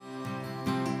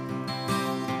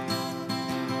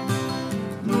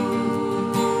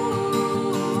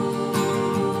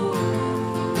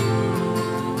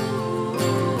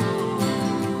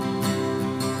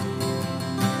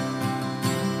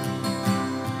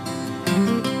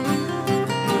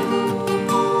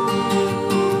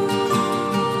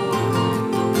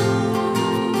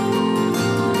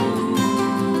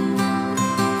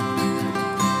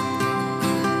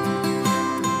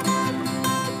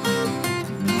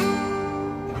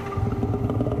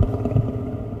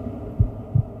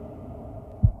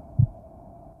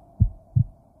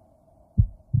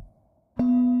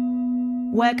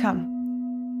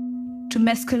Welcome to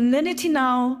Masculinity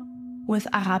Now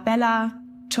with Arabella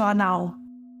Tornau.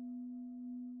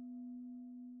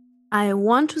 I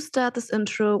want to start this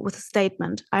intro with a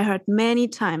statement I heard many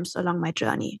times along my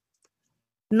journey.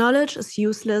 Knowledge is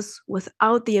useless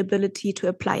without the ability to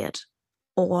apply it.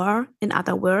 Or, in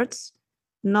other words,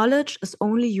 knowledge is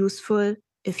only useful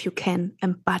if you can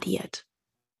embody it.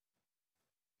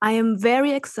 I am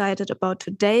very excited about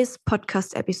today's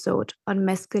podcast episode on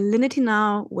Masculinity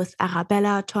Now with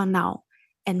Arabella Tornau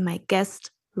and my guest,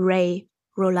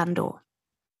 Rolando.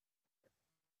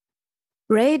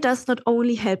 Ray does not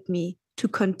only help me to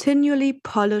continually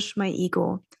polish my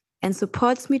ego and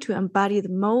supports me to embody the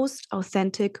most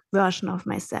authentic version of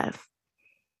myself.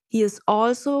 He is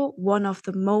also one of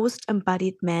the most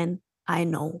embodied men I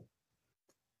know.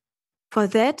 For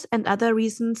that and other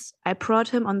reasons, I brought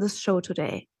him on this show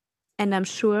today, and I'm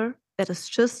sure that is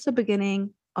just the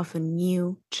beginning of a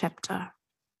new chapter.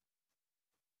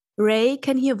 Ray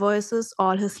can hear voices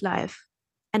all his life,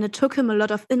 and it took him a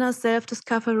lot of inner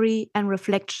self-discovery and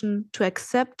reflection to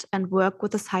accept and work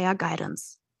with his higher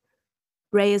guidance.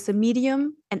 Ray is a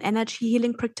medium, an energy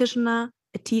healing practitioner,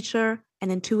 a teacher,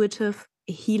 an intuitive,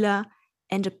 a healer,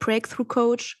 and a breakthrough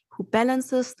coach who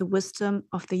balances the wisdom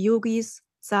of the yogis,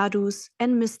 sadhus,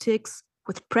 and mystics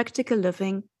with practical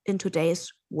living in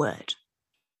today's world.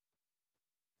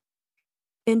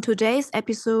 In today's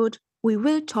episode, we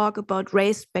will talk about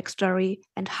Ray's backstory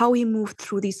and how he moved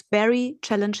through these very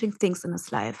challenging things in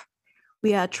his life.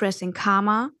 We are addressing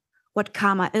karma, what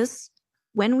karma is,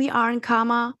 when we are in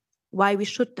karma, why we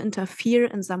shouldn't interfere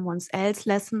in someone else's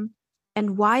lesson,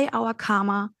 and why our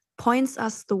karma points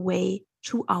us the way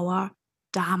to our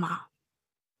Dharma.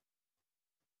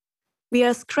 We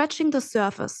are scratching the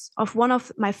surface of one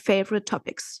of my favorite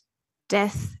topics,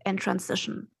 death and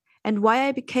transition, and why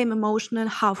I became emotional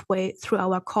halfway through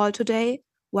our call today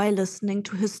while listening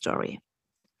to his story.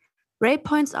 Ray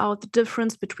points out the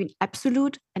difference between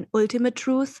absolute and ultimate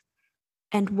truth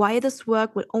and why this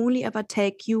work will only ever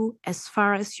take you as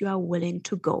far as you are willing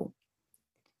to go.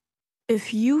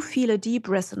 If you feel a deep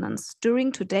resonance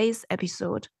during today's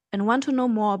episode and want to know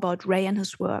more about Ray and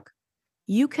his work,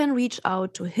 you can reach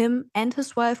out to him and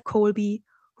his wife Colby,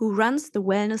 who runs the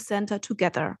wellness center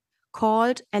together,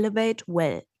 called Elevate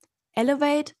Well,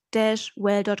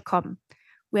 elevate-well.com,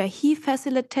 where he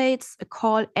facilitates a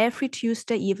call every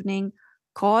Tuesday evening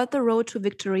called The Road to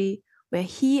Victory, where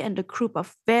he and a group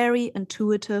of very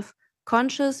intuitive,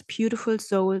 conscious, beautiful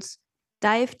souls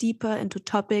dive deeper into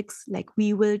topics like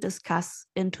we will discuss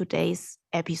in today's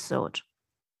episode.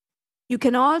 You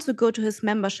can also go to his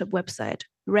membership website,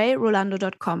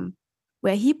 rayrolando.com,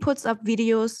 where he puts up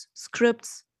videos,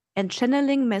 scripts, and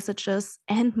channeling messages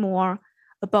and more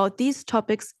about these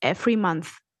topics every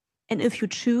month. And if you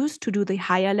choose to do the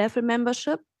higher level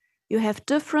membership, you have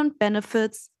different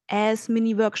benefits as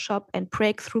mini workshop and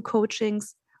breakthrough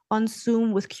coachings on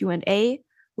Zoom with Q&A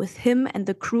with him and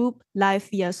the group live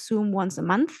via Zoom once a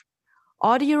month,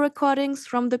 audio recordings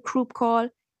from the group call,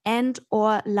 and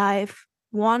or live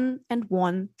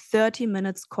 1-on-1 30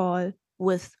 minutes call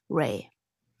with Ray.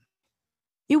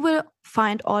 You will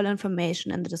find all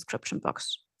information in the description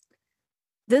box.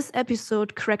 This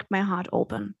episode cracked my heart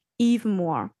open even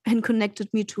more and connected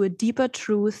me to a deeper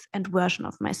truth and version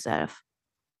of myself.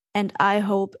 And I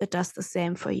hope it does the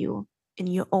same for you in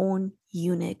your own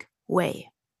unique way.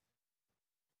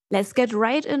 Let's get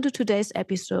right into today's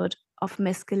episode of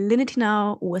Masculinity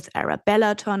Now with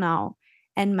Arabella Tornau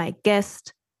and my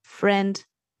guest, friend,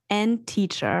 and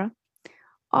teacher.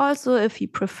 Also, if he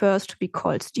prefers to be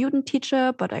called student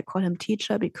teacher, but I call him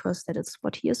teacher because that is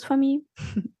what he is for me,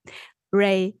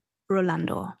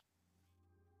 Rolando.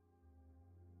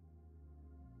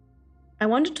 I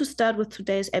wanted to start with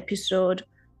today's episode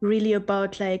really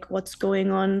about like what's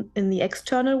going on in the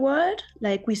external world.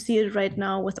 Like we see it right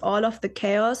now with all of the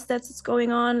chaos that's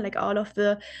going on, like all of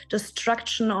the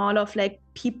destruction, all of like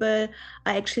people are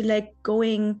actually like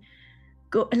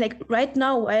like right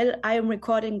now while I am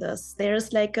recording this,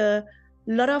 there's like a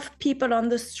lot of people on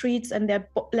the streets and they're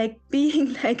like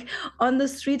being like on the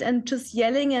street and just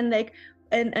yelling and like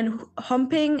and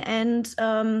humping and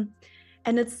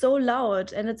it's so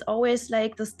loud, and it's always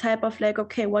like this type of like,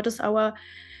 okay, what is our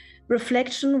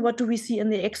reflection? What do we see in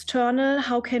the external?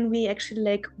 How can we actually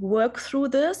like work through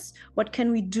this? What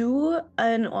can we do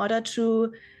in order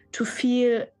to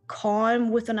feel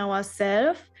calm within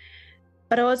ourselves?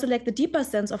 But also like the deeper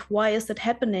sense of why is it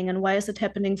happening and why is it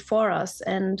happening for us?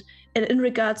 And in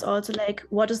regards also like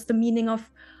what is the meaning of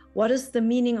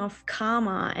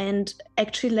karma, and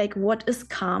actually like what is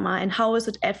karma and how is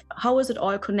it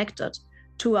all connected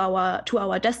to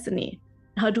our destiny?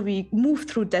 How do we move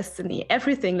through destiny?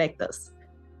 Everything like this.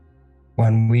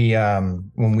 When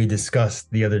we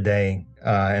discussed the other day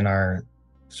in our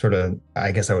sort of,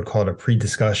 I guess I would call it a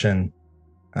pre-discussion,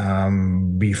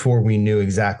 before we knew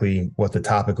exactly what the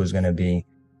topic was going to be,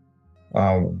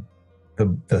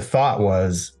 the thought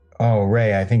was, oh,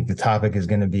 Ray, I think the topic is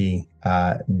going to be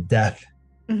death,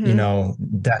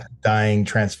 death, dying,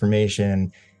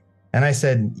 transformation. And I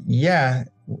said, yeah,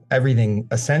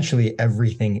 essentially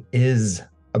everything is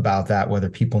about that, whether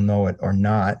people know it or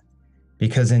not,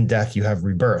 because in death you have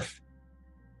rebirth.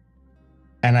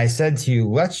 And I said to you,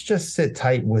 let's just sit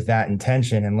tight with that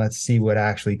intention and let's see what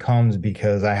actually comes,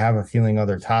 because I have a feeling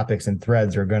other topics and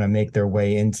threads are going to make their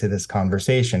way into this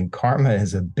conversation. Karma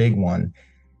is a big one.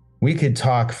 We could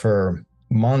talk for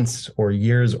months or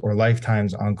years or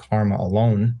lifetimes on karma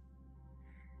alone.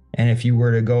 And if you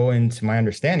were to go into, my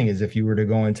understanding is if you were to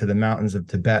go into the mountains of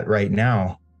Tibet right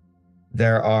now,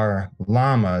 there are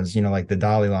lamas, like the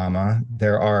Dalai Lama.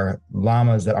 There are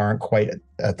lamas that aren't quite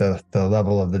at the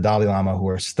level of the Dalai Lama, who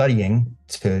are studying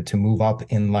to move up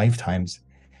in lifetimes,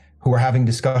 who are having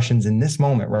discussions in this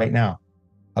moment right now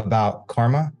about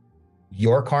karma,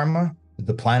 your karma,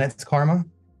 the planet's karma,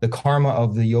 the karma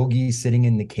of the yogis sitting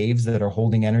in the caves that are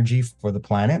holding energy for the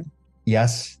planet.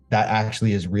 Yes, that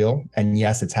actually is real. And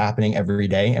yes, it's happening every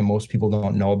day. And most people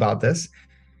don't know about this.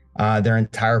 Their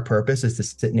entire purpose is to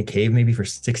sit in a cave maybe for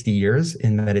 60 years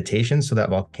in meditation, so that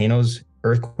volcanoes,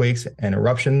 earthquakes, and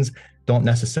eruptions don't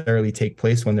necessarily take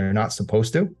place when they're not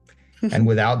supposed to. And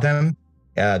without them,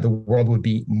 the world would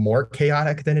be more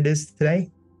chaotic than it is today.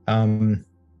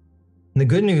 The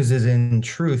good news is, in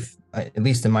truth, at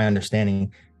least in my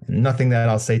understanding, nothing that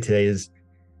I'll say today is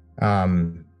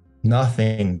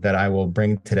nothing that I will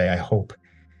bring today, I hope,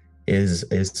 is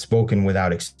spoken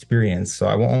without experience. So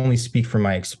I will only speak from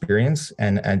my experience,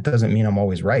 and it doesn't mean I'm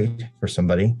always right for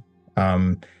somebody.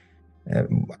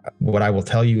 What I will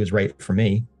tell you is right for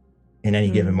me in any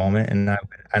given moment,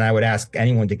 and I would ask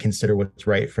anyone to consider what's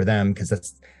right for them, because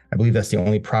I believe that's the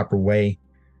only proper way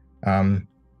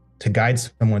to guide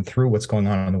someone through what's going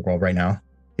on in the world right now,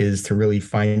 is to really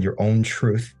find your own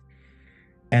truth,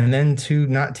 and then to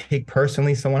not take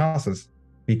personally someone else's.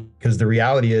 Because the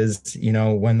reality is,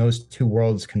 when those two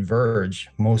worlds converge,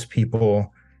 most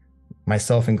people,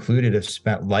 myself included, have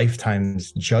spent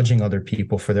lifetimes judging other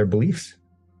people for their beliefs.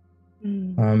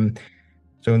 So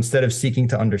instead of seeking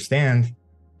to understand,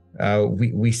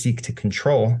 we seek to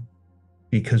control,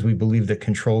 because we believe that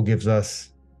control gives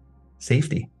us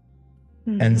safety.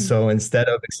 And so instead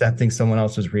of accepting someone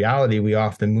else's reality, we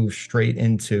often move straight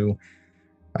into,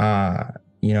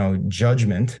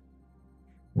 judgment,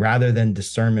 rather than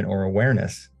discernment or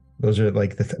awareness. Those are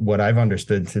like what I've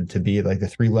understood to be like the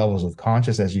three levels of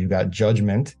consciousness. You've got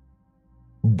judgment,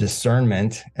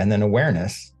 discernment, and then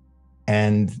awareness.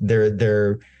 And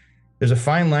there's a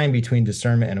fine line between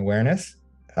discernment and awareness.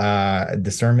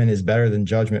 Discernment is better than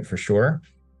judgment for sure.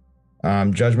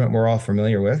 Judgment we're all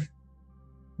familiar with.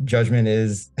 Judgment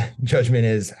is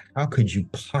how could you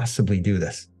possibly do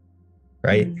this,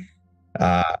 right?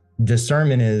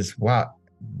 Discernment is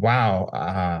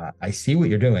wow, I see what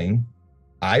you're doing.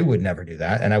 I would never do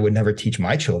that, and I would never teach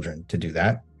my children to do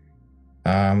that.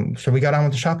 So we got on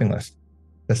with the shopping list.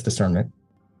 That's discernment.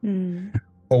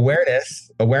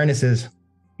 Awareness is,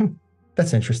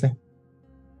 that's interesting.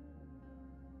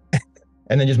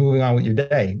 And then just moving on with your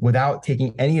day without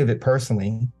taking any of it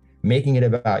personally, making it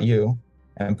about you,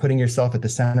 and putting yourself at the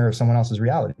center of someone else's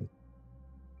reality.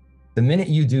 The minute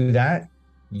you do that,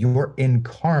 you're in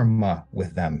karma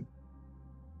with them.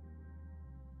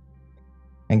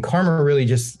 And karma really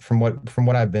just, from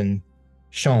what I've been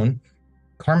shown,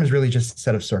 karma is really just a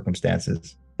set of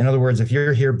circumstances. In other words, if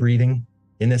you're here breathing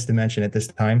in this dimension at this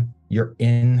time, you're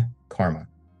in karma.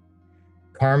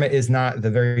 Karma is not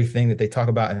the very thing that they talk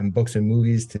about in books and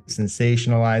movies to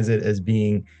sensationalize it as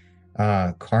being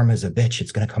karma is a bitch,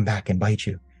 it's going to come back and bite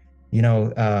you.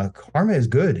 Karma is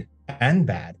good and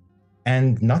bad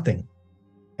and nothing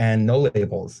and no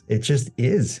labels. It just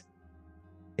is.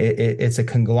 It's a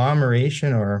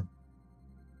conglomeration, or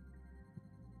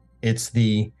it's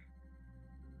the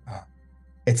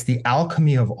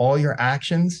alchemy of all your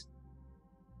actions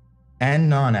and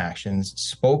non-actions,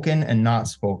 spoken and not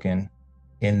spoken,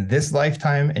 in this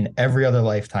lifetime and every other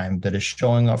lifetime, that is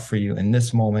showing up for you in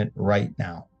this moment right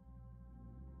now.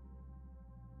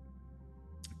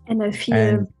 And I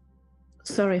feel,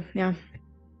 sorry, yeah.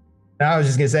 I was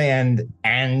just gonna say, and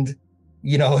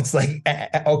it's like,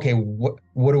 okay, what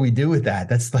do we do with that?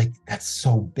 That's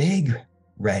so big,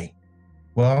 Ray.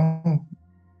 Well,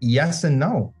 yes and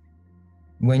no.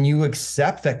 When you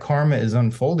accept that karma is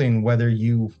unfolding, whether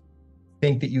you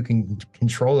think that you can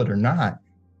control it or not,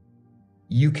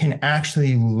 you can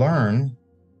actually learn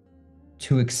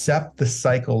to accept the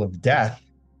cycle of death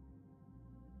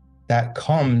that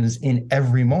comes in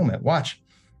every moment. Watch.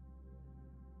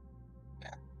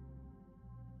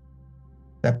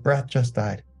 That breath just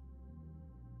died.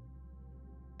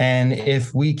 And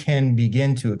if we can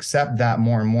begin to accept that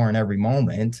more and more in every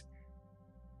moment,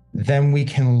 then we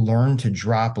can learn to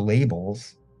drop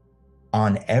labels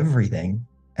on everything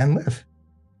and live.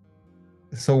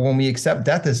 So when we accept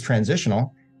death as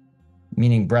transitional,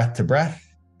 meaning breath to breath,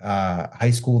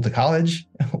 high school to college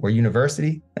or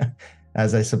university,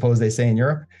 as I suppose they say in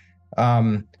Europe,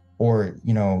 or,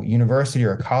 university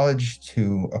or college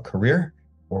to a career,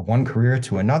 or one career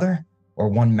to another, or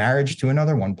one marriage to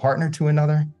another, one partner to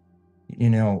another.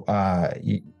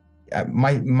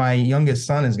 My youngest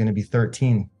son is going to be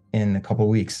 13 in a couple of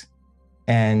weeks.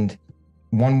 And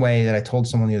one way that I told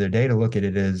someone the other day to look at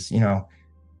it is,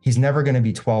 he's never going to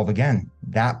be 12 again.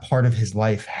 That part of his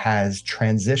life has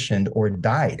transitioned or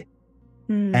died.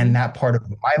 And that part of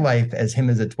my life as him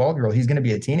as a 12-year-old, he's going to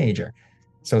be a teenager.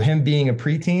 So him being a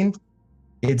preteen,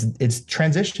 it's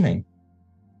transitioning.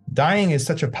 Dying is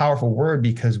such a powerful word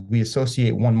because we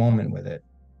associate one moment with it.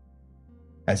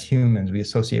 As humans, we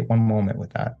associate one moment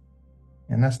with that.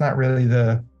 And that's not really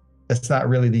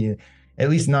at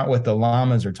least not what the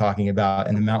lamas are talking about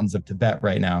in the mountains of Tibet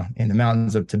right now. In the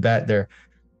mountains of Tibet, they're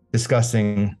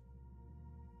discussing,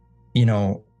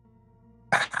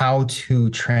 how to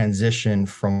transition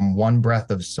from one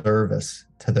breath of service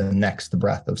to the next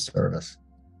breath of service.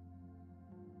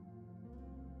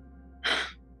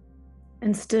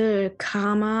 And still,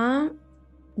 karma,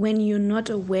 when you're not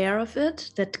aware of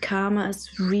it, that karma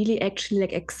is really actually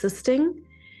like existing,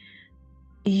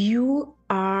 you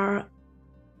are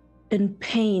in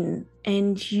pain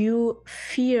and you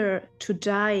fear to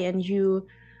die. And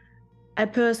I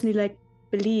personally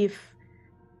believe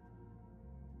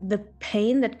the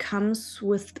pain that comes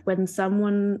with when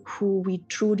someone who we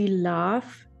truly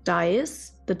love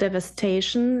dies, the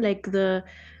devastation, the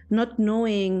not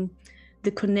knowing the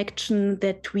connection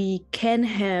that we can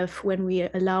have when we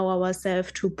allow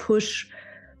ourselves to push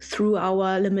through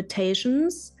our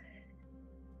limitations.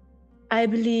 I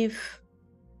believe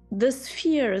this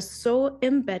fear is so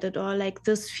embedded, or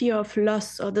this fear of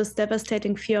loss or this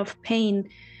devastating fear of pain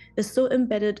is so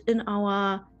embedded in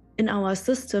our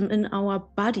system, in our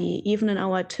body, even in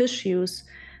our tissues,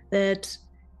 that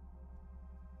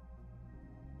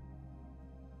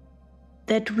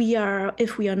we are,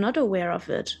 if we are not aware of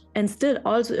it, and still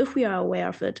also if we are aware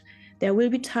of it, there will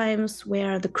be times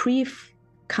where the grief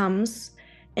comes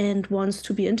and wants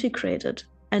to be integrated.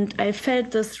 And I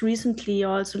felt this recently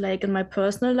also in my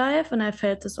personal life, and I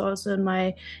felt this also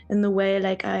in the way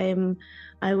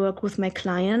I work with my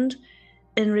client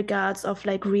in regards of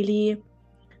really,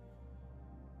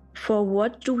 for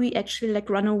what do we actually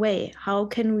run away? How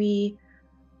do we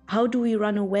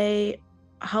run away?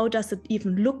 How does it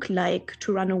even look like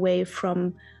to run away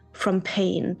from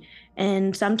pain?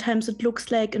 And sometimes it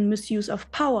looks like in misuse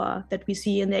of power that we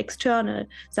see in the external.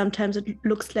 Sometimes it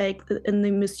looks like in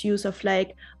the misuse of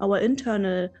our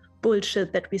internal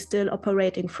bullshit that we're still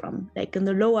operating from, in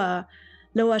the lower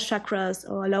chakras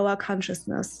or lower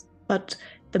consciousness. But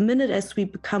the minute as we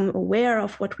become aware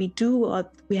of what we do, or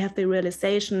we have the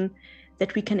realization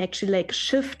that we can actually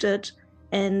shift it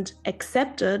and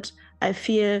accept it, I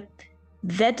feel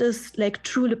that is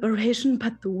true liberation.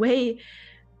 But the way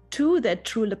to that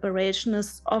true liberation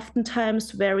is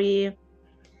oftentimes very,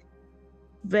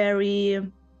 very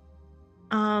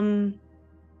not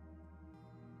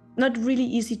really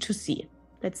easy to see.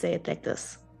 Let's say it like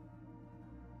this.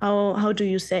 How do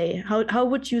you say? How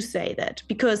would you say that?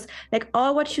 Because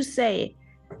all what you say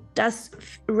does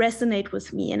resonate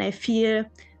with me, and I feel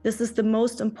this is the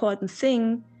most important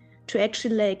thing to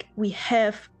actually we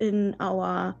have in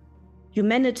our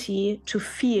humanity to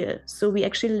feel. So we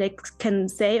actually can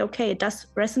say, okay, it does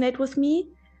resonate with me.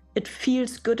 It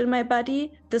feels good in my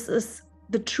body. This is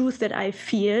the truth that I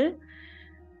feel.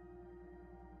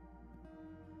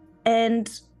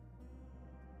 And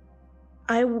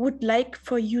I would like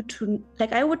for you to,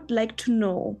 I would like to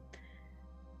know,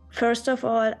 first of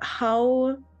all,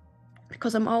 how,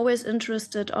 because I'm always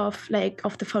interested of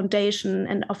the foundation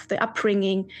and of the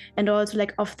upbringing, and also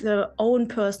of the own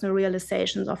personal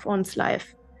realizations of one's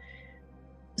life.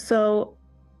 So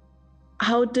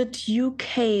how did you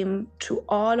came to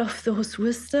all of those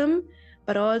wisdom,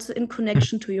 but also in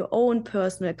connection to your own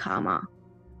personal karma?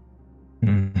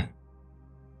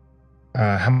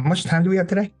 How much time do we have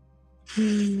today?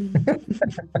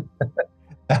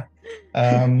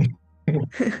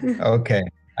 Okay.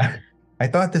 I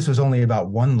thought this was only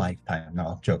about one lifetime.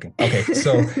 No, joking. Okay,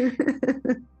 so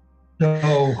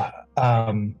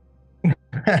um,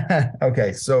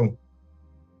 okay, so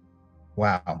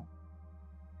wow.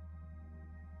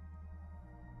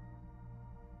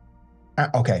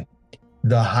 Okay,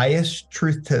 the highest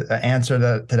truth to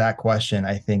answer to that question,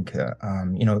 I think,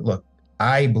 look,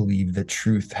 I believe that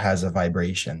truth has a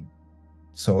vibration.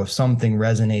 So if something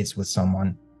resonates with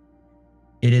someone,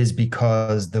 it is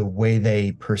because the way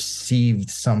they perceived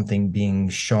something being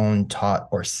shown, taught,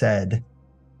 or said,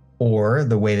 or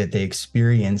the way that they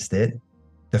experienced it,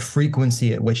 the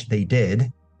frequency at which they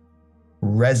did,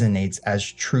 resonates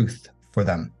as truth for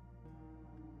them.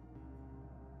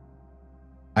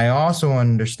 I also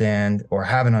understand, or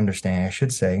have an understanding, I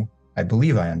should say, I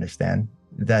believe I understand,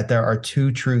 that there are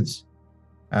two truths,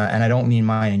 and I don't mean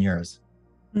mine and yours.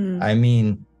 I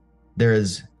mean, there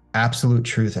is absolute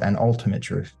truth and ultimate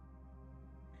truth.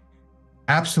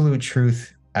 Absolute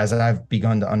truth, as I've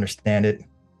begun to understand it,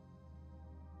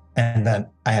 and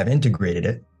that I have integrated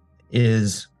it,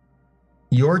 is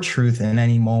your truth in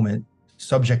any moment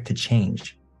subject to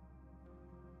change.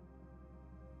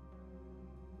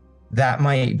 That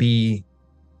might be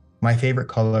my favorite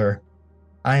color.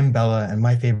 I'm Bella, and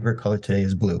my favorite color today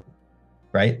is blue,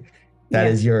 right? That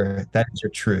is your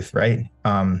truth, right?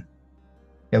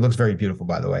 It looks very beautiful,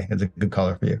 by the way. It's a good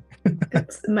color for you.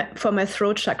 It's for my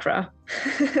throat chakra.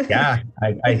 Yeah,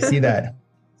 I see that.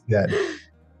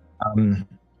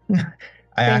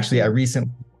 I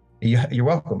recently, you're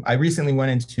welcome. I recently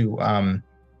went into, I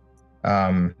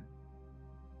got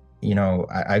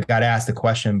asked a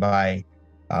question by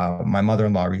my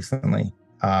mother-in-law recently.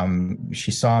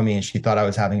 She saw me and she thought I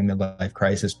was having a midlife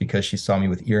crisis because she saw me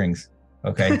with earrings.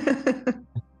 Okay.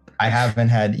 I haven't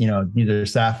had, these are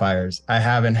sapphires. I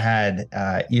haven't had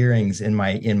earrings in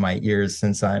my ears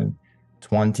since I'm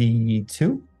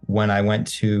 22. When I went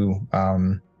to,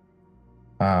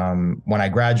 when I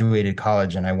graduated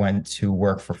college and I went to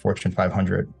work for Fortune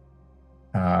 500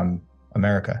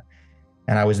 America.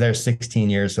 And I was there 16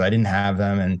 years, so I didn't have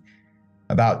them. And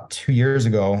about 2 years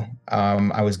ago,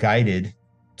 I was guided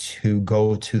to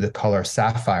go to the color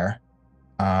sapphire,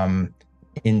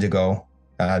 indigo,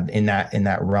 in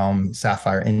that realm,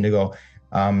 sapphire, indigo,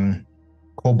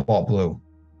 cobalt blue.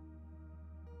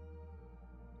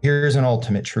 Here's an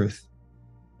ultimate truth.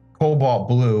 Cobalt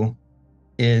blue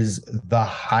is the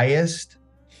highest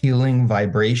healing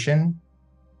vibration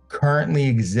currently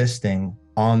existing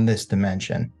on this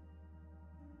dimension.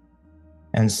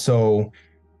 And so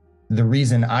the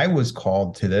reason I was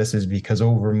called to this is because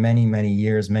over many, many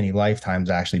years, many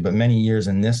lifetimes actually, but many years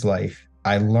in this life,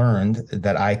 I learned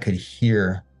that I could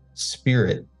hear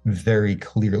spirit very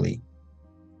clearly.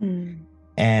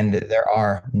 And there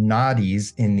are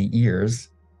nadis in the ears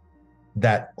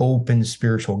that open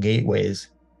spiritual gateways.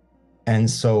 And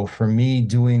so for me,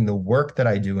 doing the work that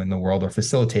I do in the world, or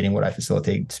facilitating what I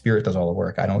facilitate, spirit does all the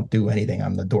work. I don't do anything.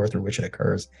 I'm the door through which it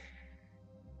occurs.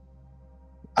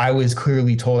 I was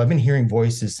clearly told, I've been hearing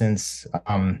voices since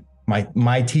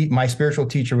my spiritual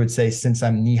teacher would say, since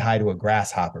I'm knee high to a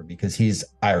grasshopper, because he's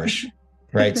Irish,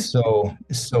 right? So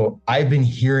I've been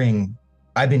hearing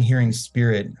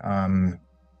spirit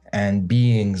and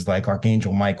beings like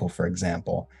Archangel Michael, for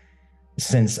example,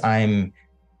 since I'm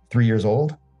 3 years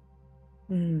old,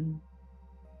 2,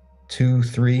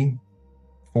 3,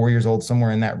 4 years old,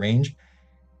 somewhere in that range.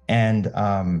 And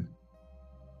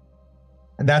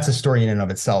that's a story in and of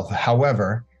itself.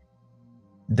 However,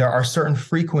 there are certain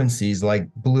frequencies like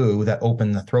blue that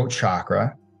open the throat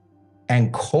chakra,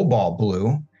 and cobalt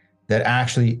blue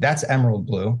that's emerald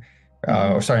blue,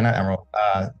 or sorry, not emerald.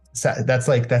 That's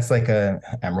like a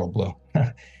emerald blue.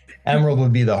 Emerald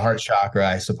would be the heart chakra,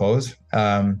 I suppose.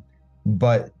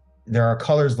 But there are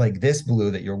colors like this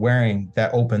blue that you're wearing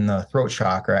that open the throat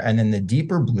chakra, and then the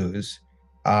deeper blues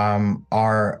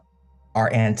are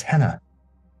antenna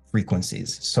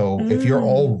frequencies. So if you're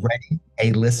already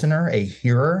a listener, a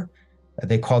hearer,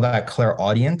 they call that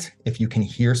clairaudient. If you can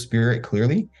hear spirit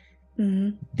clearly,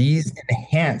 these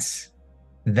enhance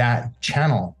that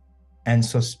channel. And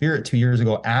so spirit 2 years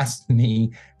ago asked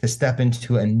me to step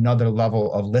into another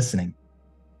level of listening.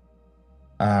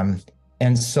 And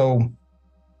so,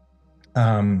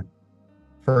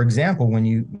 for example,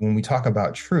 when we talk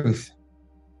about truth,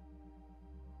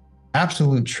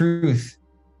 absolute truth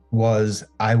was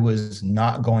I was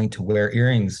not going to wear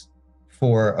earrings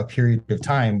for a period of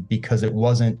time because it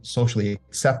wasn't socially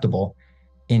acceptable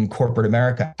in corporate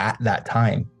America at that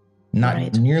time,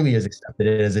 not nearly as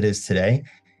accepted as it is today.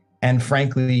 And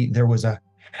frankly, there was a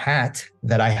hat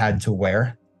that I had to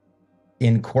wear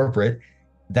in corporate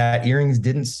that earrings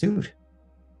didn't suit.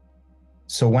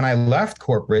 So when I left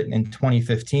corporate in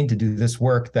 2015 to do this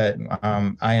work that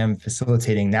I am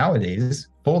facilitating nowadays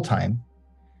full time,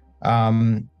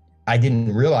 I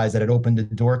didn't realize that it opened the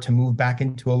door to move back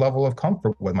into a level of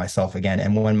comfort with myself again.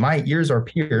 And when my ears are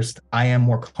pierced, I am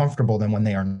more comfortable than when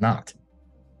they are not,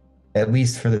 at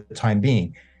least for the time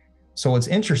being. So what's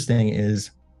interesting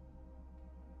is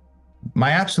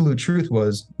my absolute truth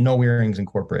was no earrings in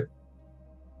corporate,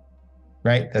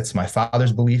 right? That's my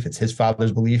father's belief. It's his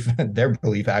father's belief. Their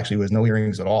belief actually was no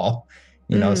earrings at all,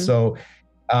 you know? So,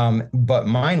 but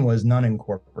mine was none in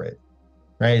corporate,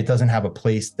 right? It doesn't have a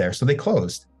place there. So they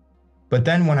closed. But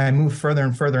then when I moved further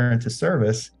and further into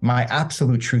service, my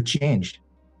absolute truth changed.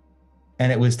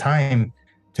 And it was time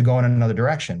to go in another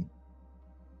direction.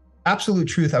 Absolute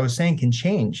truth, I was saying, can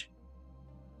change,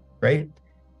 right?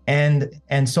 And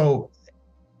so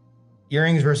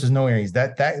earrings versus no earrings,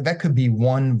 that could be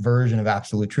one version of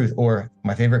absolute truth. Or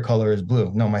my favorite color is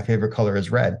blue. No, my favorite color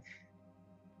is red.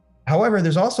 However,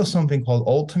 there's also something called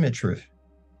ultimate truth,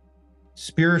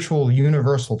 spiritual,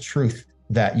 universal truth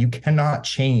that you cannot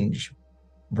change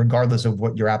regardless of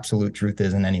what your absolute truth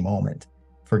is in any moment.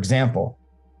 For example,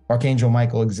 Archangel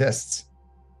Michael exists.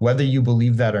 Whether you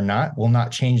believe that or not will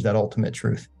not change that ultimate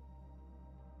truth.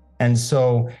 And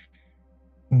so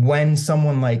when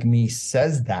someone like me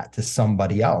says that to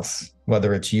somebody else,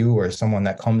 whether it's you or someone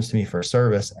that comes to me for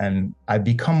service, and I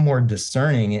become more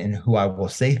discerning in who I will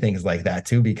say things like that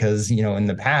to, because, you know, in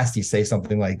the past you say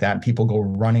something like that and people go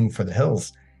running for the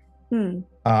hills.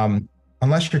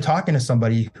 Unless you're talking to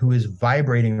somebody who is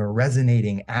vibrating or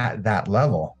resonating at that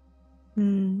level.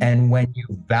 And when you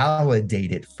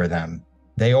validate it for them,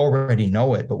 they already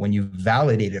know it, but when you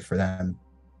validate it for them,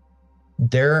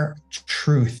 their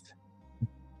truth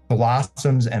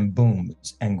blossoms and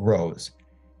booms and grows.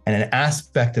 And an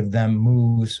aspect of them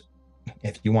moves,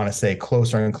 if you want to say,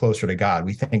 closer and closer to God.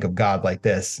 We think of God like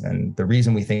this. And the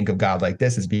reason we think of God like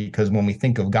this is because when we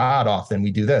think of God, often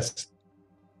we do this.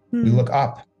 We look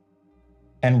up.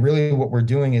 And really what we're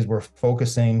doing is we're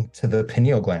focusing to the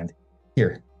pineal gland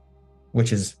here,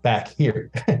 which is back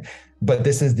here. But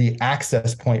this is the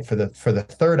access point for the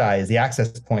third eye, is the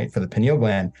access point for the pineal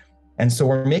gland. And so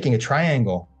we're making a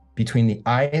triangle between the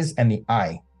eyes and the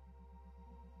eye,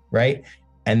 right?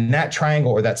 And that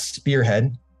triangle, or that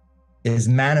spearhead, is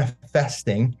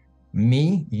manifesting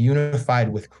me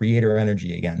unified with creator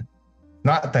energy again.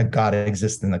 Not that God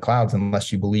exists in the clouds,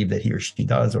 unless you believe that he or she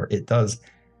does, or it does.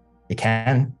 It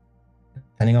can,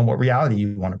 depending on what reality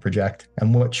you want to project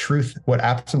and what truth, what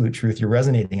absolute truth you're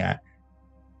resonating at.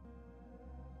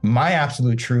 My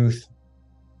absolute truth,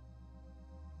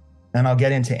 and I'll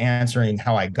get into answering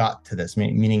how I got to this,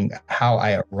 meaning how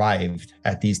I arrived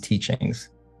at these teachings,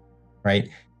 right,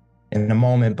 in a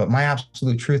moment. But my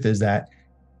absolute truth is that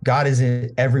God is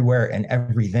in everywhere and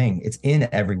everything. It's in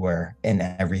everywhere and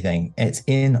everything. It's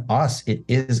in us. It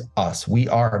is us. We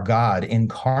are God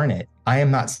incarnate. I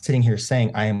am not sitting here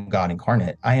saying I am God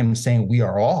incarnate. I am saying we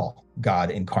are all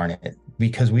God incarnate,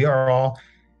 because we are all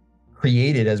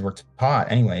created, as we're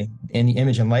taught anyway, in the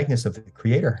image and likeness of the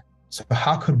creator. So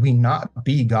how could we not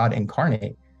be God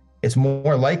incarnate? It's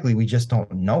more likely we just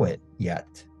don't know it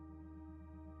yet.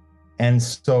 And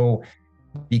so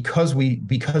because we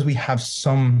have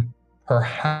some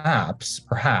perhaps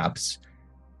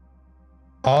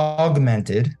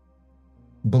augmented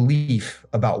belief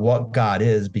about what God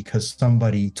is, because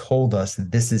somebody told us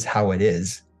this is how it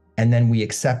is, and then we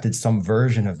accepted some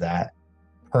version of that,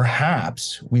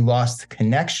 perhaps we lost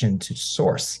connection to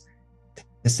source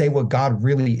to say what God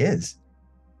really is.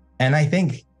 And I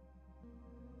think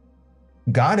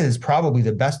God is probably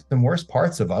the best and worst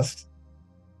parts of us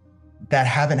that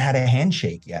haven't had a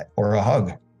handshake yet or a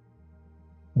hug.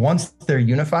 Once they're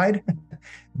unified,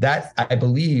 that, I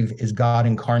believe, is God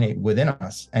incarnate within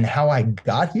us. And how I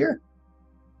got here?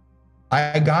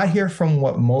 I got here from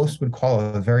what most would call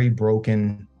a very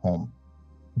broken home,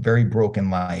 very broken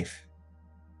life,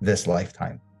 this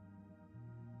lifetime.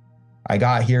 I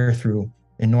got here through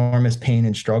enormous pain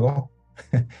and struggle.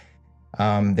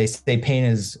 They say pain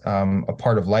is a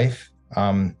part of life.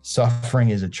 Suffering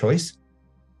is a choice.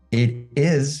 It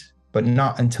is, but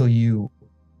not until you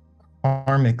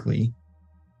karmically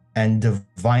and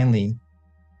divinely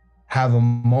have a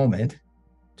moment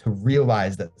to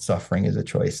realize that suffering is a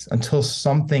choice, until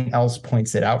something else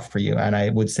points it out for you. And I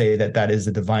would say that that is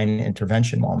a divine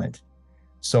intervention moment.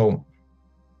 So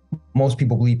most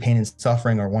people believe pain and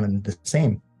suffering are one and the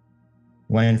same,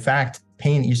 when in fact,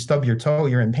 pain, you stub your toe,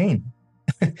 you're in pain.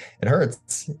 It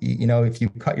hurts. You know, if you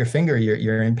cut your finger,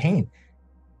 you're in pain.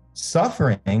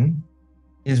 Suffering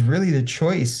is really the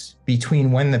choice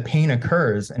between when the pain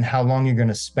occurs and how long you're going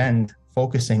to spend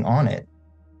focusing on it.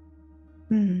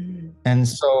 Mm. And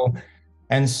so,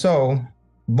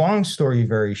 long story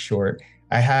very short,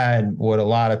 I had what a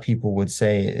lot of people would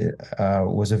say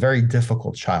was a very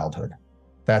difficult childhood.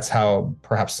 That's how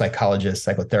perhaps psychologists,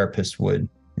 psychotherapists would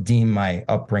deem my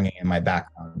upbringing and my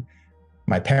background.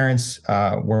 My parents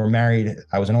were married.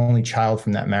 I was an only child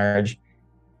from that marriage.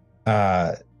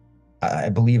 I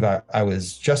believe I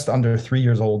was just under 3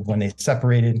 years old when they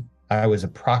separated. I was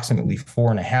approximately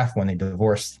 4.5 when they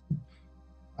divorced.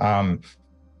 I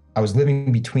was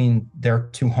living between their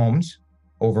two homes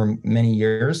over many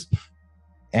years,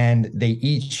 and they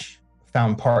each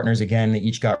found partners again. They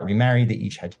each got remarried. They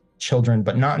each had children,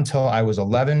 but not until I was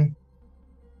 11.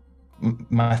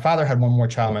 My father had one more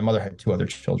child. My mother had 2 other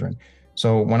children.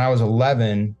 So when I was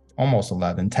 11, almost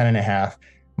 11, 10 and a half,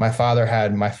 my father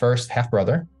had my first half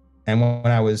brother. And when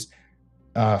I was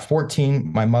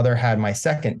 14, my mother had my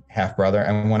second half brother.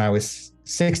 And when I was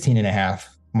 16 and a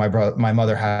half, my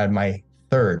mother had my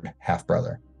third half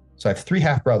brother. So I have 3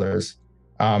 half brothers,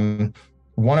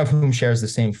 one of whom shares the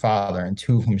same father and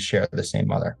 2 of whom share the same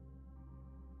mother.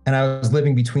 And I was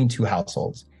living between 2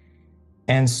 households.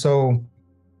 And so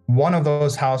one of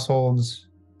those households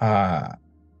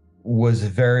was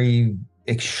very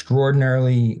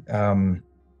extraordinarily, I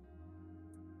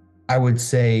would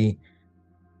say,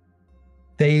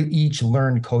 they each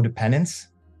learned codependence,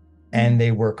 and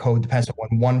they were codependent. So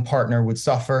when one partner would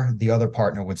suffer, the other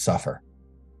partner would suffer.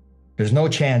 There's no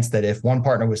chance that if one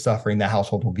partner was suffering, the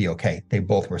household would be okay. They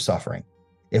both were suffering.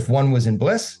 If one was in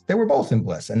bliss, they were both in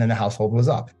bliss, and then the household was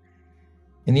up.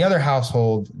 In the other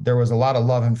household, there was a lot of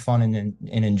love and fun and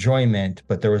enjoyment,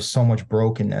 but there was so much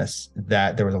brokenness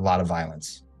that there was a lot of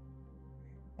violence.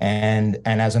 And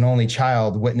as an only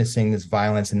child, witnessing this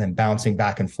violence and then bouncing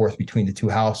back and forth between the 2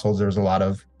 households, there was a lot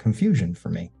of confusion for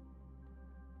me,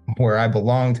 where I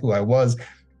belonged, who I was.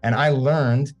 And I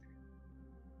learned,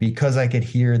 because I could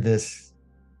hear this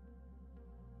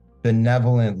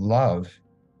benevolent love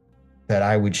that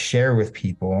I would share with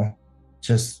people,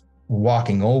 just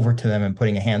walking over to them and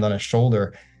putting a hand on a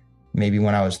shoulder, maybe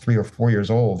when I was 3 or 4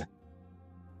 years old,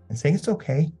 and saying, it's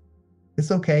okay. It's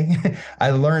okay.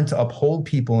 I learned to uphold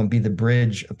people and be the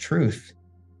bridge of truth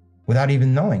without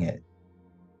even knowing it.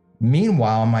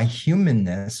 Meanwhile, my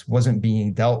humanness wasn't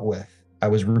being dealt with. I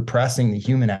was repressing the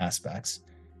human aspects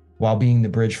while being the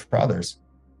bridge for others.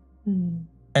 Mm.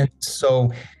 And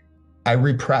so I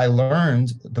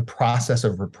learned the process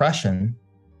of repression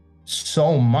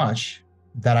so much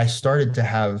that I started to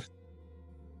have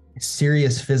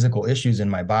serious physical issues in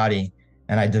my body,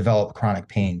 and I developed chronic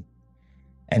pain.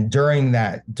 And during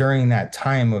that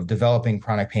time of developing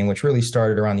chronic pain, which really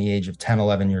started around the age of 10,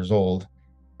 11 years old,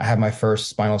 I had my first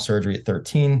spinal surgery at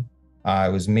 13.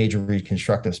 It was major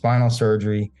reconstructive spinal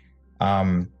surgery.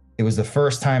 It was the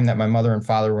first time that my mother and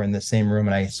father were in the same room,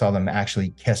 and I saw them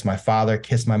actually kiss. My father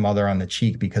kissed my mother on the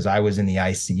cheek because I was in the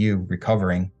ICU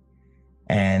recovering.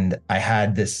 And I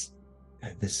had this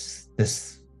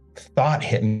thought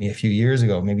hit me a few years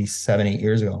ago, maybe 7, 8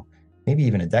 years ago, maybe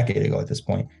even a decade ago at this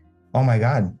point. Oh my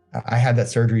God, I had that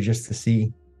surgery just to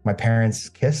see my parents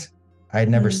kiss. I had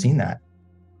never seen that,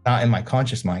 not in my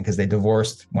conscious mind, because they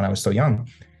divorced when I was so young.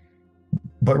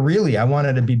 But really, I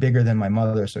wanted to be bigger than my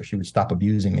mother so she would stop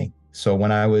abusing me. So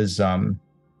when I want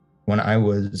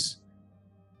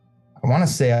to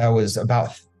say I was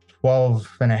about 12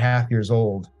 and a half years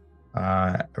old,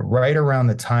 right around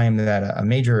the time that a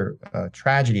major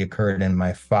tragedy occurred in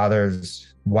my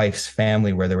father's wife's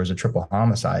family, where there was a triple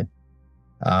homicide.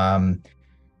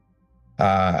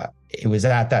 It was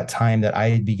at that time that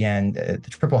I began, the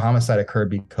triple homicide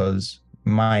occurred because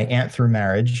my aunt, through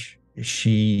marriage,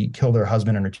 she killed her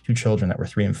husband and her 2 children that were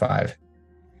 3 and 5.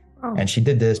 Oh. And she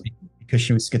did this because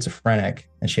she was schizophrenic,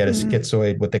 and she had a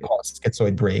schizoid, what they call a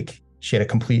schizoid break. She had a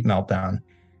complete meltdown.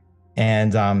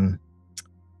 And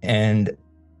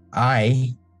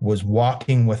I was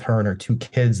walking with her and her 2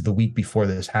 kids the week before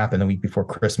this happened, the week before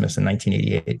Christmas in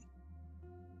 1988.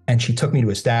 And she took me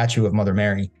to a statue of Mother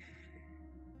Mary.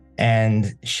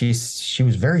 And she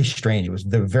was very strange. It was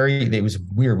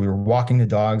weird. We were walking the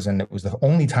dogs, and it was the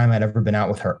only time I'd ever been out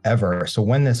with her ever. So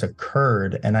when this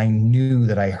occurred, and I knew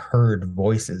that I heard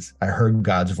voices, I heard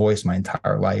God's voice my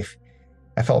entire life,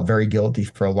 I felt very guilty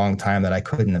for a long time that I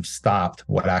couldn't have stopped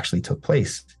what actually took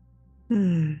place.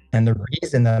 And the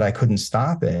reason that I couldn't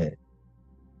stop it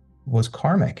was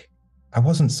karmic. I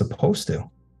wasn't supposed to.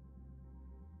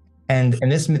 And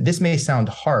this may sound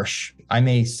harsh. I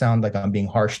may sound like I'm being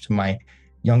harsh to my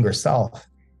younger self,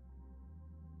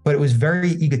 but it was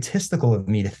very egotistical of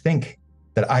me to think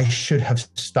that I should have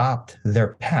stopped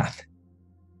their path.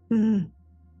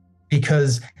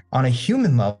 because on a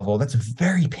human level, that's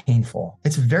very painful.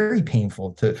 It's very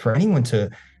painful for anyone to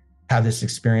have this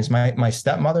experience. My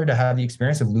stepmother to have the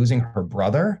experience of losing her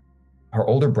brother, her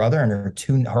older brother, and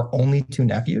her only two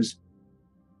nephews,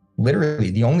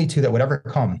 literally the only two that would ever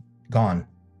come, gone.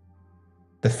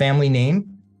 The family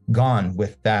name gone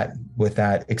with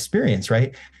that experience,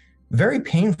 right? Very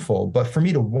painful. But for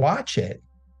me to watch it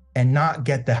and not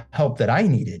get the help that I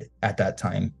needed at that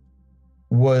time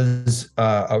was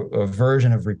a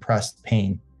version of repressed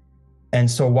pain.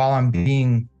 And so while I'm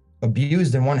being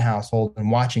abused in one household and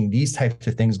watching these types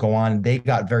of things go on, they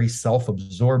got very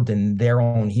self-absorbed in their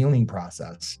own healing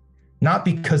process. Not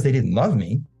because they didn't love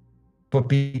me, but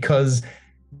because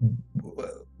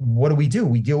what do?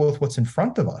 We deal with what's in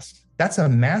front of us. That's a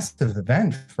massive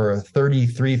event for a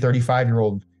 33,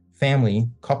 35-year-old family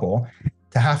couple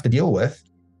to have to deal with.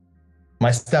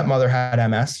 My stepmother had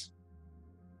MS.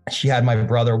 She had my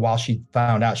brother while she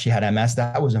found out she had MS.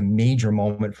 That was a major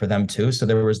moment for them too. So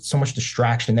there was so much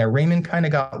distraction there. Raymond kind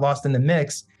of got lost in the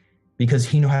mix because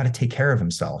he knew how to take care of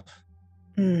himself.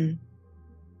 And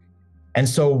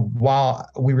so while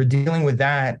we were dealing with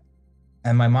that,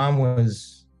 and my mom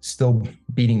was still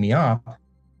beating me up,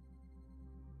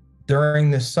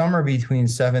 during the summer between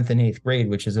 7th and 8th grade,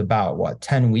 which is about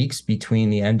 10 weeks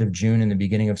between the end of June and the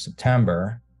beginning of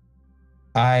September,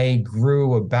 I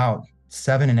grew about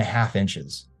 7.5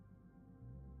 inches.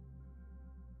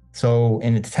 So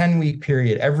in a 10-week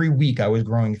period, every week I was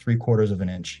growing 3/4 of an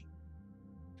inch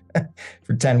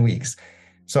for 10 weeks.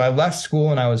 So I left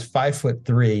school and I was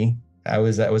 5'3". I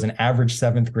was an average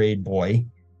 7th grade boy.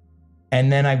 And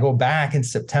then I go back in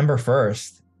September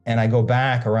 1st, and I go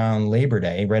back around Labor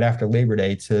Day, right after Labor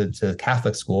Day, to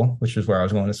Catholic school, which is where I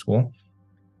was going to school.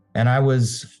 And I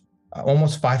was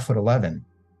almost 5'11".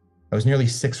 I was nearly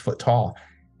 6 foot tall.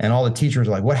 And all the teachers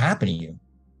were like, "What happened to you?"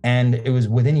 And it was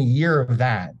within a year of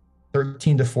that,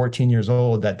 13 to 14 years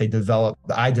old, that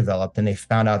I developed, and they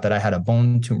found out that I had a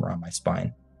bone tumor on my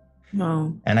spine.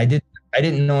 Wow. And I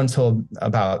didn't know until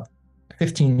about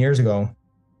 15 years ago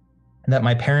that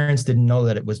my parents didn't know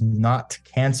that it was not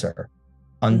cancer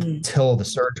until the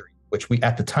surgery, which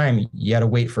at the time, you had to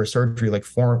wait for a surgery like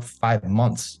 4 or 5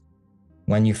 months.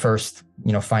 When you first,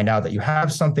 find out that you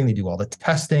have something, they do all the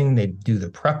testing, they do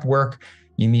the prep work.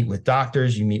 You meet with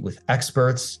doctors, you meet with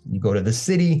experts, you go to the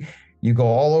city, you go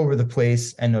all over the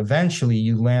place, and eventually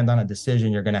you land on a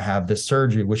decision you're going to have this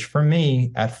surgery, which for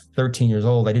me at 13 years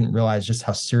old, I didn't realize just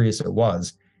how serious it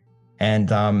was. And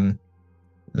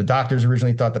the doctors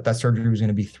originally thought that surgery was going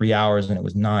to be 3 hours, and it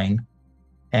was 9.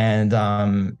 And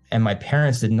my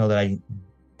parents didn't know that I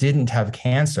didn't have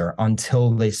cancer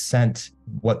until they sent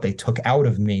what they took out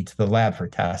of me to the lab for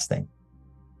testing.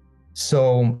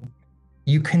 So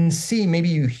you can see, maybe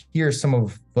you hear some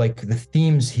of the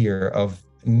themes here of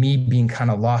me being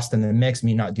kind of lost in the mix,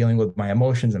 me not dealing with my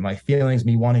emotions and my feelings,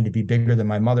 me wanting to be bigger than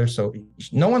my mother. So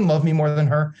no one loved me more than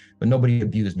her, but nobody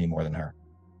abused me more than her.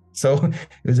 So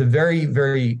it was a very,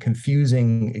 very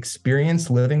confusing experience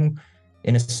living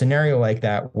in a scenario like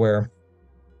that, where,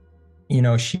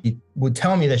 she would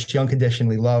tell me that she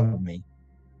unconditionally loved me,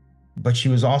 but she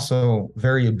was also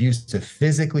very abusive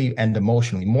physically and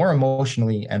emotionally, more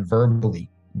emotionally and verbally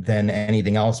than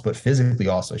anything else, but physically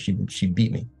also. She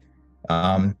beat me.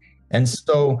 And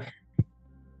so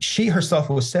she herself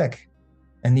was sick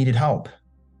and needed help,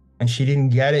 and she didn't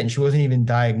get it. And she wasn't even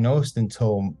diagnosed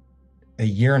until a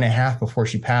year and a half before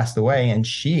she passed away. And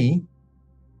she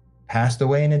passed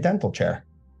away in a dental chair.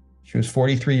 She was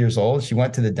 43 years old. She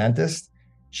went to the dentist.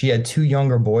 She had 2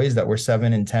 younger boys that were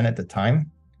 7 and 10 at the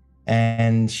time.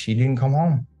 And she didn't come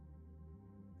home.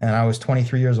 And I was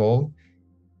 23 years old.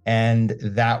 And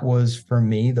that was, for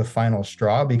me, the final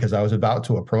straw, because I was about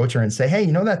to approach her and say, "Hey,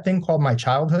 that thing called my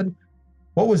childhood?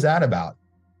 What was that about?"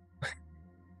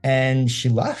 And she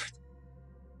left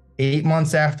 8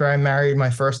 months after I married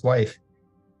my first wife.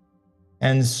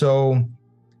 And so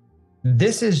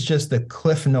this is just the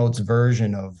Cliff Notes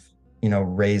version of,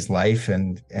 Ray's life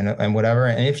and whatever.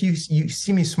 And if you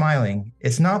see me smiling,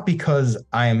 it's not because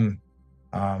I'm,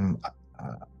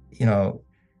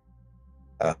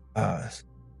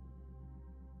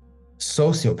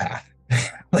 sociopath.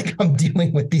 Like I'm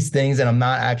dealing with these things and I'm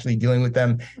not actually dealing with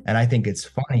them, and I think it's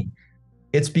funny.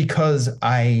 It's because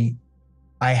I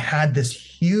had this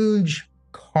huge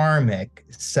karmic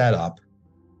setup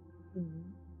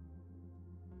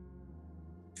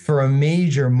for a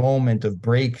major moment of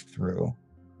breakthrough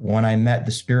when I met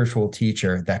the spiritual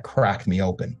teacher that cracked me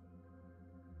open.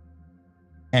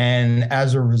 And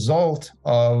as a result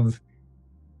of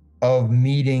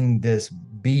meeting this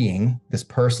being, this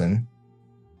person,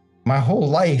 my whole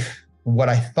life, what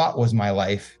I thought was my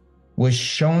life, was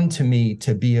shown to me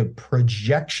to be a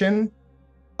projection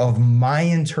of my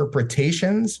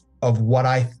interpretations of what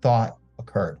I thought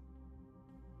occurred.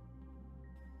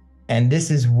 And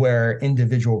this is where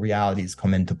individual realities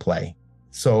come into play.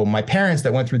 So my parents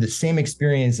that went through the same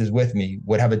experiences with me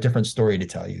would have a different story to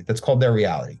tell you. That's called their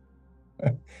reality.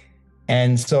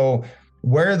 And so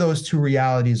where those two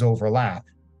realities overlap,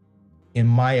 in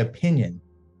my opinion,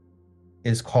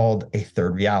 is called a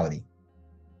third reality.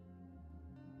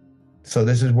 So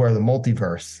this is where the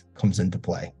multiverse comes into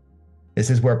play. This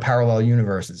is where parallel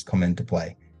universes come into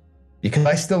play. Because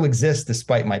I still exist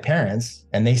despite my parents,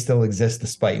 and they still exist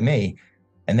despite me,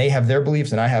 and they have their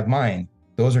beliefs and I have mine.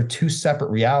 Those are two separate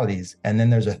realities. And then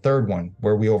there's a third one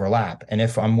where we overlap. And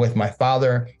if I'm with my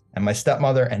father and my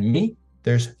stepmother and me,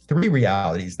 there's three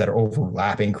realities that are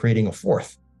overlapping, creating a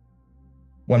fourth.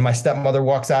 When my stepmother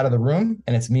walks out of the room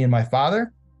and it's me and my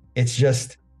father, it's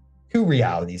just two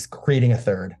realities creating a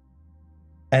third.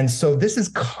 And so this is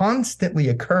constantly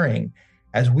occurring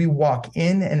as we walk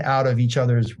in and out of each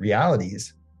other's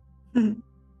realities. Mm-hmm.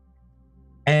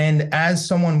 And as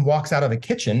someone walks out of a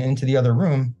kitchen into the other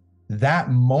room, that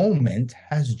moment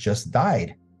has just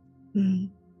died. Mm-hmm.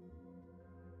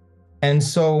 And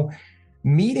so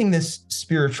meeting this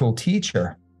spiritual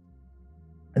teacher,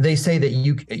 they say that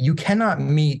you cannot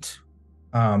meet,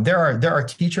 there are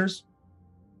teachers,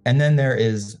 and then there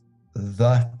is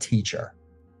the teacher.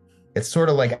 It's sort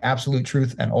of like absolute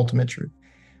truth and ultimate truth.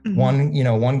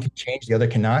 Mm-hmm. One can change, the other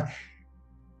cannot.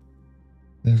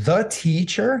 The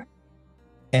teacher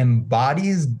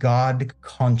embodies God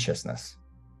consciousness.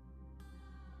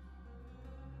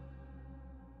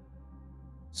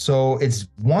 So it's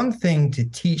one thing to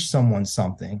teach someone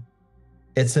something.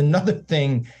 It's another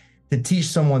thing to teach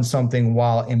someone something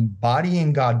while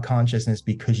embodying God consciousness,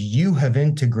 because you have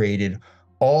integrated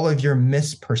all of your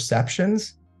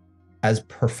misperceptions as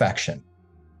perfection.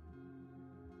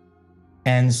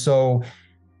 And so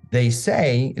they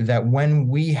say that when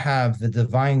we have the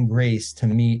divine grace to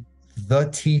meet the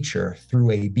teacher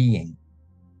through a being.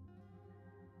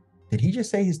 Did he just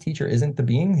say his teacher isn't the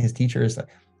being? His teacher is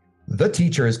the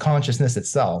teacher is consciousness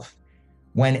itself.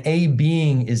 When a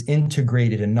being is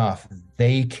integrated enough,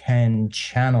 they can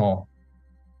channel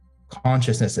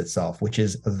consciousness itself, which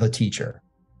is the teacher,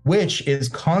 which is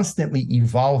constantly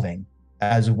evolving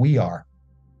as we are.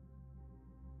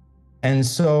 And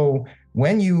so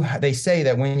they say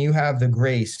that when you have the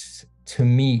grace to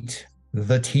meet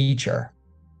the teacher,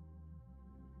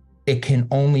 it can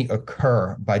only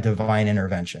occur by divine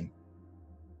intervention.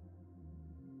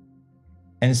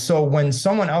 And so when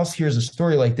someone else hears a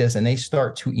story like this and they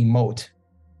start to emote,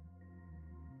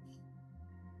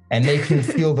 and they can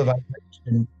feel the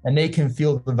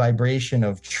vibration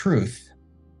of truth,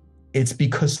 it's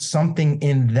because something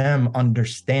in them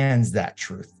understands that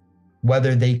truth.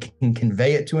 Whether they can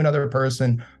convey it to another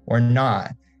person or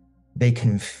not, they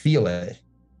can feel it.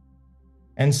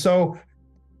 And so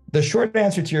the short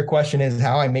answer to your question is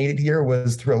how I made it here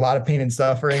was through a lot of pain and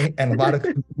suffering and a lot of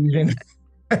confusion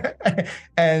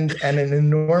and an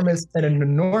enormous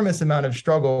amount of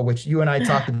struggle, which you and I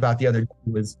talked about the other day,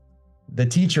 was the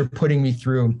teacher putting me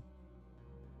through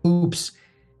hoops,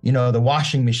 the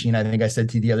washing machine, I think I said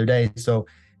to you the other day. So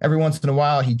every once in a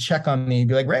while, he'd check on me and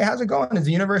be like, Ray, how's it going? Is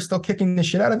the universe still kicking the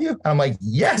shit out of you? And I'm like,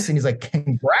 yes. And he's like,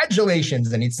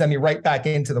 congratulations. And he'd send me right back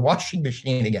into the washing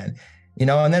machine again,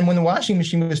 and then when the washing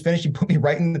machine was finished, he put me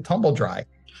right in the tumble dry.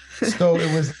 So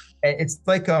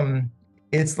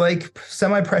it's like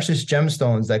semi-precious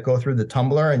gemstones that go through the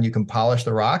tumbler and you can polish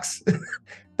the rocks.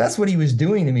 That's what he was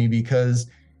doing to me, because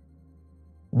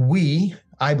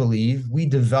I believe we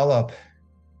develop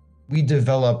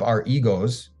our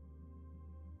egos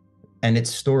and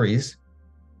its stories,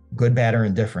 good, bad, or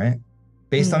indifferent,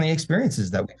 based on the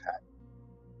experiences that we've had.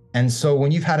 And so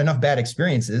when you've had enough bad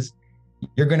experiences,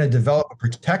 you're going to develop a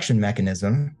protection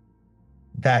mechanism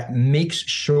that makes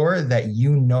sure that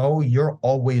you're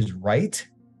always right,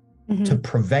 to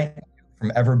prevent you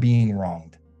from ever being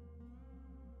wronged.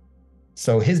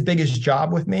 So his biggest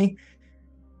job with me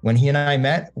when he and I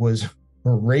met was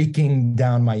breaking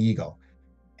down my ego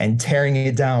and tearing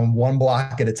it down one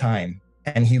block at a time.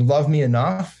 And he loved me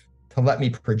enough to let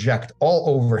me project all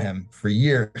over him for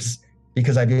years,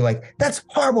 because I'd be like, that's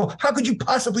horrible. How could you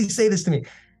possibly say this to me?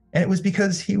 And it was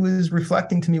because he was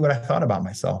reflecting to me what I thought about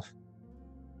myself.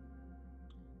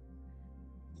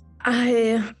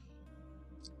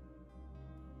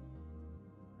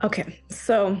 Okay,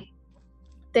 so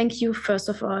thank you, first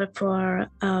of all, for,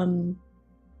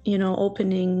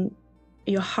 opening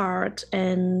your heart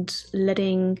and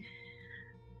letting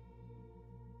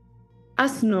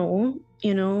us know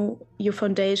your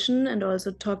foundation, and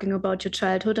also talking about your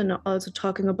childhood, and also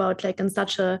talking about like in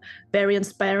such a very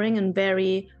inspiring and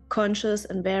very conscious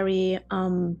and very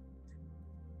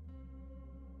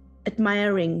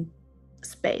admiring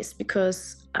space,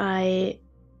 because I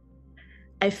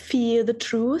feel the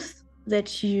truth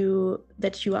that you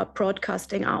are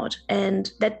broadcasting out,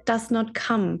 and that does not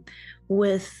come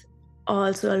with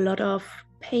also a lot of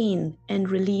pain and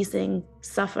releasing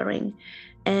suffering.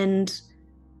 And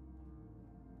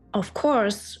of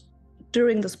course,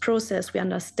 during this process, we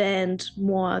understand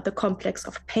more the complex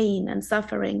of pain and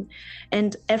suffering.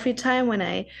 And every time when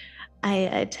I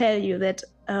tell you that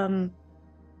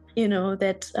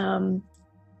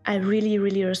I really,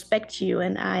 really respect you,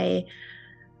 and I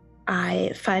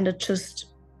find it just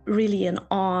really in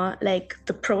awe, like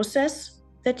the process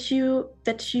that you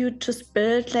just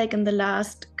built, like in the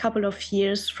last couple of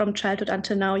years from childhood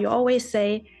until now. You always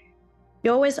say,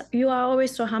 you are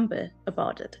always so humble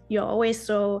about it. You're always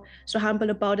so humble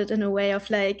about it in a way of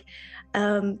like,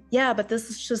 but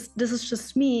this is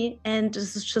just me, and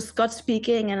this is just God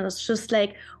speaking, and it's just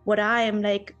like what I am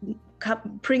like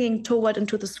bringing toward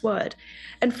into this world.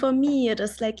 And for me, it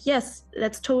is like, yes,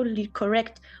 that's totally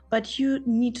correct, but you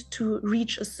need to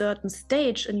reach a certain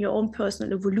stage in your own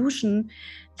personal evolution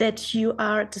that you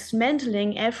are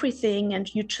dismantling everything, and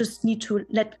you just need to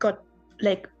let God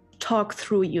like talk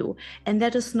through you. And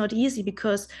that is not easy,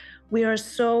 because we are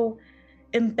so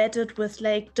embedded with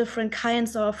like different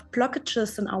kinds of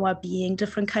blockages in our being,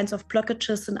 different kinds of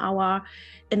blockages in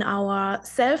our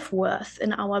self-worth,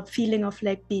 in our feeling of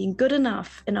like being good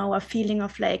enough, in our feeling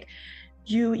of like,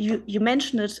 you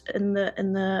mentioned it in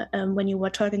the when you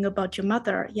were talking about your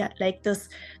mother, like this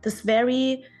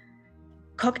very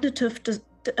cognitive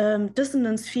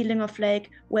dissonance feeling of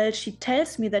like, well, she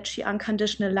tells me that she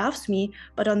unconditionally loves me,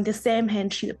 but on the same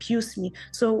hand she abused me.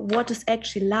 So what is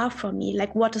actually love for me?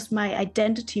 Like, what is my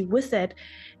identity with it?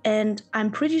 And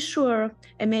I'm pretty sure,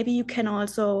 and maybe you can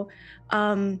also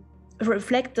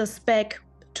reflect this back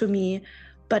to me,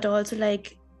 but also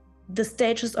like the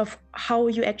stages of how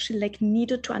you actually like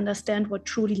needed to understand what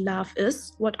truly love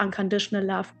is, what unconditional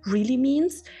love really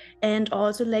means, and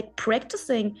also like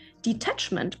practicing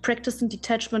detachment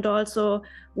also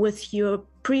with your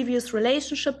previous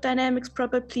relationship dynamics,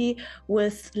 probably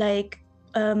with like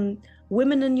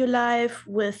women in your life,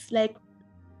 with like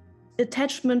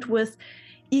attachment with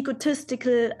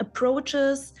egotistical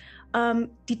approaches,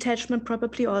 detachment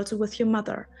probably also with your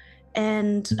mother.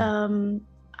 And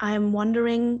I'm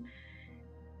wondering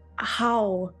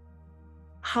how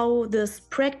this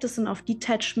practicing of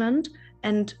detachment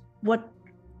and what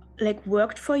like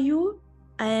worked for you,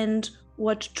 and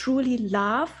what truly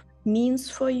love means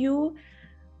for you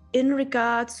in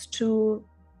regards to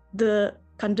the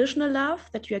conditional love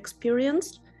that you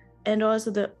experienced, and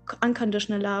also the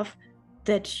unconditional love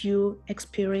that you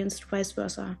experienced, vice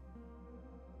versa.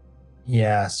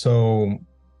 Yeah. So,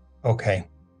 okay.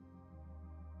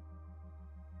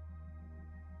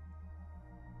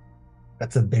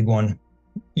 That's a big one.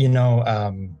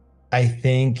 I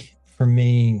think for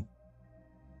me,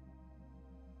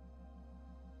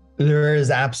 there is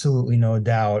absolutely no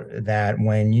doubt that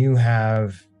when you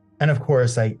have, and of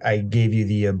course, I gave you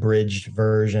the abridged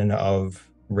version of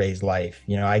Ray's life.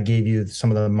 I gave you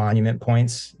some of the monument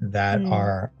points that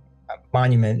are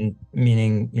monument,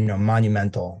 meaning,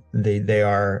 monumental. They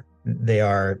are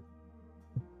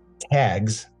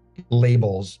tags,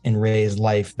 labels in Ray's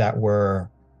life that were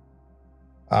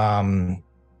some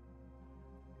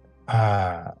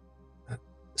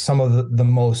of the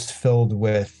most filled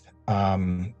with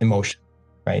emotion,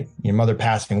 right? Your mother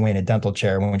passing away in a dental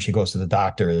chair when she goes to the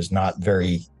doctor is not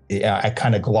very, I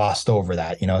kind of glossed over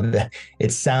that.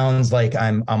 It sounds like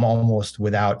I'm almost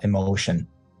without emotion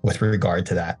with regard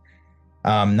to that.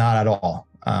 Not at all.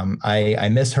 I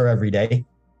miss her every day,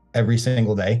 every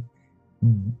single day,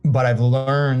 but I've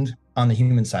learned on the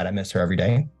human side, I miss her every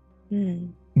day.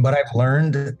 But I've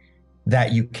learned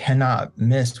that you cannot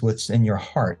miss what's in your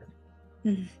heart.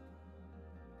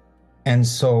 And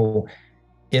so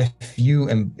if you,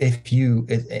 and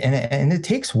it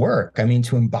takes work, I mean,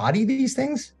 to embody these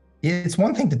things, it's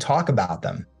one thing to talk about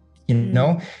them,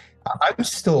 I'm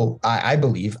still, I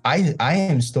believe I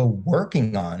am still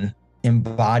working on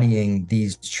embodying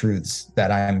these truths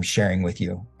that I'm sharing with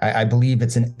you. I believe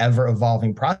it's an ever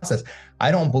evolving process.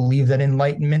 I don't believe that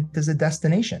enlightenment is a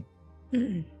destination.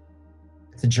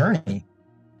 It's a journey.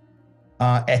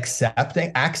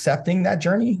 Accepting that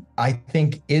journey, I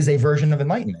think, is a version of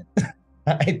enlightenment.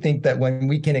 I think that when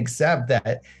we can accept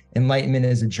that enlightenment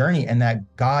is a journey, and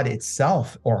that God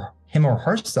itself, or him or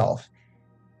herself,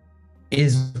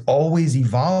 is always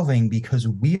evolving because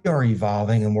we are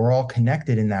evolving and we're all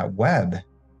connected in that web.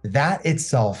 That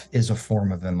itself is a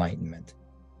form of enlightenment.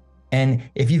 And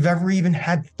if you've ever even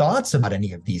had thoughts about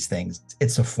any of these things,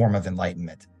 it's a form of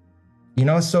enlightenment.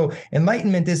 So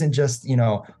enlightenment isn't just,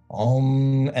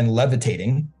 and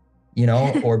levitating,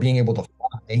 or being able to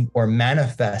fly or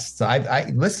manifest. So I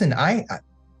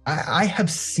have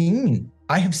seen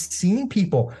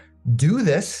people do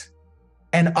this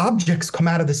and objects come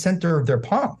out of the center of their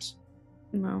palms.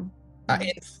 Wow.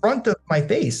 In front of my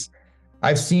face.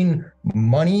 I've seen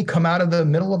money come out of the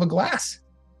middle of a glass.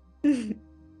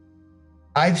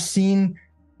 I've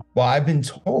been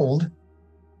told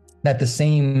that the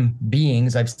same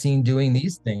beings I've seen doing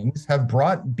these things have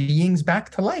brought beings back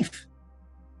to life.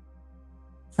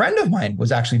 A friend of mine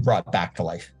was actually brought back to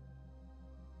life.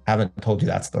 Haven't told you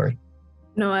that story.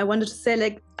 No, I wanted to say,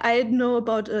 like, I know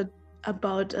about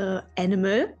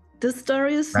animal. This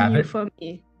story is new for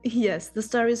me. Yes, the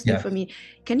story is new for me.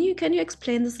 Can you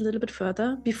explain this a little bit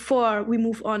further before we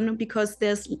move on? Because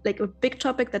there's like a big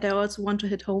topic that I also want to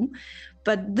hit home,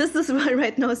 but this is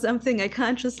right now something I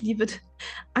can't just leave it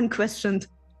unquestioned.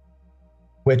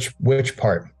 Which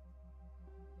part?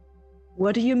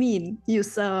 What do you mean? You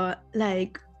saw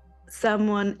like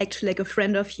someone, actually like a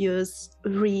friend of yours,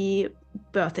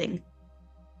 rebirthing?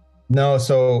 No,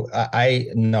 so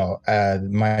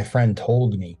my friend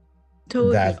told me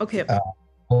okay.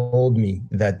 Told me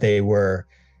that they were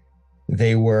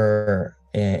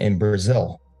in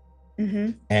Brazil,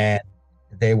 and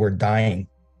they were dying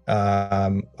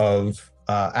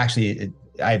actually,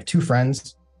 I have two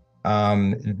friends,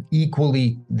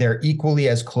 they're equally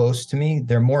as close to me.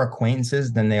 They're more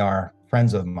acquaintances than they are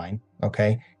friends of mine.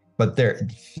 Okay. But they're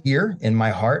here in my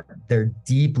heart. They're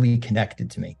deeply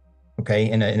connected to me. Okay.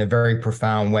 In a very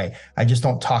profound way. I just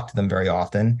don't talk to them very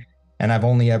often. And I've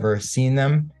only ever seen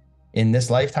them in this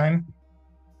lifetime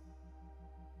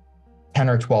 10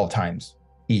 or 12 times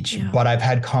each. Yeah. But I've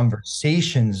had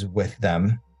conversations with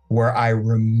them where I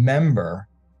remember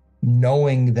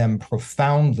knowing them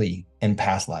profoundly in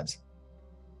past lives.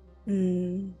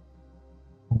 One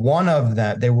of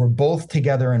them, they were both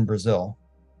together in Brazil.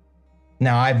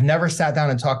 Now, I've never sat down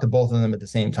and talked to both of them at the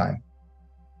same time.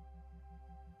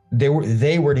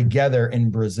 They were together in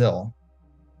Brazil.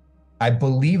 I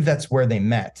believe that's where they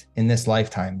met in this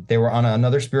lifetime. They were on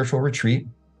another spiritual retreat,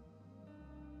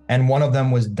 and one of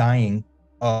them was dying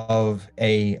of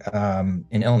an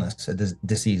illness, a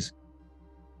disease.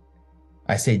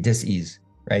 I say disease,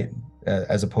 right,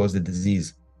 as opposed to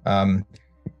disease.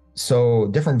 So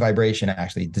different vibration,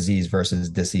 actually, disease versus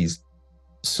disease.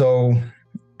 So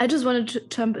I just wanted to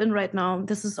jump in right now.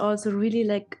 This is also really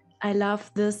like, I love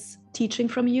this teaching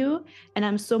from you, and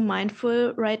I'm so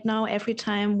mindful right now. Every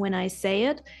time when I say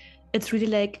it, it's really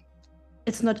like,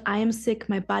 it's not I am sick,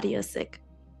 my body is sick.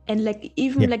 And like,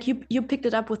 even like you picked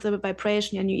it up with the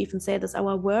vibration, and you even say this,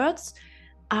 our words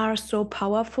are so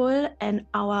powerful, and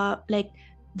our like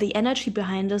the energy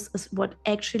behind us is what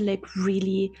actually like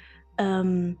really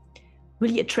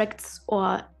attracts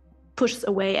or pushes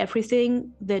away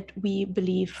everything that we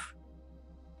believe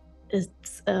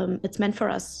it's meant for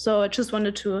us. So I just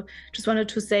wanted to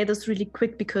say this really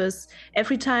quick, because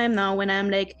every time now when I'm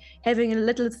like having a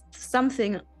little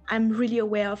something, I'm really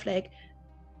aware of like,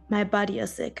 my body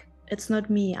is sick. It's not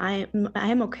me. I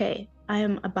am okay. I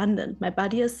am abundant. My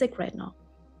body is sick right now.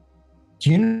 Do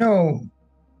you know,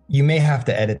 you may have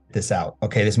to edit this out.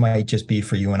 Okay, this might just be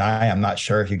for you and I. I'm not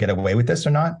sure if you get away with this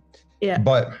or not. Yeah.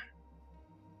 But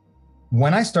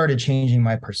when I started changing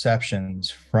my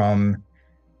perceptions from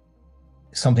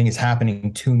something is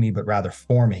happening to me, but rather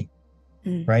for me,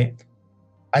 right?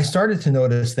 I started to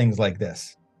notice things like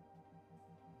this.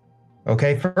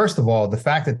 Okay, first of all, the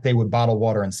fact that they would bottle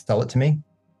water and sell it to me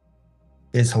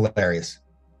is hilarious.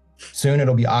 Soon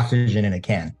it'll be oxygen in a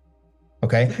can.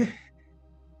 Okay.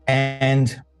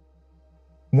 And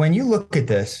when you look at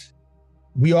this,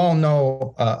 we all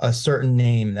know a certain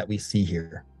name that we see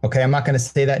here. Okay, I'm not going to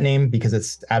say that name because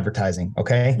it's advertising.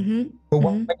 Okay. But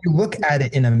when you look at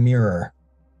it in a mirror,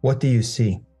 what do you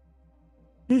see?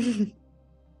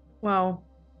 Wow.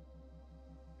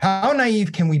 How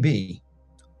naive can we be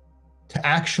to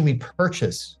actually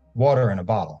purchase water in a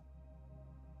bottle?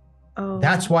 Oh.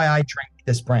 That's why I drink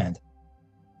this brand.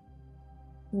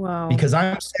 Wow. Because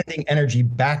I'm sending energy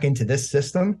back into this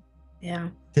system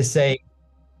to say,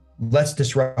 let's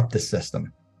disrupt this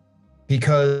system.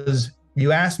 Because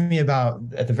you asked me about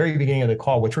at the very beginning of the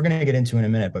call, which we're going to get into in a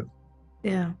minute, but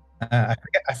I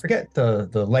forget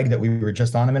the leg that we were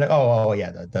just on a minute. Oh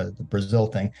yeah, the Brazil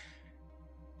thing.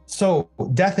 So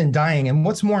death and dying, and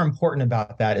what's more important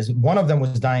about that is one of them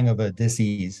was dying of a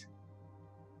disease,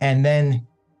 And then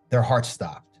their heart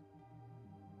stopped.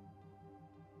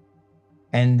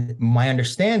 And my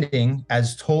understanding,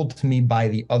 as told to me by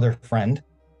the other friend,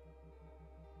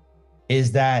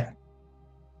 is that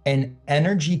an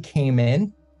energy came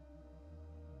in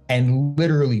and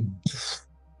literally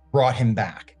brought him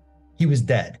back. He was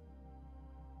dead.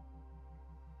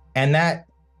 And that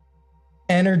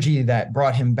energy that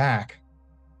brought him back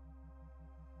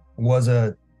was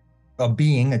a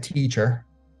being, a teacher,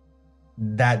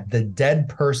 that the dead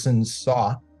person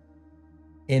saw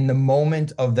in the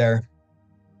moment of their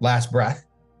last breath,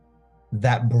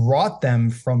 that brought them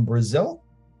from Brazil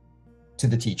to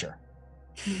the teacher.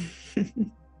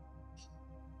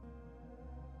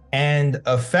 And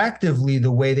effectively,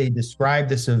 the way they described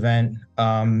this event,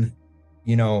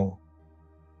 you know,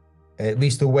 at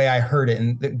least the way I heard it,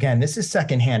 and again, this is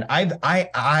secondhand.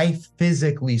 I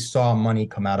physically saw money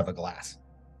come out of a glass.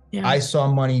 Yeah. I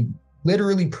saw money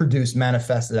literally produced,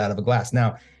 manifested out of a glass.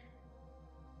 Now,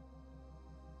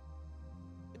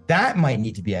 that might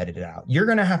need to be edited out. You're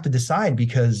going to have to decide,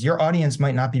 because your audience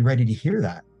might not be ready to hear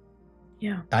that.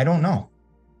 Yeah. I don't know.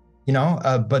 You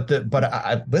know, but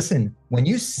listen, when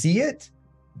you see it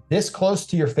this close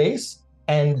to your face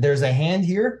and there's a hand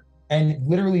here and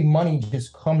literally money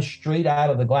just comes straight out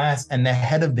of the glass, and the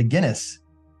head of the Guinness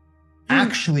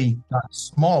actually got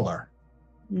smaller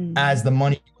as the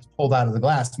money was pulled out of the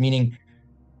glass, meaning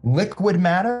liquid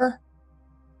matter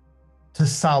to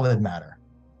solid matter.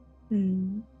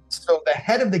 So the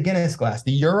head of the Guinness glass,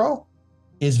 the euro,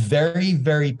 is very,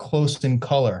 very close in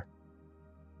color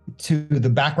to the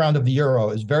background of the euro,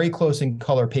 is very close in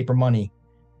color, paper money,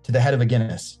 to the head of a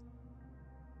Guinness.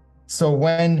 So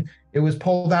when it was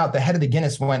pulled out, the head of the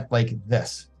Guinness went like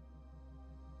this,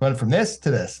 went from this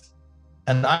to this.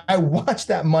 And I watched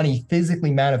that money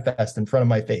physically manifest in front of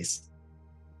my face.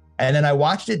 And then I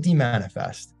watched it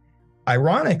demanifest.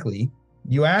 Ironically,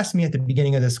 you asked me at the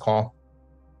beginning of this call,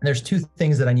 there's two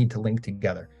things that I need to link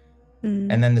together.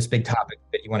 And then this big topic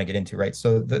that you want to get into, right?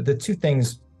 So the two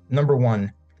things, number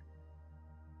one,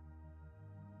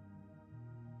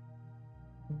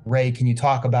 Ray, can you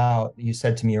talk about, you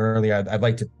said to me earlier, I'd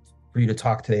like for you to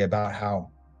talk today about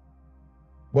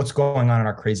what's going on in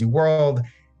our crazy world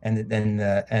and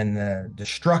the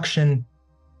destruction.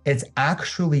 It's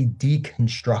actually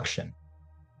deconstruction.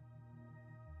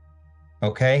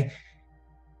 Okay?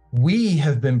 We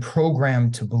have been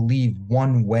programmed to believe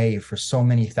one way for so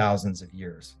many thousands of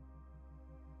years.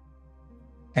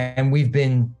 And we've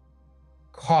been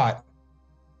caught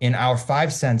in our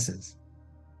five senses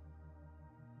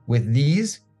with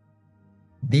these,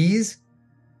 this,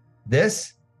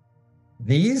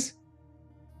 these,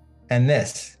 and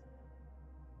this.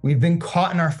 We've been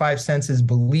caught in our five senses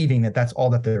believing that that's all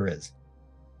that there is.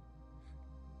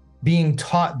 Being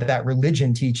taught that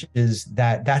religion teaches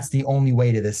that that's the only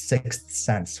way to the sixth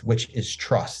sense, which is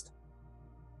trust.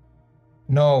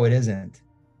 No, it isn't.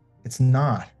 It's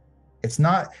not. It's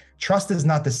not. Trust is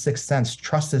not the sixth sense.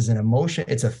 Trust is an emotion.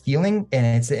 It's a feeling,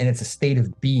 and it's a state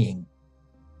of being.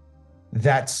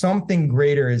 That something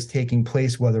greater is taking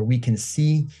place, whether we can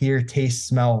see, hear, taste,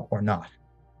 smell, or not,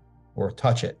 or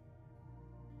touch it.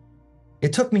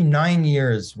 It took me 9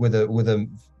 years with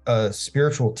a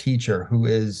spiritual teacher who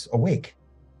is awake.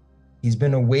 He's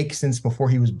been awake since before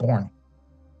he was born.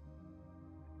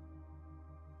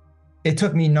 It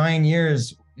took me 9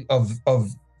 years of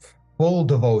full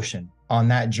devotion on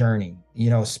that journey, you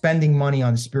know, spending money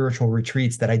on spiritual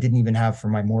retreats that I didn't even have for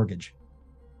my mortgage.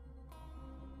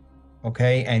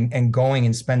 Okay, and going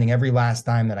and spending every last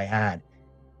dime that I had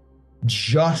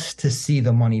just to see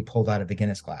the money pulled out of the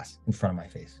Guinness glass in front of my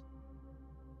face.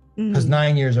 Because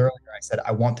 9 years earlier, I said,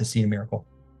 I want to see a miracle.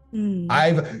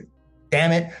 I've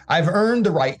earned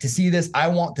the right to see this. I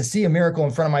want to see a miracle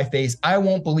in front of my face. I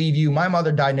won't believe you. My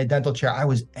mother died in a dental chair. I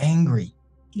was angry.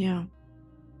 Yeah.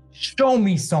 Show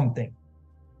me something.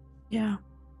 Yeah.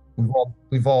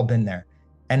 We've all been there.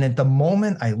 And at the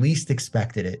moment I least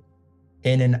expected it,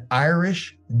 in an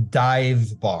Irish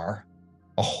dive bar,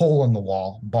 a hole in the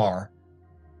wall bar,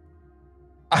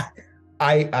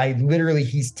 I literally,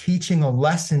 he's teaching a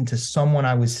lesson to someone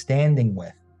I was standing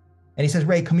with. And he says,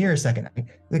 Ray, come here a second.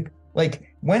 And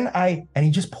he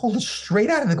just pulled it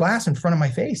straight out of the glass in front of my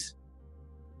face.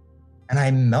 And I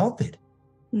melted.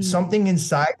 Something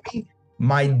inside me,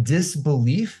 my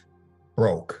disbelief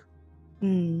broke.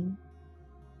 It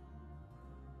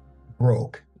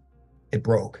broke.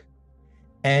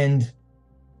 And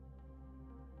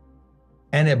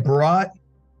it brought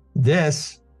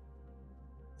this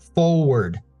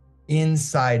forward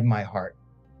inside my heart.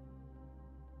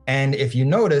 And if you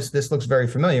notice, this looks very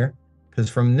familiar, because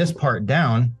from this part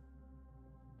down,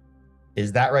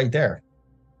 is that right there.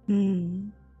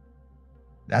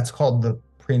 That's called the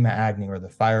Prima Agni, or the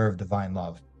fire of divine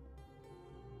love.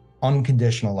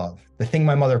 Unconditional love. The thing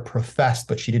my mother professed,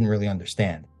 but she didn't really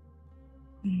understand.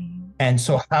 And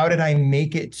so how did I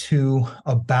make it to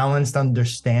a balanced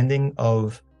understanding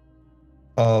of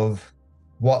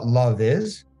what love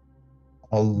is?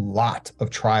 A lot of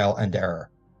trial and error,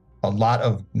 a lot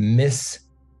of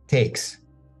mistakes,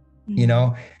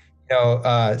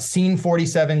 scene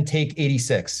 47, take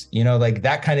 86, like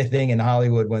that kind of thing in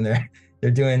Hollywood when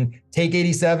they're doing take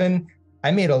 87. I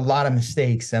made a lot of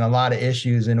mistakes and a lot of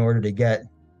issues in order to get,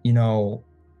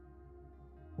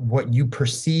 what you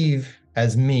perceive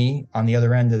as me on the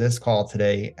other end of this call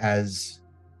today as,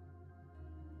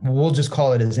 we'll just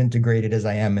call it as integrated as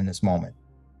I am in this moment,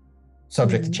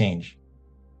 subject to change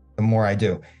the more I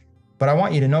do. But I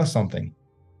want you to know something.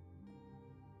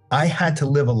 I had to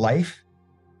live a life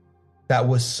that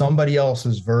was somebody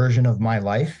else's version of my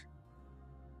life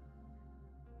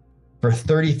for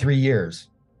 33 years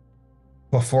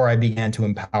before I began to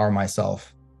empower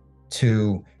myself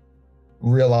to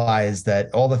realize that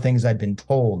all the things I'd been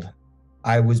told,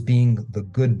 I was being the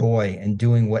good boy and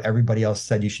doing what everybody else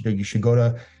said you should do. You should go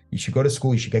to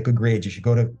school, you should get good grades, you should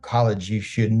go to college, you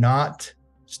should not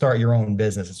start your own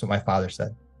business. That's what my father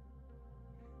said.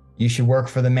 You should work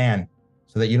for the man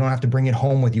so that you don't have to bring it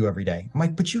home with you every day. I'm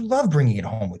like, but you love bringing it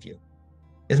home with you.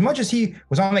 As much as he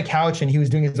was on the couch and he was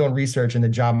doing his own research and the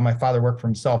job, my father worked for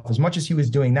himself, as much as he was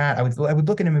doing that, I would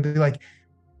look at him and be like,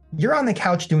 you're on the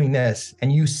couch doing this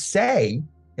and you say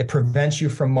it prevents you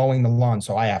from mowing the lawn,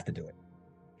 so I have to do it.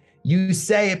 You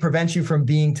say it prevents you from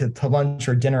being to lunch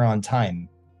or dinner on time.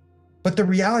 But the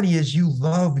reality is you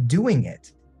love doing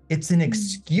it. It's an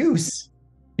excuse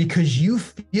because you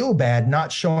feel bad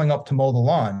not showing up to mow the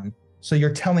lawn. So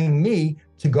you're telling me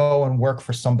to go and work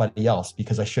for somebody else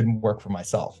because I shouldn't work for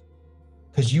myself.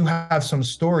 Because you have some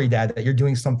story, Dad, that you're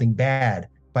doing something bad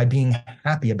by being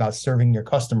happy about serving your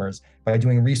customers, by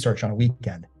doing research on a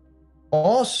weekend.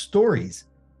 All stories.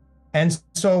 And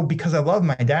so because I love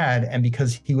my dad and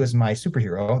because he was my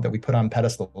superhero that we put on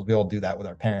pedestals, we all do that with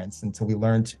our parents until we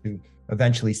learn to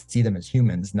eventually see them as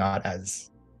humans, not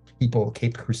as people,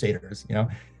 caped crusaders,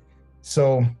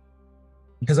 So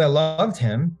because I loved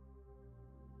him,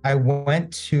 I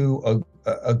went to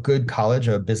a good college,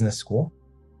 a business school.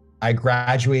 I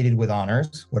graduated with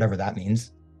honors, whatever that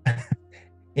means,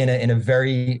 in a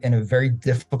very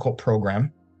difficult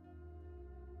program.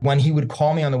 When he would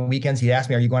call me on the weekends, he'd ask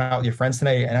me, are you going out with your friends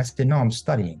tonight? And I said, no, I'm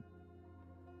studying.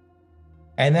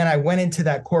 And then I went into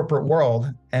that corporate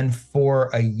world. And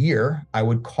for a year, I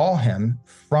would call him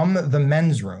from the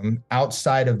men's room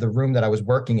outside of the room that I was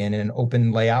working in an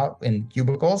open layout in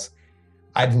cubicles.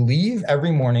 I'd leave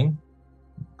every morning,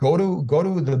 go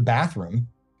to the bathroom,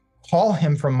 call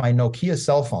him from my Nokia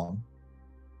cell phone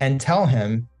and tell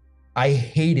him I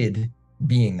hated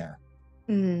being there.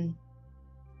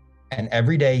 And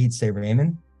every day he'd say,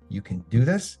 Raymond, you can do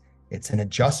this. It's an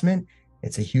adjustment.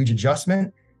 It's a huge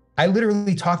adjustment. I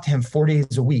literally talked to him 4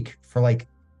 days a week for like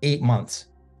 8 months.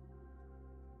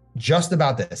 Just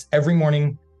about this every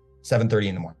morning, 7:30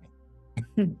 in the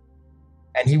morning.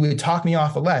 And he would talk me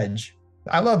off a ledge.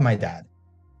 I love my dad.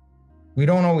 We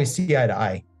don't always see eye to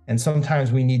eye. And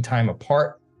sometimes we need time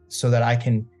apart so that I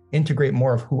can integrate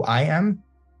more of who I am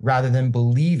rather than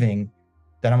believing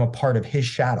that I'm a part of his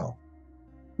shadow.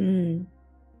 And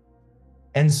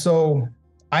so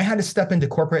I had to step into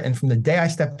corporate. And from the day I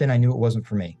stepped in, I knew it wasn't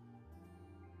for me.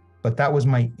 But that was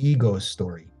my ego's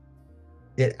story.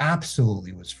 It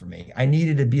absolutely was for me. I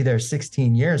needed to be there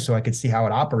 16 years so I could see how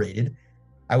it operated.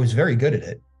 I was very good at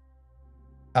it.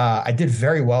 I did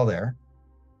very well there.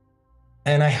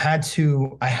 And I had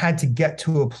to get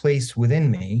to a place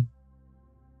within me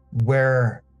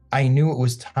where I knew it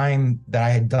was time that I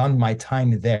had done my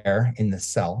time there in the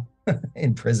cell,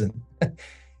 in prison.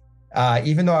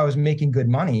 Even though I was making good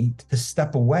money, to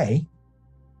step away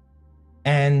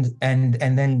and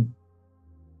then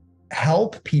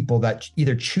help people that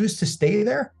either choose to stay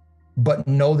there, but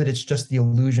know that it's just the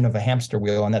illusion of a hamster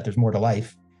wheel and that there's more to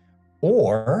life,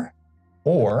 or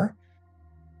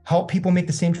help people make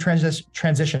the same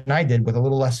transition I did with a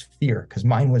little less fear, because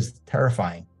mine was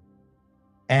terrifying.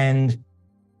 And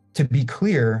to be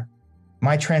clear,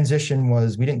 my transition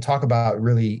was, we didn't talk about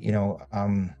really,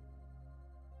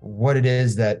 what it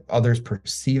is that others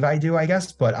perceive I do, I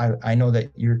guess, but I know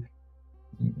that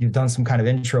you've done some kind of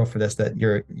intro for this that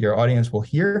your audience will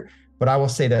hear, but I will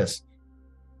say this.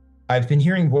 I've been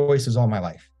hearing voices all my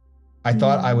life. I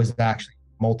thought I was actually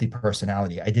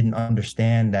multi-personality. I didn't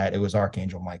understand that it was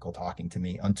Archangel Michael talking to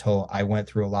me until I went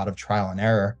through a lot of trial and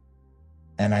error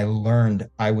And I learned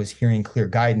I was hearing clear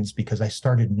guidance because I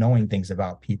started knowing things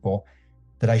about people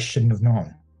that I shouldn't have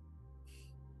known.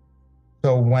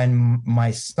 So when my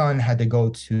son had to go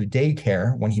to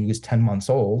daycare when he was 10 months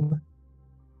old,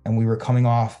 and we were coming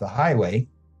off the highway,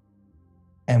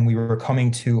 and we were coming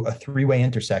to a three-way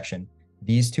intersection,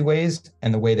 these two ways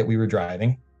and the way that we were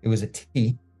driving, it was a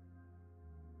T.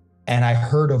 And I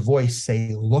heard a voice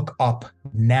say, "Look up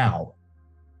now."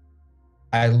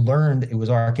 I learned it was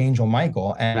Archangel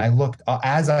Michael. And I looked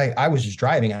as I was just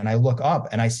driving, and I look up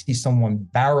and I see someone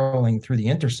barreling through the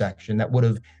intersection that would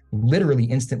have literally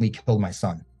instantly killed my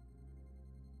son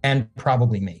and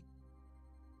probably me,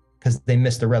 because they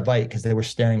missed the red light because they were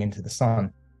staring into the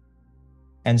sun.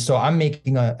 And so I'm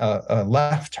making a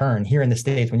left turn. Here in the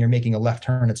States, when you're making a left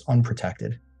turn, it's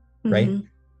unprotected, right?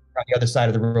 On the other side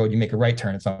of the road, you make a right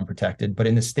turn, it's unprotected. But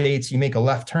in the States, you make a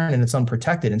left turn and it's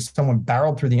unprotected. And someone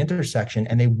barreled through the intersection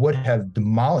and they would have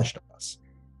demolished us.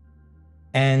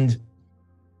 And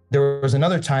there was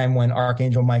another time when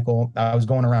Archangel Michael, I was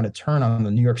going around a turn on the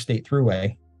New York State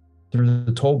Thruway through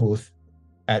the toll booth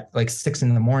at like 6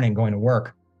 a.m. going to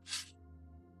work.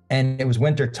 And it was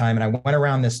winter time, and I went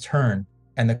around this turn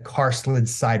and the car slid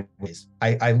sideways.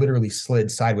 I literally slid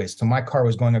sideways. So my car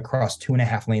was going across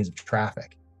 2.5 lanes of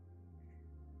traffic.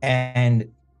 And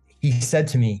he said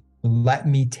to me, "Let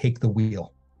me take the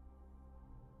wheel."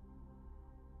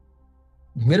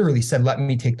 Literally said, "Let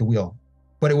me take the wheel."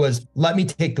 But it was, "Let me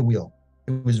take the wheel."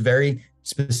 It was very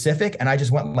specific. And I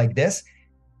just went like this.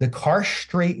 The car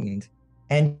straightened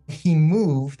and he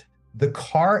moved the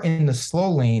car in the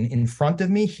slow lane in front of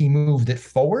me. He moved it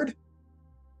forward.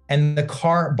 And the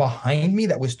car behind me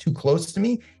that was too close to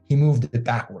me, he moved it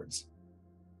backwards.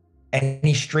 And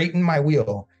he straightened my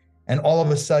wheel. And all of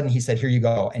a sudden he said, "Here you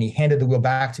go." And he handed the wheel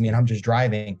back to me, and I'm just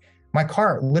driving. My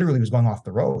car literally was going off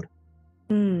the road.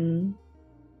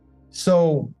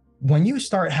 So when you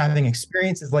start having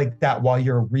experiences like that while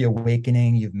you're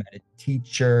reawakening, you've met a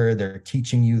teacher, they're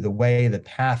teaching you the way, the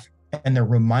path, and they're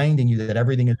reminding you that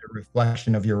everything is a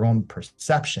reflection of your own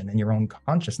perception and your own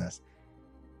consciousness.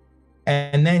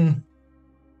 And then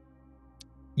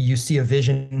you see a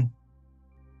vision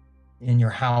in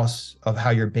your house of how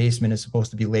your basement is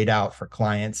supposed to be laid out for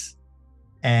clients.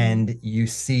 And you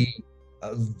see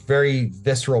a very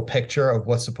visceral picture of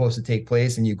what's supposed to take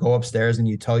place. And you go upstairs and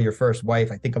you tell your first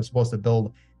wife, "I think I'm supposed to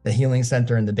build the healing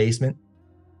center in the basement."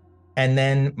 And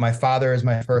then my father is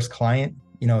my first client,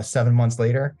 7 months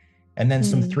later. And then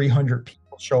some 300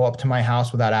 people show up to my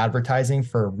house without advertising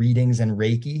for readings and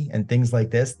Reiki and things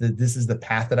like this. This is the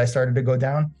path that I started to go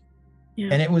down. Yeah.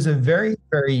 And it was a very,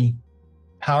 very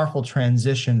powerful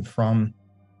transition from,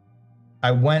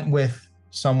 I went with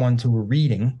someone to a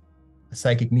reading, a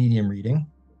psychic medium reading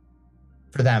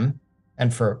for them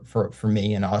and for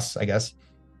me and us, I guess.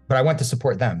 But I went to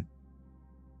support them.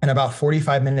 And about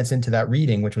 45 minutes into that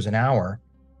reading, which was an hour,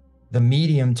 the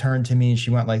medium turned to me and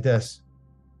she went like this.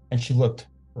 And she looked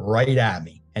right at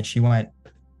me and she went,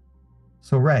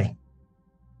 "So Ray,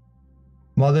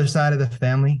 mother's side of the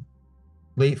family,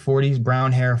 late 40s,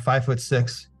 brown hair,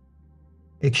 5'6",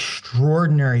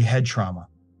 extraordinary head trauma.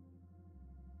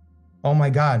 Oh my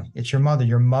God, it's your mother.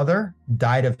 Your mother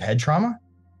died of head trauma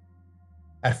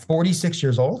at 46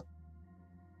 years old?"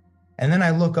 And then I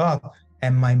look up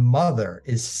and my mother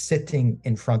is sitting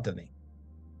in front of me.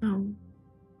 Oh.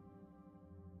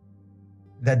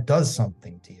 That does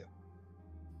something to you.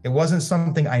 It wasn't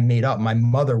something I made up. My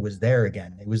mother was there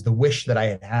again. It was the wish that I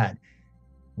had had.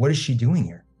 What is she doing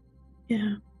here?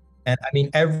 Yeah. And I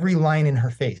mean, every line in her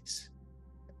face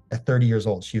at 30 years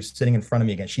old, she was sitting in front of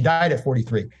me again. She died at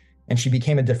 43 and she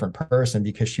became a different person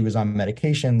because she was on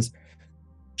medications.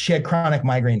 She had chronic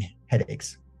migraine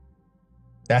headaches.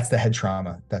 That's the head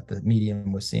trauma that the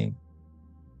medium was seeing.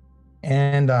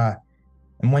 And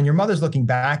when your mother's looking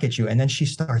back at you and then she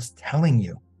starts telling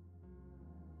you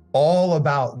all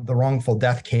about the wrongful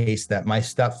death case that my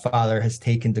stepfather has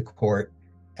taken to court,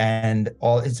 and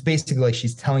all, it's basically like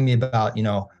she's telling me about,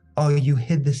 "Oh, you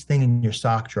hid this thing in your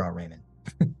sock drawer, Raymond."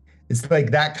 It's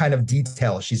like that kind of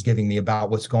detail she's giving me about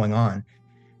what's going on.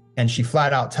 And she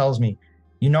flat out tells me,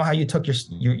 "You know how you took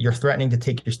you're threatening to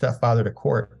take your stepfather to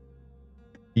court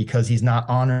because he's not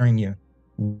honoring you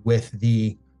with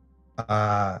the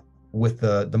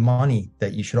money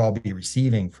that you should all be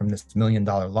receiving from this $1 million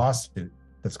lawsuit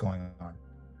that's going on."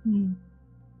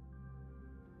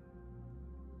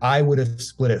 I would have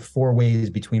split it 4 ways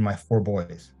between my 4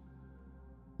 boys,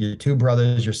 your 2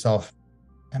 brothers, yourself,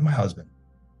 and my husband.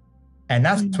 And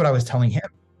that's what I was telling him.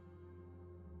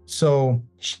 So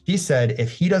she said,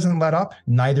 "If he doesn't let up,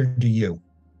 neither do you."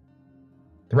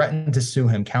 Threatened to sue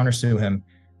him, countersue him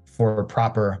for a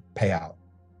proper payout.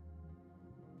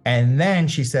 And then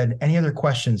she said, any other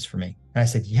questions for me? And I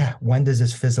said, yeah, when does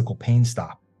this physical pain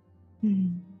stop?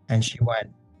 Mm. And she went,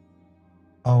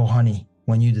 oh, honey,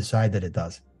 when you decide that it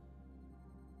does.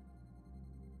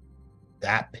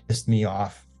 That pissed me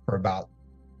off for about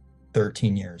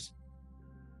 13 years.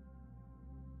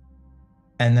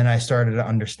 And then I started to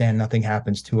understand nothing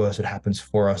happens to us, it happens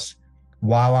for us.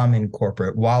 While I'm in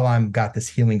corporate, while I'm got this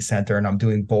healing center and I'm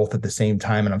doing both at the same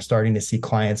time, and I'm starting to see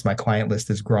clients, my client list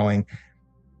is growing.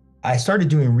 I started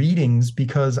doing readings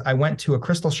because I went to a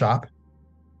crystal shop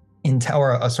in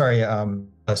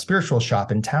a spiritual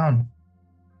shop in town.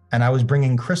 And I was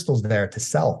bringing crystals there to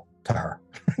sell to her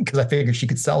because I figured she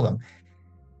could sell them.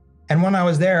 And when I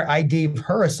was there, I gave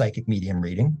her a psychic medium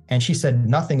reading and she said,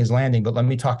 nothing is landing, but let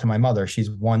me talk to my mother. She's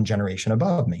one generation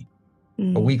above me.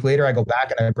 A week later, I go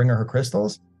back and I bring her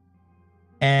crystals.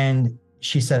 And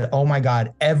she said, oh my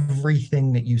God,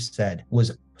 everything that you said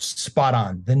was spot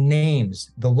on. The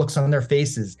names, the looks on their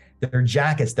faces, their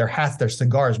jackets, their hats, their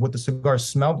cigars, what the cigars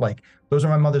smelled like. Those are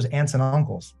my mother's aunts and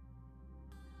uncles.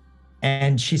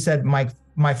 And she said,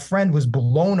 my friend was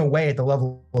blown away at the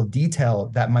level of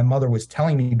detail that my mother was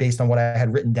telling me based on what I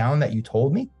had written down that you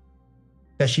told me,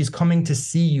 that she's coming to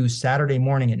see you Saturday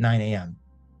morning at 9 a.m.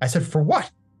 I said, for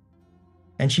what?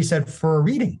 And she said, for a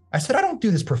reading. I said, I don't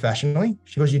do this professionally.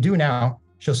 She goes, you do now.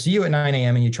 She'll see you at 9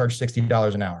 a.m. and you charge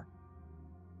 $60 an hour.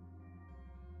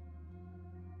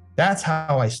 That's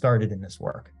how I started in this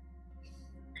work.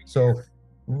 So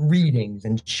readings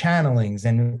and channelings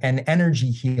and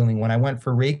energy healing when I went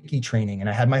for Reiki training, and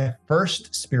I had my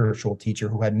first spiritual teacher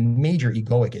who had major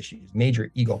egoic issues,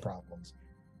 major ego problems,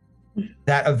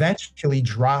 that eventually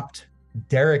dropped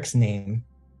Derek's name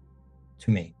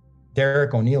to me.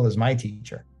 Derek O'Neill is my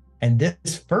teacher. And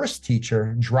this first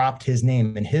teacher dropped his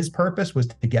name, and his purpose was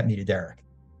to get me to Derek,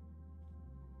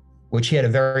 which he had a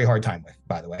very hard time with,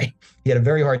 by the way. He had a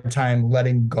very hard time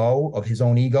letting go of his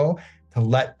own ego to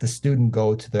let the student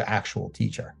go to the actual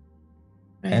teacher.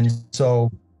 Right. And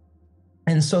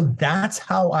so that's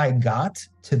how I got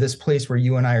to this place where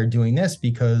you and I are doing this,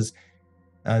 because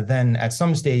then at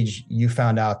some stage you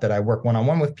found out that I work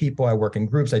one-on-one with people, I work in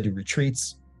groups, I do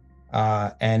retreats,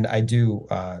 and I do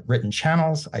written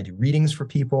channels, I do readings for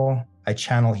people, I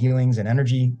channel healings and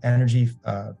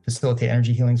facilitate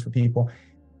energy healings for people.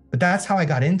 But that's how I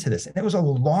got into this. And it was a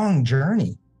long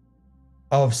journey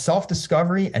of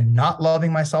self-discovery and not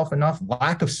loving myself enough,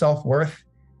 lack of self-worth,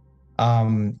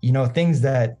 things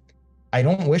that I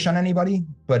don't wish on anybody,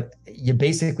 but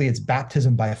it's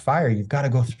baptism by fire. You've got to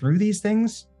go through these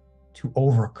things to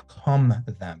overcome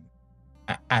them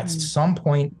at some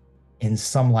point in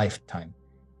some lifetime.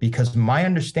 Because my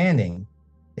understanding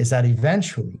is that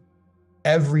eventually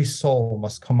every soul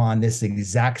must come on this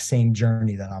exact same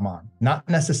journey that I'm on. Not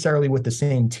necessarily with the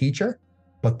same teacher,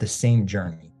 but the same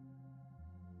journey.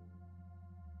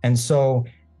 And so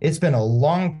it's been a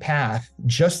long path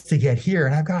just to get here.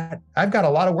 And I've got a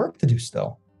lot of work to do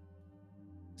still.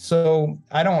 So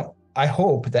I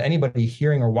hope that anybody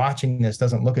hearing or watching this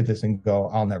doesn't look at this and go,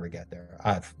 I'll never get there.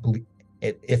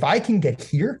 If I can get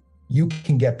here, you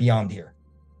can get beyond here.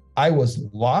 I was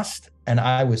lost and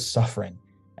I was suffering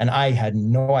and I had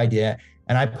no idea.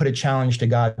 And I put a challenge to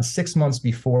God 6 months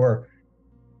before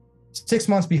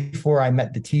I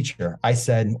met the teacher. I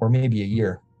said, or maybe a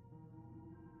year,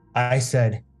 I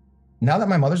said, now that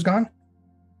my mother's gone,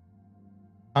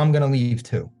 I'm going to leave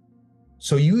too.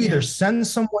 So you either send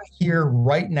someone here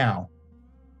right now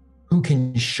who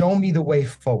can show me the way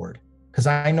forward, because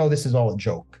I know this is all a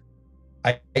joke.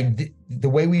 The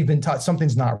way we've been taught,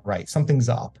 something's not right, something's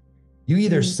up. You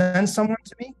either send someone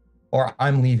to me or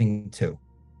I'm leaving too.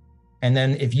 And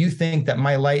then if you think that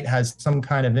my light has some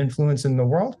kind of influence in the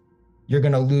world, you're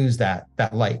going to lose that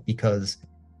light, because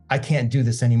I can't do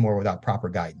this anymore without proper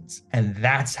guidance. And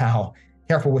that's how,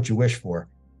 careful what you wish for,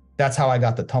 that's how I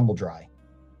got the tumble dry.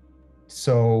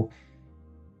 So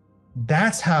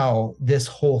that's how this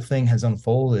whole thing has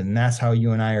unfolded. And that's how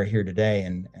you and I are here today.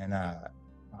 And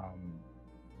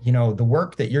the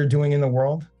work that you're doing in the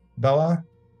world, Bella,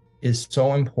 is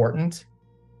so important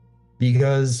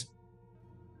because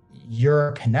you're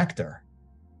a connector.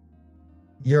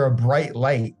 You're a bright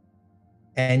light.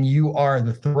 And you are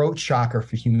the throat chakra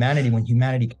for humanity when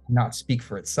humanity cannot speak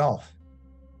for itself.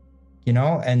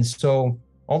 And so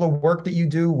all the work that you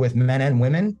do with men and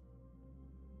women,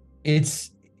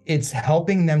 it's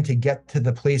helping them to get to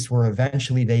the place where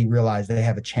eventually they realize they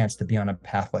have a chance to be on a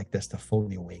path like this to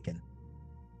fully awaken.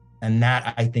 And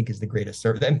that, I think, is the greatest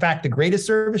service. In fact, the greatest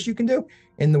service you can do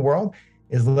in the world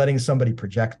is letting somebody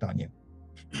project on you.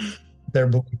 Their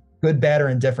belief, good, bad, or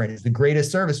indifferent, is the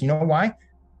greatest service. You know why?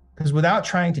 Because without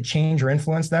trying to change or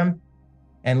influence them,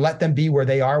 and let them be where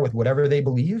they are with whatever they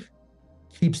believe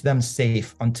keeps them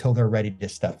safe until they're ready to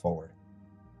step forward.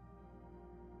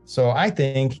 So I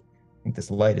think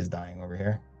this light is dying over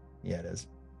here. Yeah, it is.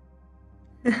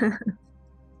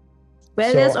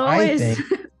 Well, So there's I always think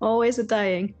always a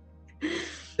dying.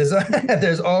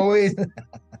 there's always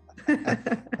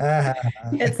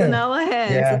It's in our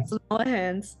hands. Yeah. It's in our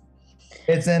hands.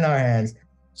 It's in our hands.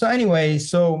 So anyway,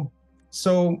 so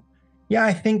yeah,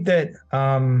 I think that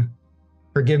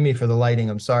forgive me for the lighting.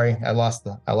 I'm sorry. I lost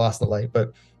the light,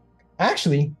 but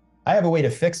actually I have a way to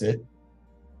fix it.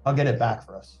 I'll get it back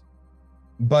for us.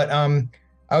 But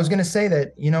I was going to say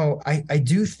that, you know, I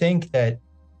do think that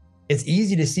it's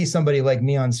easy to see somebody like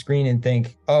me on screen and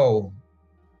think, oh,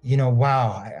 you know, wow,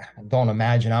 I don't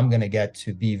imagine I'm going to get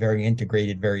to be very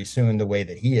integrated very soon the way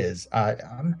that he is.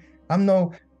 I'm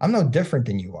no different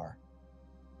than you are.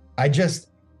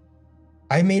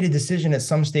 I made a decision at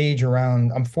some stage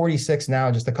around, I'm 46 now,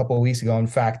 just a couple of weeks ago. In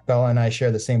fact, Bella and I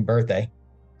share the same birthday.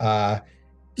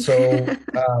 So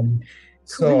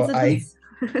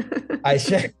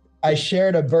I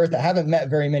shared a birthday. I haven't met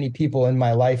very many people in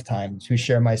my lifetime who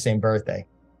share my same birthday.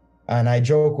 And I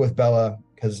joke with Bella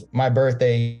because our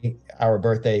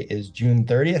birthday is June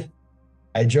 30th.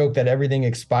 I joke that everything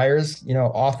expires, you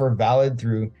know, offer valid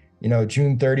through, you know,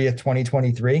 June 30th,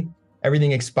 2023.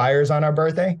 Everything expires on our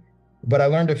birthday. But I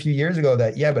learned a few years ago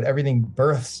that, yeah, but everything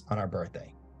births on our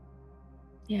birthday.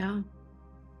 Yeah.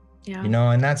 You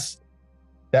know, and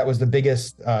that was the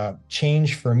biggest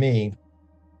change for me,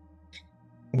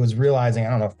 was realizing,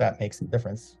 I don't know if that makes a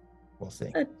difference. We'll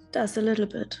see. It does a little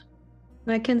bit.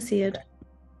 I can see it. Okay.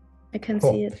 I can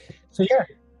Cool. see it. So yeah.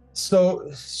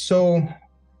 So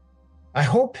I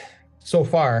hope so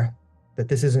far that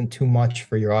this isn't too much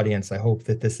for your audience. I hope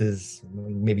that this is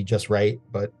maybe just right,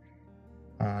 but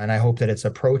and I hope that it's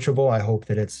approachable. I hope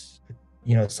that it's,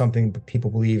 you know, something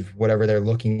people believe whatever they're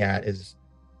looking at is,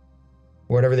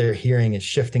 whatever they're hearing is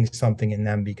shifting something in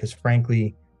them, because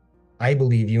frankly, I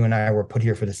believe you and I were put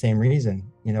here for the same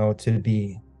reason, you know, to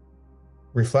be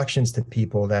reflections to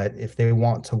people that if they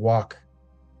want to walk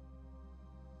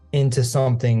into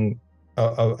something,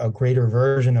 a greater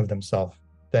version of themselves,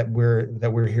 that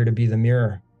we're here to be the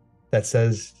mirror that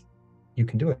says you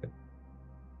can do it.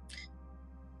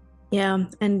 Yeah,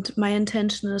 and my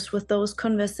intention is with those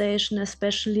conversations,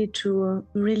 especially to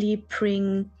really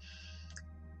bring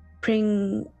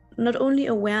not only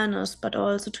awareness, but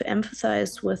also to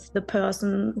emphasize with the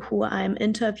person who I'm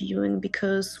interviewing,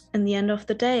 because in the end of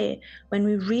the day, when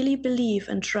we really believe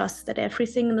and trust that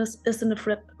everything is in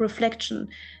a reflection,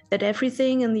 that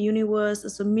everything in the universe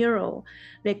is a mirror,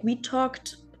 like we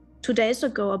talked 2 days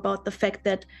ago about the fact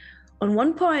that on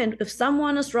one point, if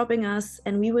someone is robbing us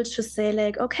and we will just say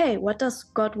like, okay, what does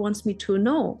God wants me to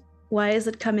know? Why is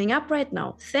it coming up right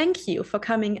now? Thank you for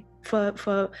coming, for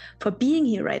being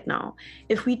here right now.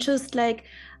 If we just like,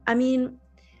 I mean,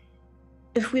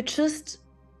 if we just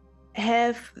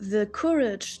have the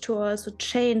courage to also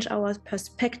change our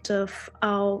perspective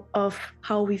of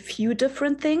how we view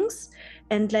different things,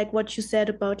 and like what you said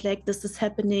about like this is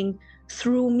happening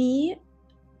through me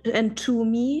and to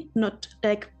me, not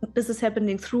like this is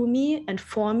happening through me and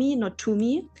for me, not to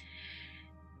me.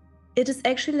 It is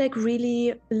actually like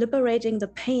really liberating the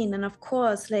pain. And of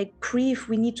course, like grief,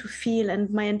 we need to feel. And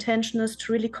my intention is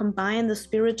to really combine the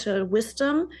spiritual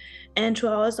wisdom and to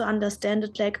also understand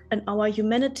it like in our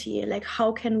humanity. Like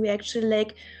how can we actually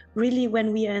like really,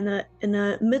 when we are in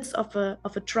a midst of a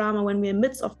drama, when we're in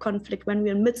midst of conflict, when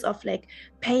we're in midst of like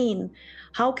pain,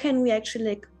 how can we actually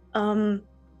like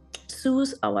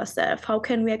soothe ourselves? How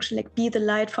can we actually like be the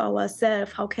light for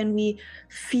ourselves? How can we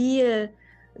feel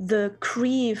the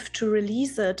grief to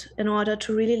release it in order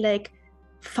to really like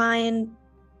find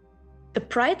the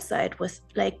bright side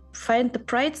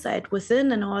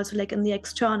within and also like in the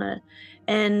external?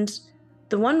 And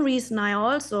the one reason I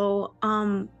also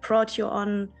brought you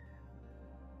on,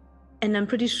 and I'm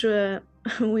pretty sure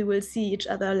we will see each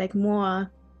other like more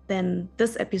than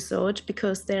this episode,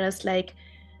 because there's like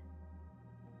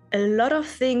a lot of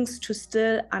things to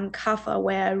still uncover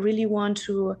where I really want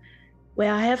to,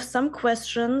 where I have some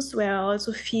questions, where I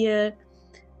also feel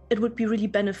it would be really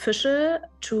beneficial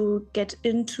to get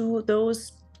into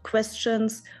those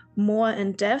questions more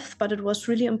in depth. But it was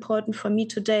really important for me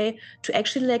today to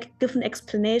actually like give an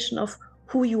explanation of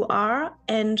who you are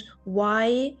and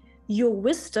why your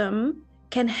wisdom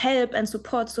can help and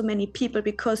support so many people,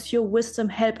 because your wisdom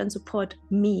help and support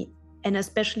me, and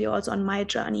especially also on my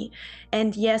journey.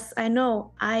 And yes, I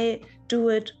know I do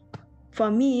it for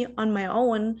me on my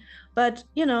own, but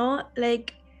you know,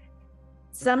 like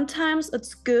sometimes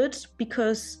it's good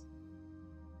because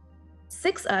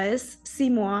 6 eyes see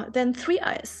more than 3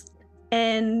 eyes.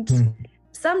 And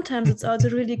sometimes it's also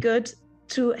really good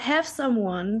to have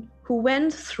someone who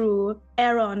went through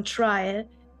error and trial,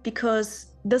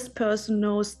 because this person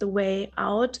knows the way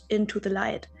out into the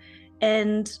light.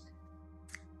 And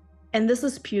this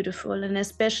is beautiful, and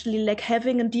especially like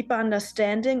having a deeper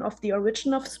understanding of the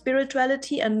origin of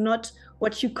spirituality, and not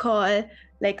what you call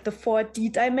like the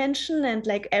 4D dimension and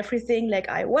like everything like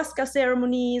ayahuasca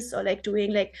ceremonies, or like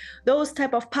doing like those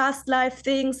type of past life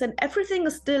things, and everything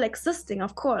is still existing,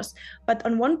 of course. But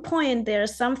on one point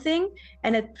there's something,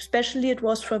 and especially it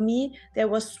was for me, there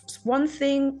was one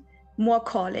thing more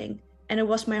calling, and it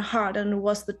was my heart, and it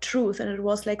was the truth, and it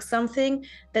was like something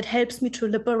that helps me to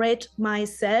liberate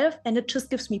myself, and it just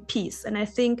gives me peace. And I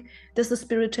think this is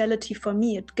spirituality for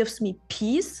me. It gives me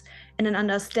peace and an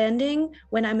understanding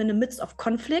when I'm in the midst of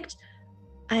conflict.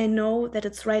 I know that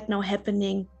it's right now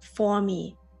happening for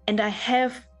me, and I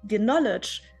have the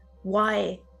knowledge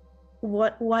why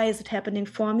is it happening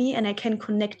for me, and I can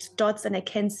connect dots, and I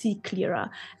can see clearer,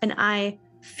 and I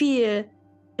feel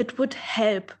it would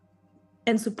help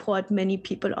and support many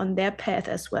people on their path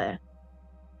as well.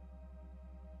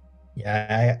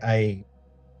 Yeah,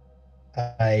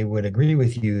 I would agree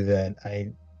with you that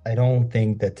I don't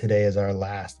think that today is our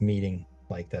last meeting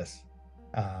like this.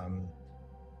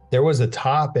 There was a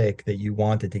topic that you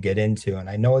wanted to get into, and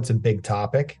I know it's a big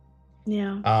topic.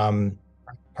 Yeah.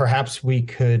 Perhaps we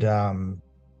could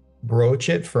broach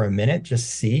it for a minute,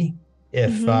 just see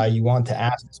if you want to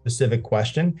ask a specific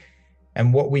question.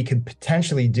 And what we could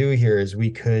potentially do here is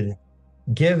we could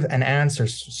give an answer,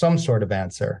 some sort of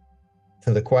answer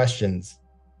to the questions,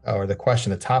 or the question,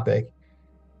 the topic,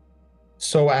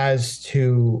 so as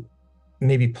to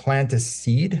maybe plant a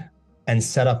seed and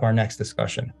set up our next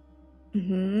discussion.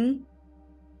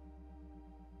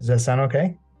 Does that sound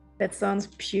okay? That sounds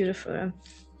beautiful.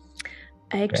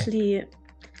 I actually,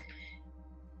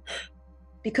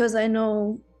 because I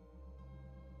know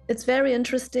it's very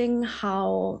interesting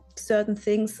how certain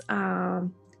things are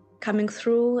coming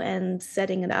through and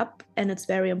setting it up. And it's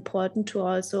very important to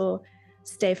also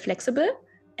stay flexible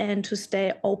and to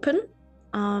stay open,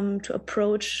 to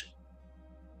approach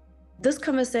this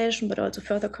conversation, but also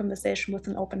further conversation with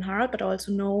an open heart, but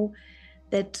also know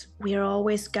that we are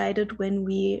always guided when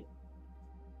we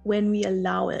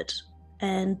allow it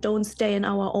and don't stay in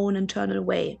our own internal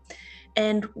way.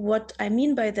 And what I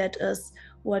mean by that is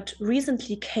what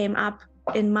recently came up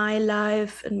in my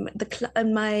life, in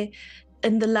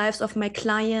the lives of my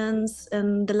clients,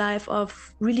 in the life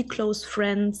of really close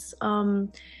friends.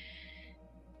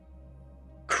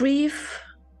 Grief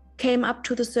came up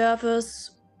to the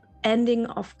surface, ending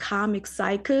of karmic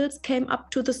cycles came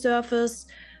up to the surface,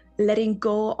 letting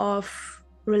go of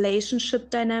relationship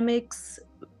dynamics,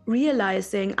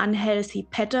 realizing unhealthy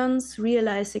patterns,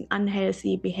 realizing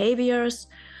unhealthy behaviors,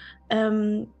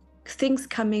 things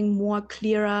coming more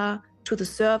clearer to the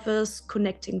surface,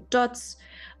 connecting dots,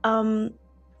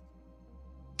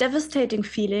 devastating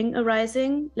feeling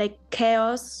arising, like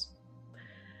chaos.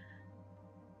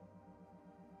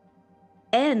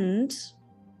 And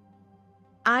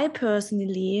I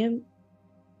personally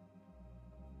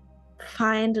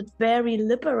find it very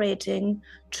liberating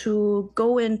to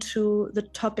go into the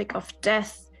topic of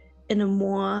death in a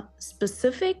more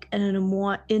specific and in a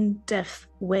more in-depth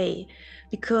way.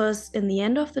 Because in the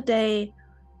end of the day,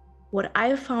 what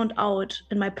I found out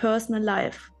in my personal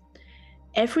life,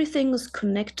 everything is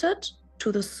connected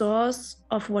to the source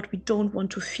of what we don't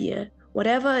want to feel.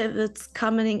 Whatever, if it's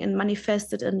coming and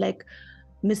manifested in like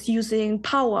misusing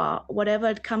power, whatever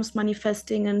it comes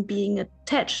manifesting and being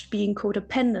attached, being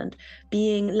codependent,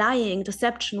 being lying,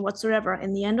 deception, whatsoever,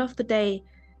 in the end of the day,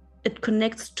 it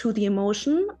connects to the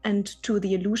emotion and to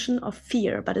the illusion of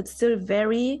fear, but it's still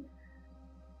very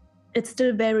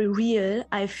real,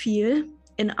 I feel,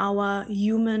 in our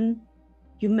human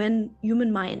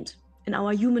mind, in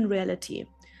our human reality.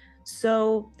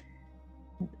 So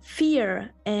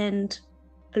fear and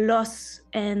loss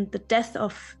and the death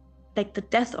of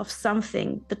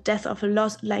something, the death of a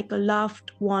loss, like a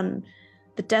loved one,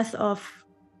 the death of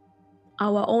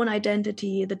our own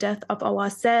identity, the death of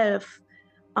ourself,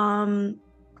 can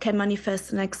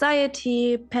manifest in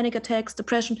anxiety, panic attacks,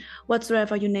 depression,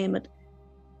 whatsoever, you name it.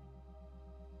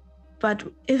 But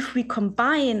if we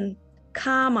combine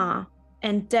karma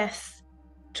and death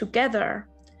together,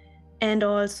 and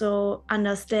also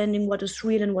understanding what is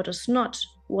real and what is not,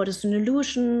 what is an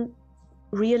illusion,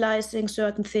 realizing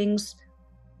certain things,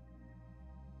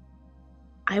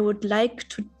 I would like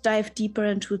to dive deeper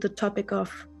into the topic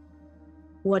of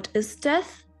what is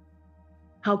death,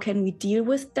 how can we deal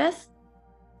with death,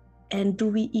 and do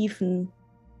we even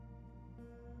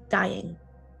dying?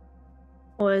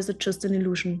 Or is it just an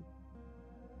illusion?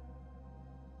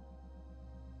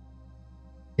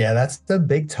 Yeah, that's the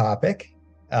big topic.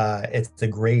 It's a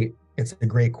great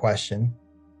question.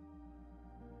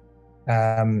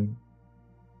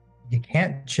 You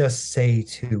can't just say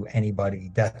to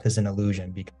anybody death is an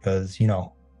illusion, because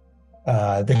they're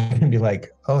going to be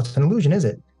like, oh, it's an illusion, is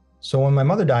it? So when my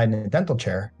mother died in a dental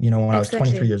chair, when I was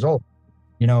 23 years old,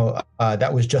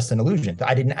 that was just an illusion.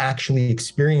 I didn't actually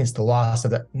experience the loss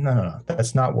of that. No.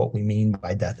 That's not what we mean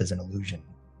by death is an illusion.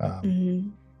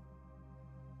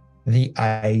 The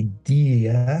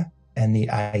idea and the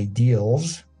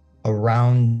ideals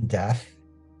around death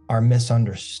are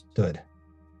misunderstood.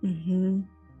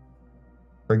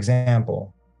 For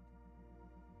example,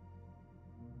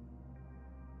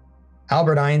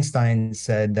 Albert Einstein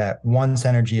said that once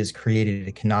energy is created,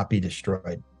 it cannot be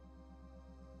destroyed.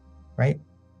 Right?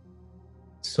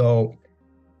 So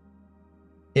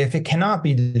if it cannot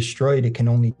be destroyed, it can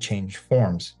only change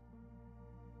forms.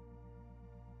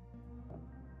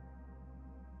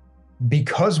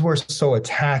 Because we're so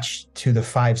attached to the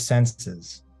five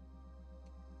senses,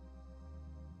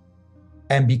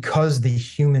 and because the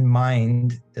human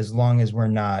mind, as long as we're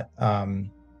not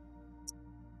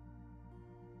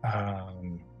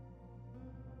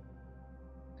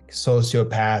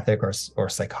sociopathic or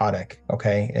psychotic,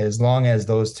 okay, as long as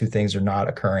those two things are not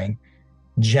occurring,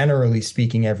 generally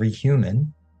speaking, every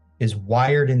human is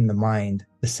wired in the mind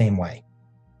the same way.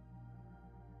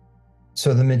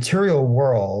 So the material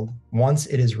world, once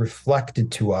it is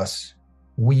reflected to us,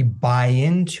 we buy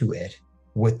into it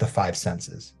with the five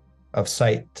senses of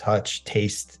sight, touch,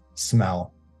 taste,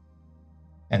 smell,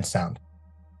 and sound.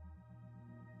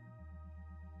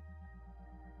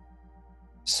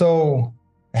 So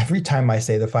every time I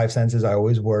say the five senses, I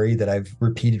always worry that I've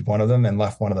repeated one of them and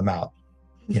left one of them out.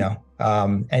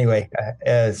 Anyway,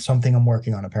 something I'm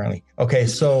working on apparently. Okay,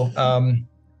 so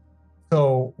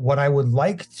what I would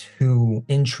like to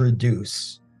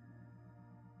introduce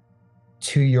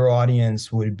to your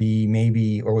audience would be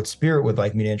maybe, or what Spirit would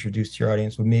like me to introduce to your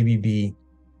audience would maybe be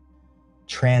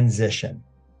transition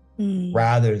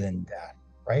rather than death,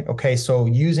 right? Okay, so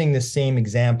using the same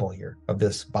example here of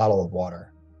this bottle of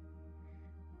water.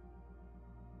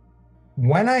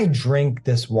 When I drink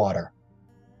this water,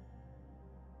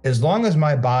 as long as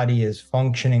my body is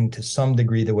functioning to some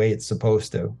degree the way it's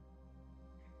supposed to,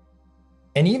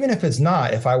 and even if it's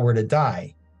not, if I were to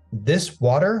die, this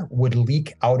water would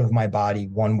leak out of my body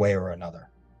one way or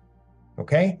another.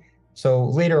 Okay? So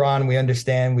later on, we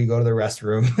understand, we go to the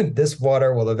restroom, this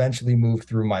water will eventually move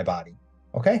through my body.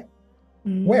 Okay?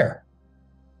 Where?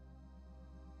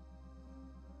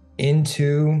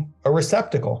 Into a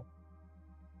receptacle.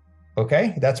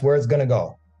 Okay? That's where it's going to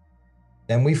go.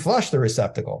 Then we flush the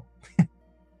receptacle.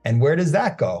 And where does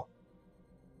that go?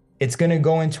 It's going to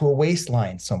go into a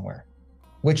waistline somewhere,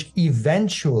 which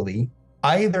eventually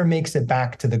either makes it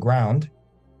back to the ground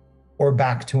or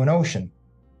back to an ocean.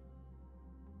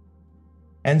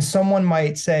 And someone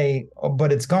might say, oh,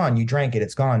 but it's gone. You drank it.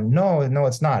 It's gone. No,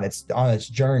 it's not. It's on its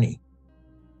journey.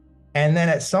 And then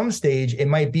at some stage, it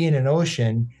might be in an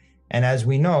ocean. And as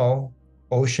we know,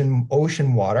 ocean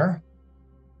water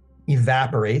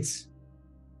evaporates,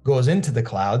 goes into the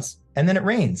clouds, and then it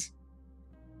rains.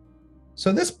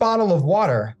 So this bottle of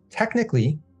water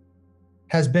technically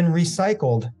has been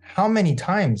recycled how many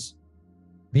times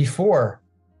before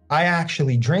I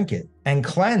actually drink it, and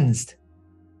cleansed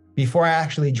before I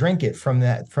actually drink it from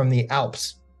the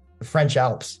Alps, the French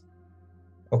Alps.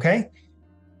 Okay?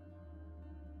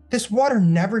 This water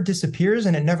never disappears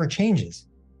and it never changes.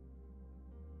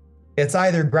 It's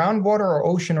either groundwater or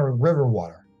ocean or river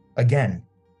water again.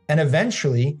 And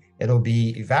eventually it'll be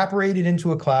evaporated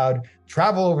into a cloud,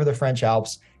 travel over the French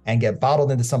Alps, and get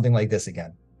bottled into something like this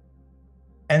again.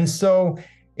 And so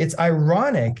it's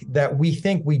ironic that we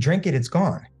think we drink it, it's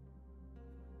gone.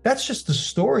 That's just the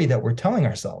story that we're telling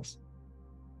ourselves.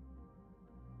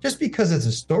 Just because it's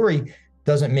a story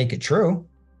doesn't make it true.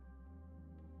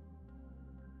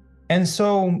 And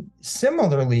so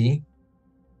similarly,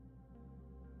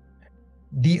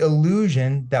 the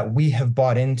illusion that we have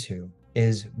bought into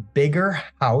is bigger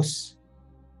house,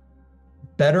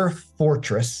 better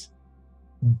fortress,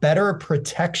 better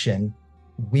protection.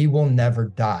 We will never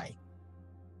die.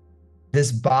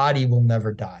 This body will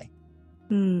never die.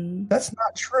 That's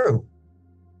not true.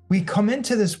 We come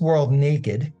into this world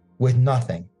naked with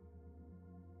nothing.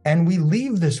 And we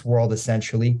leave this world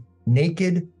essentially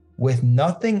naked with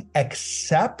nothing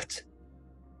except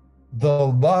the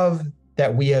love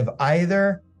that we have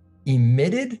either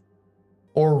emitted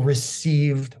or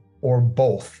received or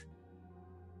both.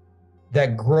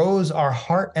 that grows our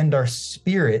heart and our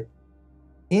spirit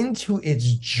into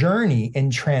its journey in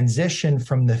transition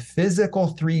from the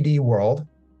physical 3D world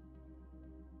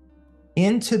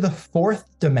into the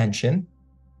fourth dimension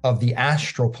of the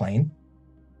astral plane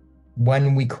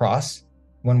when we cross,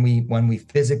 when we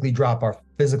physically drop our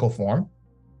physical form,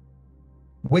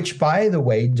 which, by the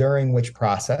way, during which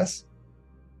process,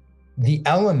 the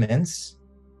elements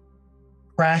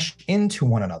crash into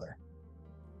one another.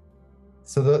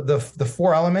 So the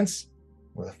four elements,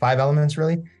 or the five elements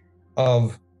really,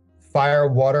 of fire,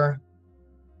 water,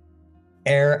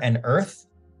 air, and earth,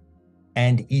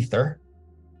 and ether,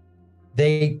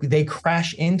 they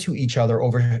crash into each other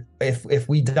over, if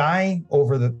we die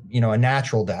over a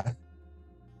natural death,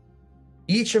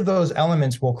 each of those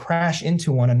elements will crash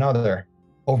into one another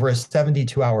over a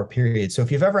 72-hour period. So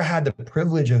if you've ever had the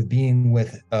privilege of being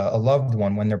with a loved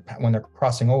one when they're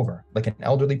crossing over, like an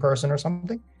elderly person or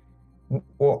something,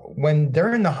 or when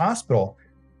they're in the hospital,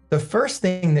 the first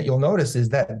thing that you'll notice is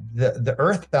that the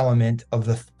earth element of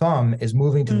the thumb is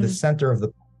moving to the center of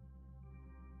the.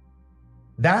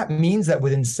 That means that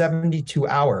within 72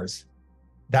 hours,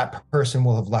 that person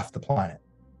will have left the planet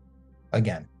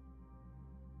again.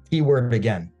 Keyword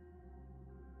again.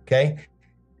 Okay.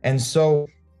 And so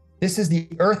this is the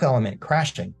earth element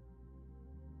crashing,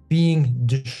 being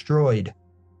destroyed.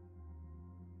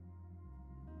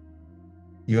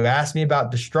 You asked me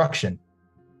about destruction,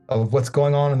 of what's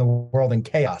going on in the world in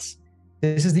chaos.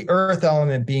 This is the earth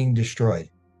element being destroyed.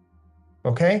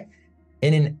 Okay?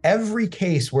 And in every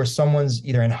case where someone's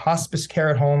either in hospice care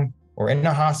at home or in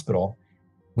a hospital,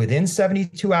 within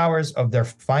 72 hours of their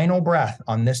final breath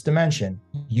on this dimension,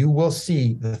 you will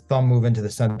see the thumb move into the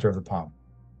center of the palm.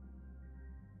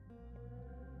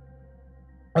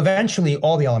 Eventually,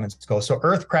 all the elements go. So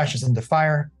earth crashes into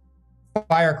fire,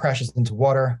 fire crashes into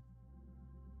water,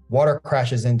 water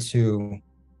crashes into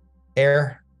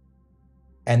air,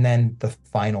 and then the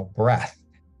final breath.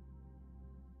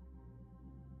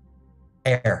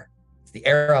 Air. It's the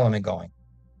air element going.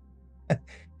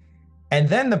 And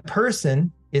then the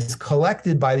person is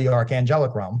collected by the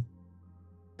archangelic realm,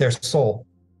 their soul,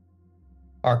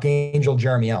 Archangel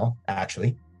Jeremiel,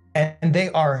 actually, and they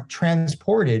are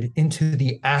transported into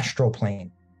the astral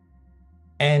plane.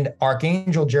 And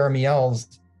Archangel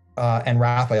Jeremiel's and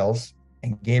Raphael's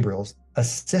and Gabriel's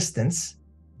assistants,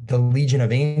 the Legion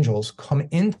of Angels, come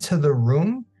into the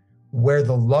room where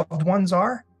the loved ones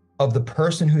are of the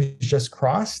person who's just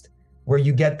crossed, where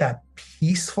you get that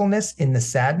peacefulness in the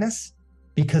sadness,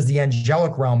 because the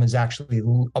angelic realm is actually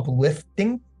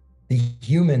uplifting the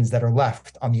humans that are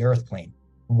left on the earth plane,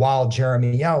 while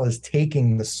Jeremiel is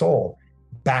taking the soul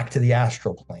back to the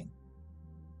astral plane.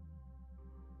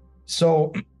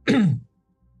 So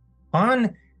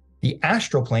on the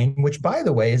astral plane, which, by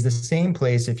the way, is the same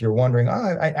place, if you're wondering,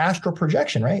 astral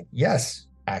projection, right? Yes,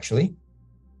 actually.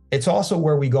 It's also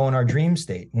where we go in our dream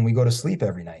state when we go to sleep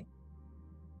every night.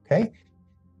 Okay?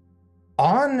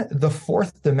 On the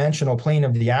fourth dimensional plane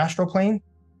of the astral plane,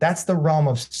 that's the realm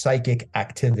of psychic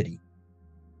activity.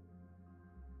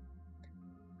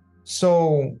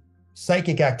 So,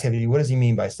 psychic activity, what does he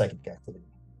mean by psychic activity?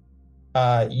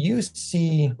 You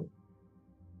see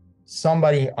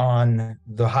somebody on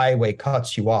the highway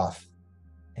cuts you off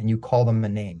and you call them a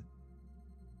name.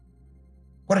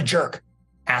 What a jerk,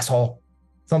 asshole.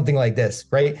 Something like this,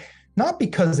 right? Not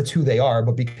because it's who they are,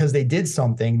 but because they did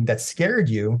something that scared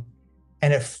you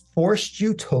and it forced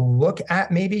you to look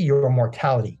at maybe your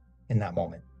mortality in that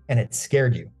moment, and it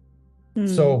scared you.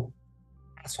 So,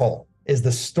 asshole is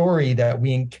the story that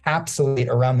we encapsulate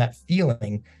around that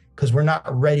feeling because we're not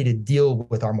ready to deal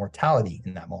with our mortality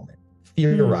in that moment.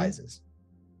 Fear arises.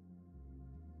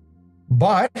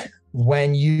 But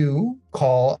when you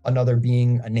call another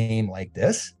being a name like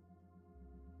this,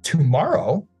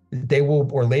 tomorrow, they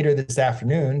will, or later this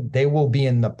afternoon, they will be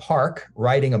in the park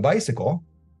riding a bicycle,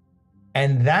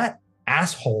 and that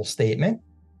asshole statement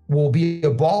will be a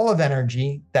ball of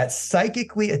energy that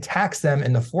psychically attacks them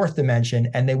in the fourth dimension,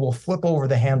 and they will flip over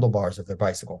the handlebars of their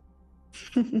bicycle.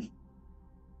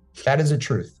 That is a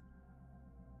truth.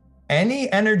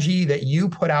 Any energy that you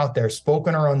put out there,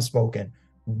 spoken or unspoken,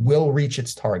 will reach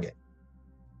its target.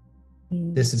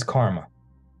 This is karma.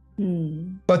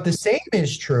 But the same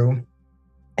is true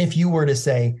if you were to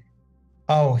say,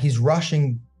 oh, he's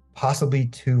rushing possibly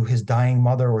to his dying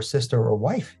mother or sister or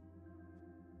wife.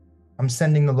 I'm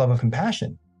sending the love of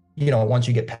compassion. You know, once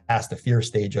you get past the fear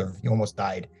stage of you almost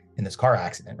died in this car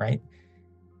accident, right?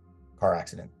 Car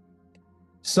accident.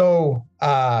 So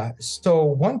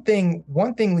one thing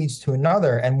leads to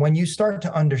another. And when you start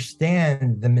to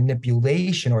understand the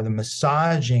manipulation or the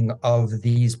massaging of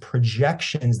these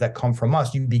projections that come from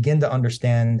us, you begin to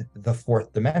understand the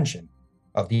fourth dimension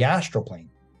of the astral plane.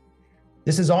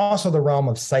 This is also the realm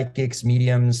of psychics,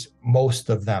 mediums, most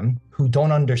of them, who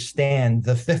don't understand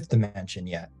the fifth dimension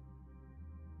yet,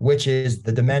 which is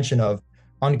the dimension of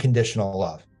unconditional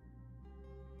love.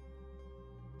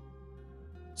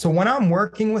 So when I'm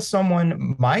working with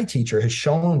someone, my teacher has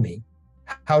shown me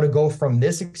how to go from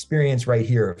this experience right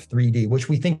here of 3D, which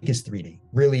we think is 3D.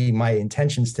 Really, my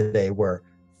intentions today were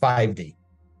 5D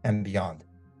and beyond.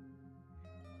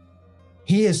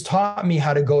 He has taught me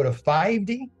how to go to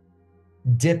 5D,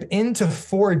 dip into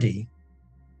 4D,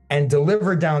 and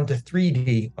deliver down to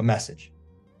 3D a message.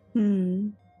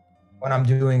 When I'm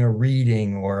doing a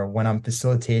reading or when I'm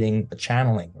facilitating a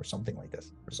channeling or something like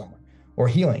this for someone, or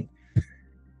healing.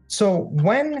 So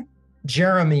when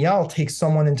Jeremiel takes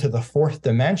someone into the fourth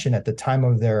dimension at the time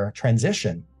of their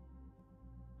transition,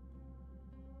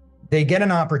 they get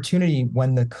an opportunity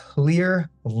when the clear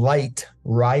light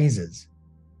rises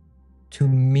to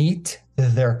meet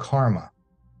their karma.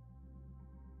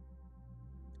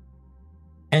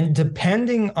 And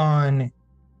depending on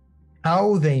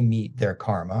how they meet their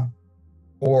karma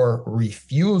or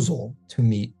refusal to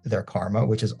meet their karma,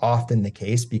 which is often the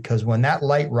case, because when that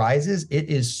light rises, it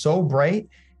is so bright,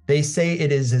 they say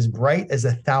it is as bright as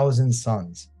 1,000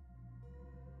 suns.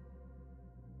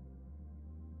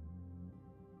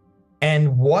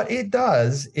 And what it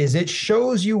does is it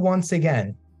shows you once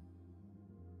again,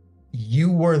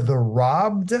 you were the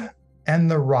robbed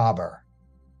and the robber.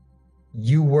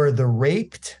 You were the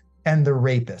raped and the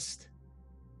rapist.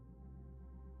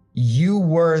 You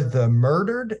were the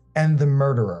murdered and the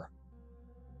murderer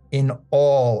in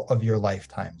all of your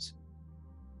lifetimes.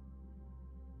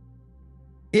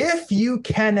 If you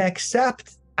can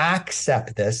accept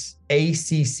this,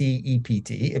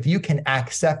 ACCEPT, if you can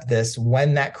accept this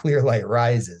when that clear light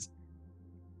rises,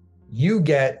 you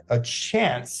get a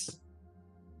chance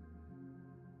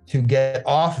to get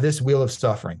off this wheel of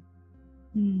suffering.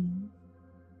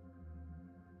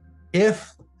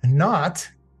 If not,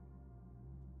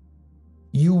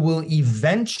 you will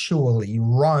eventually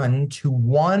run to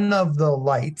one of the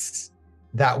lights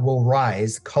that will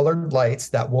rise, colored lights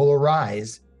that will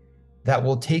arise, that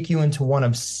will take you into one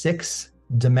of 6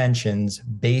 dimensions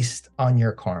based on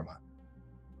your karma.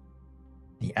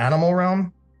 The animal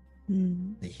realm,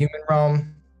 the human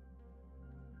realm,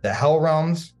 the hell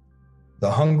realms,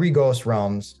 the hungry ghost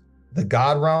realms, the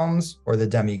god realms, or the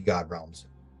demigod realms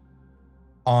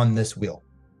on this wheel.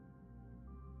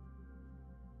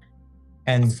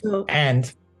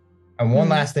 And one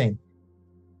last thing.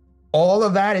 All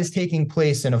of that is taking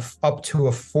place in up to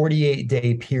a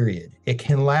 48-day period. It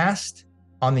can last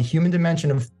on the human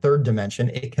dimension of third dimension.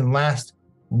 It can last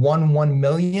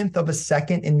 1/1,000,000th of a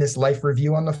second in this life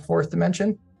review on the fourth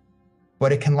dimension,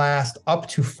 but it can last up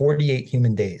to 48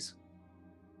 human days.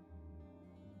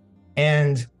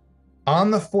 And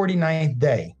on the 49th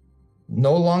day,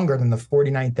 no longer than the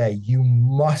 49th day, you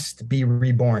must be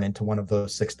reborn into one of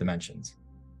those 6 dimensions.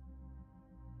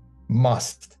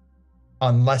 Must,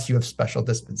 unless you have special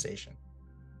dispensation.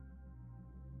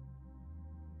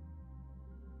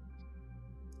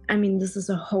 I mean, this is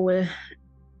a whole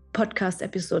podcast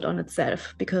episode on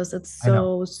itself, because it's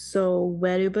so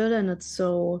valuable and it's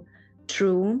so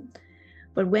true.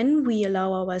 But when we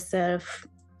allow ourselves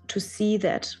to see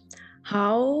that,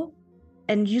 how,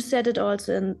 and you said it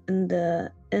also in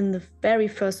the very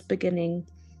first beginning,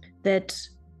 that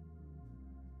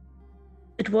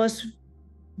it was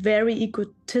very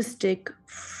egotistic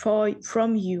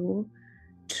from you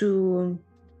to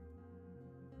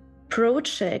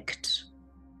project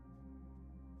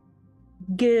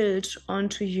guilt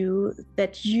onto you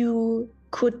that you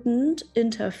couldn't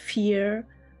interfere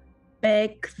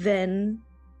back then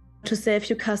to save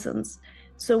your cousins.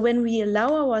 So when we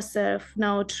allow ourselves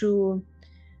now to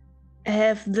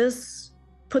have this,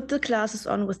 put the glasses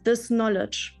on with this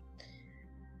knowledge,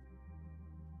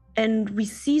 and we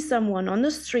see someone on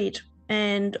the street,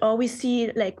 or we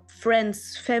see like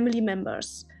friends, family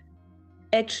members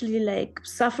actually like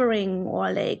suffering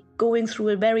or like going through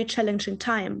a very challenging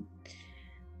time,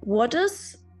 what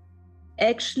is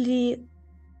actually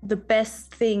the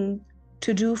best thing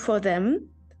to do for them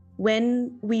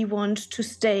when we want to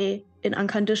stay in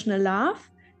unconditional love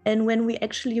and when we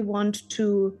actually want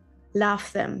to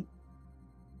love them?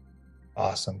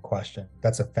 Awesome question.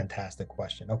 That's a fantastic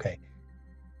question. Okay.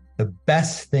 The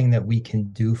best thing that we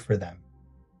can do for them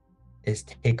is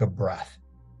take a breath.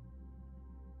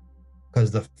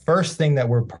 Because the first thing that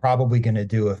we're probably going to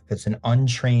do, if it's an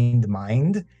untrained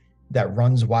mind that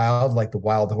runs wild like the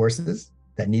wild horses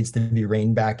that needs to be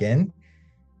reined back in,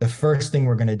 the first thing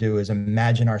we're going to do is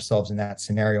imagine ourselves in that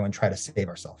scenario and try to save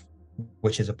ourselves,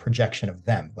 which is a projection of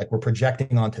them. Like we're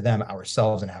projecting onto them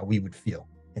ourselves and how we would feel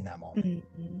in that moment.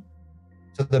 Mm-hmm.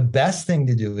 So the best thing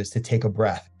to do is to take a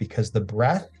breath, because the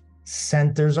breath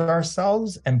centers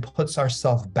ourselves and puts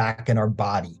ourselves back in our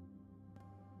body.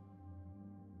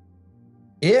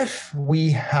 If we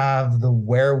have the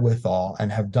wherewithal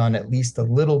and have done at least a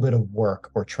little bit of work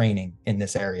or training in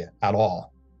this area at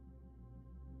all,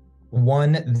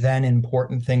 one then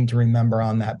important thing to remember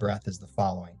on that breath is the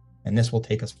following, and this will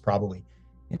take us probably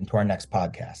into our next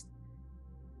podcast.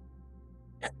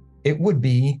 It would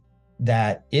be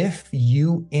that if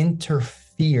you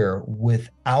interfere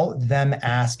without them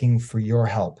asking for your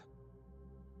help,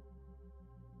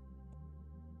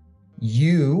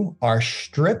 you are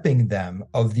stripping them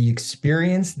of the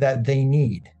experience that they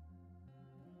need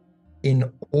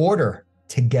in order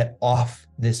to get off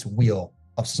this wheel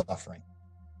of suffering.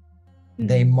 Mm-hmm.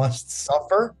 They must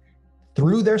suffer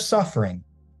through their suffering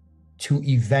to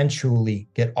eventually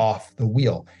get off the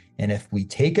wheel. And if we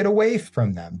take it away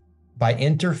from them by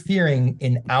interfering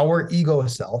in our ego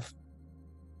self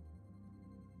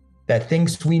that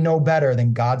thinks we know better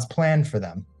than God's plan for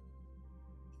them,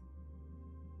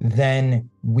 then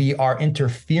we are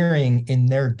interfering in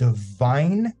their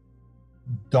divine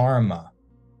Dharma,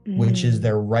 which is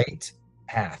their right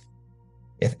path.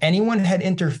 If anyone had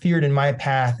interfered in my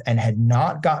path and had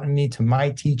not gotten me to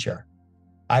my teacher,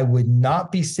 I would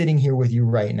not be sitting here with you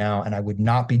right now, and I would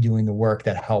not be doing the work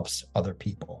that helps other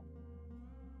people.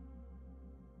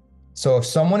 So if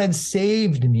someone had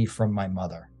saved me from my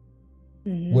mother,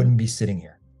 wouldn't be sitting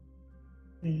here.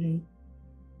 Mm-hmm.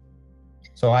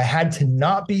 So I had to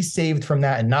not be saved from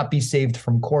that and not be saved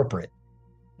from corporate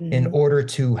in order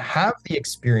to have the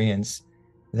experience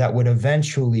that would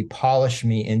eventually polish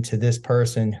me into this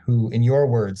person who, in your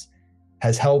words,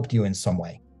 has helped you in some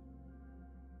way.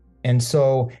 And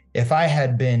so if I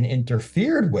had been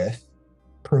interfered with,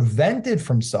 prevented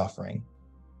from suffering,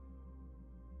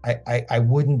 I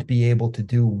wouldn't be able to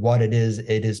do what it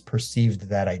is perceived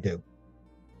that I do.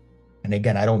 And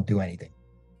again, I don't do anything.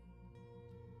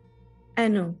 I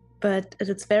know, but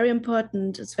it's very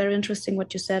important. It's very interesting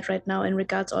what you said right now in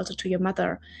regards also to your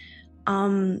mother.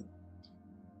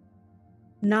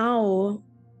 Now,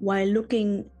 while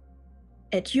looking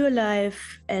at your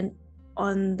life and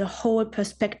on the whole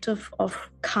perspective of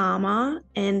karma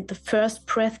and the first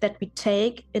breath that we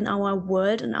take in our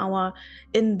world,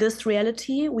 in this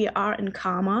reality, we are in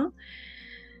karma.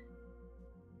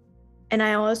 And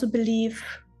I also believe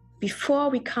before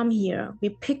we come here, we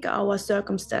pick our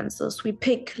circumstances. We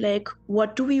pick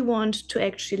what do we want to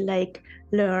actually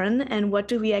learn, and what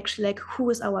do we actually who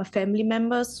is our family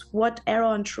members, what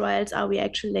error and trials are we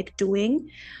actually doing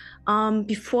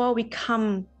before we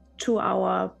come to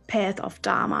our path of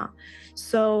Dharma.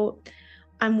 So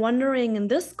I'm wondering, in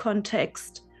this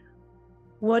context,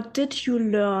 what did you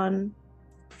learn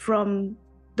from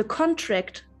the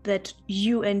contract that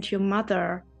you and your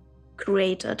mother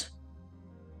created?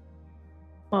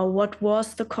 Or what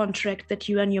was the contract that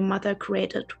you and your mother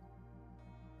created?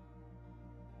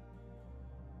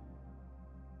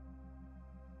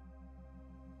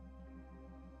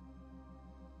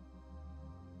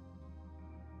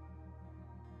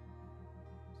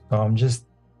 So I'm just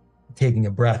taking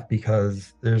a breath,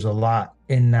 because there's a lot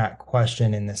in that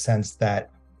question, in the sense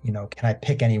that, can I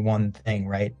pick any one thing,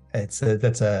 right? That's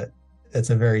a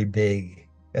very big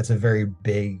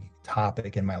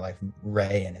topic in my life,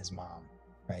 Ray and his mom,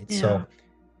 right? Yeah.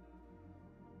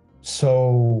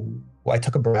 So I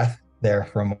took a breath there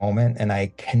for a moment, and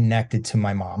I connected to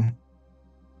my mom,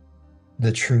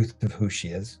 the truth of who she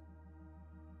is.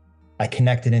 I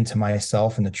connected into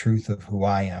myself and the truth of who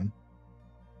I am.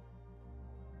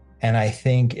 And I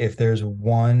think if there's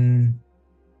one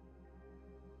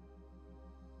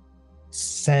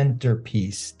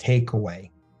centerpiece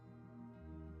takeaway,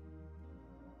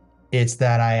 it's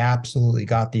that I absolutely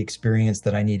got the experience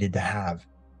that I needed to have.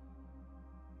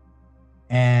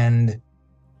 And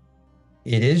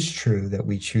it is true that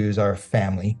we choose our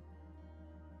family.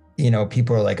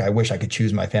 People are like, I wish I could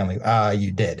choose my family.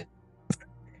 You did.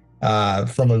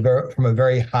 From a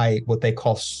very high, what they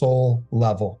call soul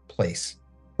level place,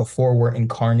 before we're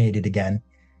incarnated again.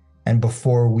 And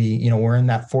before we're in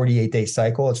that 48-day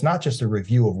cycle. It's not just a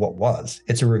review of what was,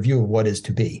 it's a review of what is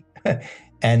to be.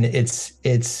 And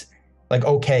it's like,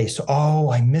 okay, so,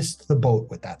 I missed the boat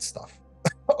with that stuff.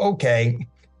 Okay,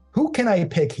 who can I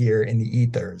pick here in the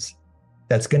ethers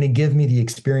that's going to give me the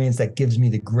experience that gives me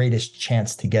the greatest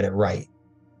chance to get it right.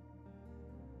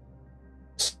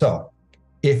 So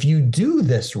if you do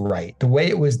this right, the way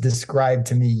it was described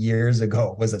to me years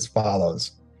ago was as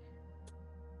follows.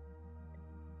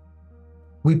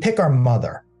 We pick our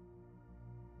mother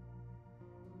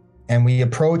and we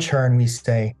approach her and we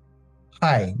say,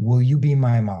 "Hi, will you be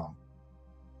my mom?"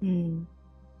 Mm.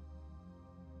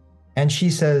 And she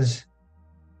says,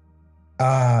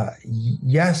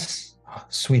 "Yes,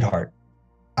 sweetheart,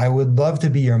 I would love to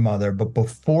be your mother, but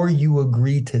before you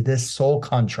agree to this soul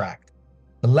contract,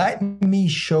 let me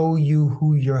show you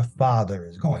who your father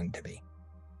is going to be.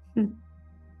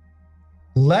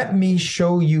 Let me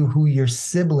show you who your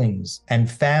siblings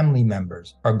and family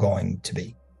members are going to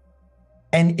be.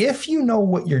 And if you know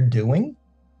what you're doing,"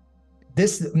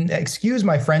 this, excuse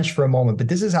my French for a moment, but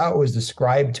this is how it was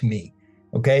described to me,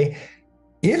 okay?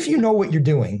 If you know what you're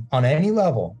doing on any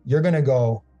level, you're going to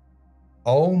go,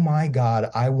 "Oh my God,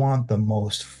 I want the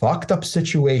most fucked up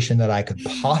situation that I could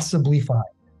possibly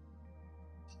find,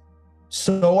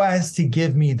 so as to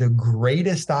give me the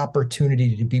greatest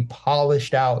opportunity to be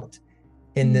polished out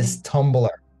in this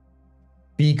tumbler."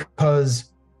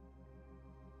 Because,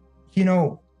 you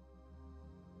know,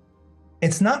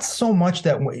 it's not so much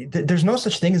that there's no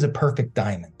such thing as a perfect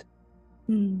diamond.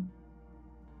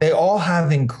 They all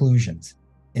have inclusions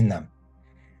in them.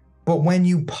 But when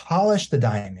you polish the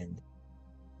diamond,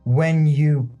 when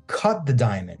you cut the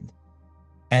diamond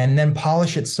and then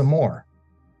polish it some more,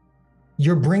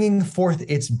 you're bringing forth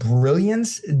its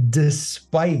brilliance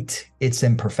despite its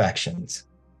imperfections.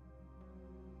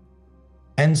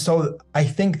 And so I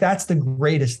think that's the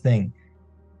greatest thing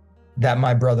that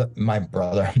my brother,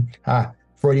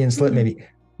 Freudian slip maybe,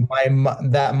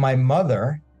 that my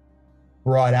mother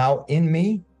brought out in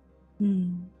me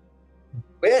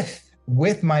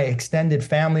with my extended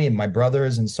family and my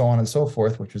brothers and so on and so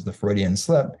forth, which was the Freudian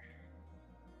slip.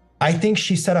 I think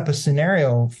she set up a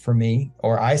scenario for me,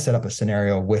 or I set up a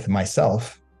scenario with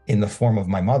myself in the form of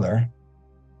my mother,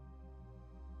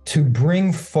 to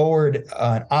bring forward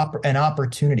an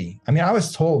opportunity. I mean, I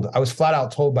was flat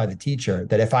out told by the teacher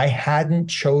that if I hadn't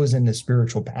chosen the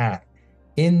spiritual path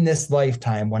in this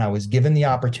lifetime, when I was given the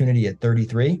opportunity at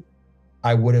 33,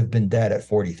 I would have been dead at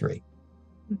 43.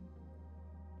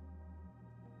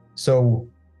 So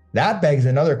that begs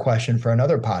another question for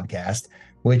another podcast,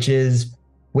 which is,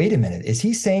 wait a minute, is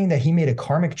he saying that he made a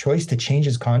karmic choice to change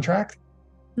his contract?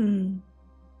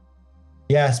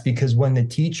 Yes, because when the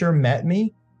teacher met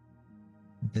me,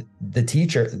 the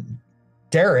teacher,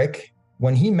 Derek,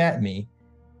 when he met me,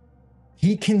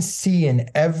 he can see in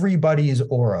everybody's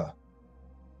aura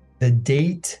the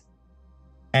date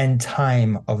and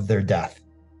time of their death.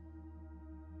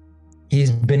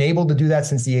 He's been able to do that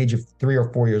since the age of 3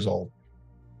 or 4 years old.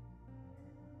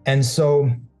 And so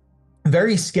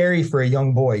very scary for a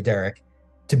young boy, Derek,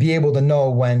 to be able to know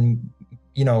when,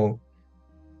 you know,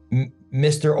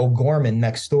 Mr. O'Gorman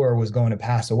next door was going to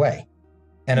pass away.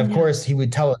 And of course, he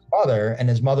would tell his mother, and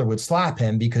his mother would slap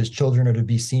him because children are to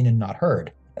be seen and not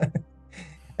heard.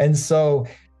 And so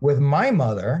with my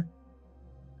mother,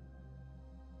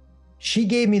 she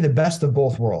gave me the best of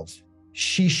both worlds.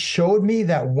 She showed me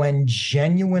that when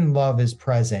genuine love is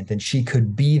present, and she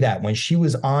could be that when she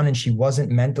was on and she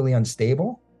wasn't mentally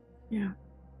unstable,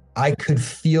 I could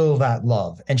feel that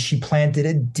love. And she planted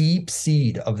a deep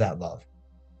seed of that love.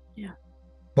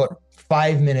 But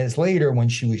 5 minutes later, when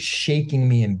she was shaking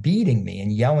me and beating me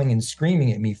and yelling and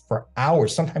screaming at me for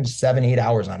hours, sometimes 7-8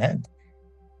 hours on end,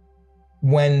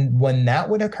 when that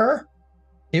would occur,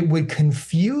 it would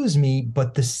confuse me,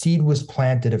 but the seed was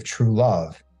planted of true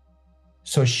love.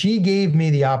 So she gave me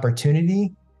the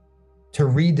opportunity to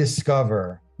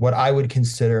rediscover what I would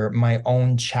consider my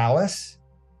own chalice.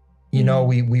 You know,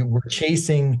 we were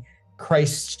chasing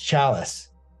Christ's chalice.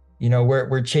 You know,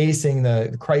 we're chasing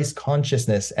the Christ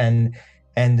consciousness and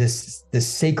this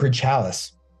sacred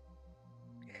chalice.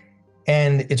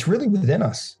 And it's really within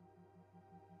us.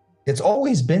 It's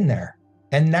always been there.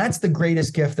 And that's the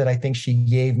greatest gift that I think she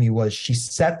gave me, was she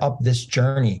set up this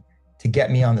journey to get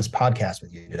me on this podcast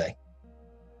with you today.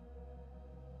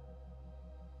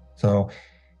 So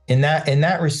in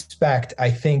that respect,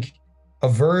 I think a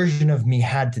version of me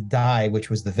had to die, which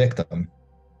was the victim,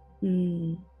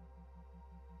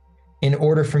 in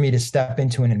order for me to step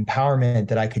into an empowerment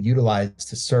that I could utilize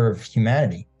to serve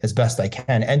humanity as best I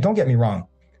can. And don't get me wrong,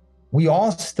 we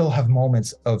all still have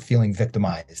moments of feeling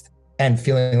victimized and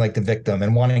feeling like the victim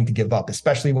and wanting to give up,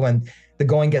 especially when the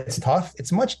going gets tough.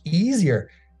 It's much easier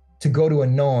to go to a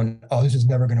known, oh, this is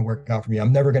never going to work out for me.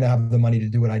 I'm never going to have the money to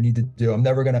do what I need to do. I'm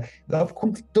never going to, of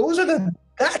course, those are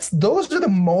the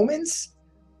moments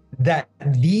that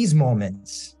these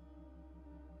moments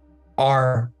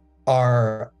are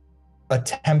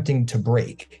attempting to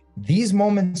break. These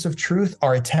moments of truth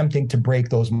are attempting to break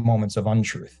those moments of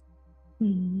untruth.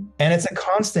 Mm-hmm. And it's a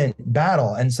constant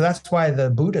battle. And so that's why the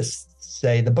Buddhists,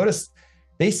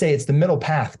 they say it's the middle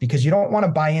path, because you don't want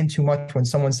to buy in too much when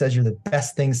someone says you're the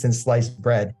best thing since sliced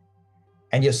bread.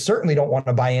 And you certainly don't want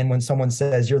to buy in when someone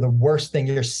says you're the worst thing,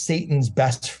 you're Satan's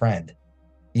best friend.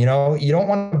 You know, you don't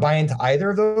want to buy into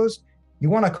either of those. You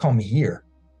want to come here,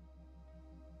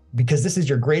 because this is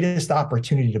your greatest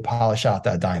opportunity to polish out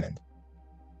that diamond.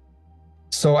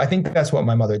 So I think that's what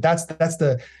my mother,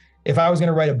 if I was going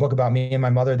to write a book about me and my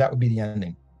mother, that would be the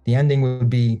ending. The ending would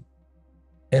be,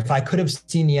 if I could have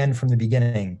seen the end from the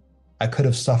beginning, I could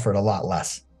have suffered a lot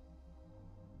less.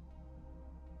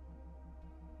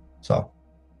 So.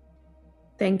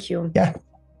 Thank you. Yeah.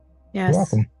 Yes. You're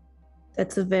welcome.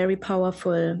 That's a very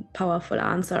powerful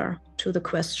answer to the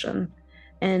question.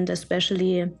 And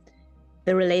especially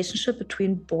the relationship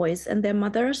between boys and their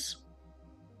mothers.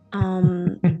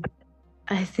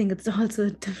 I think it's also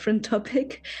a different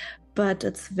topic, but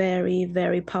it's very,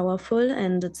 very powerful,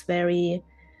 and it's very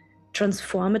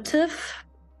transformative,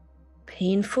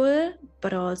 painful,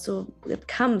 but also it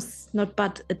comes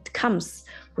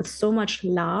with so much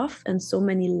love and so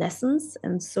many lessons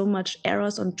and so much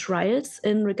errors and trials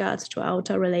in regards to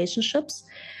outer relationships.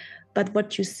 But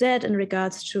what you said in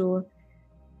regards to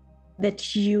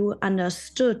that you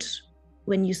understood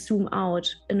when you zoom out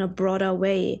in a broader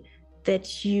way,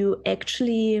 that you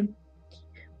actually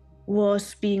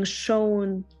was being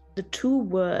shown the two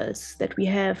worlds that we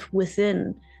have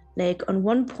within. Like on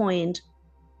one point,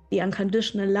 the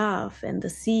unconditional love and the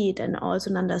seed, and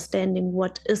also an understanding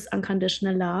what is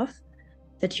unconditional love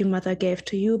that your mother gave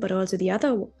to you, but also the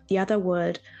other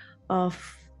world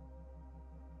of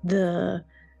the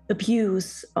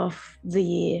abuse, of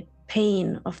the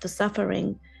pain, of the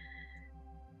suffering.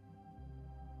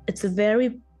 It's a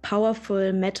very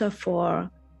powerful metaphor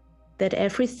that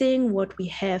everything what we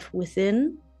have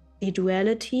within, the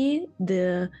duality,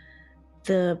 the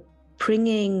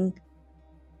bringing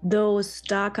those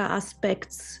darker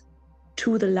aspects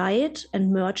to the light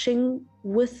and merging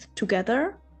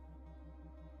together.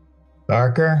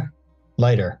 Darker,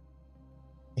 lighter.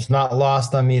 It's not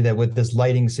lost on me that with this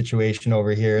lighting situation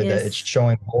over here, that it's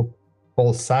showing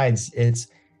both sides. It's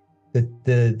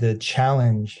the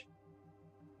challenge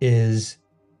is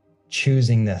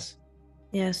choosing this.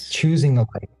 Yes. Choosing the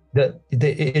light.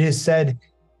 It is said,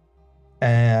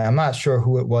 and I'm not sure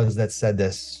who it was that said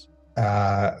this,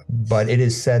 but it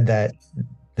is said that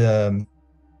the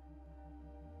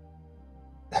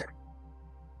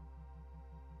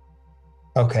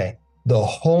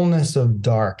wholeness of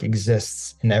dark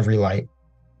exists in every light.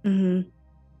 Mm-hmm.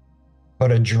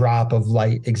 But a drop of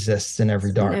light exists in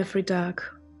every dark. In every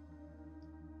dark.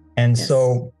 And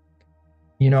so,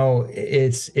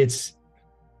 it's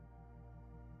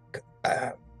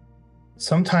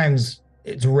sometimes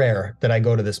it's rare that I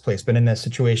go to this place, but in a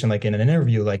situation like in an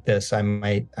interview like this, it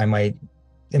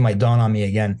might dawn on me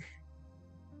again.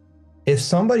 If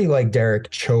somebody like Derek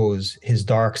chose his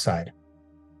dark side,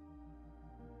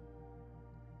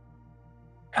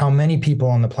 how many people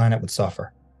on the planet would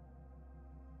suffer?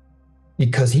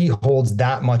 Because he holds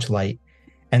that much light.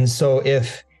 And so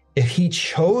if he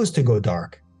chose to go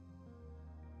dark,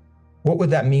 what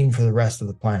would that mean for the rest of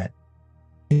the planet?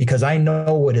 Because I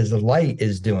know what his light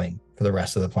is doing for the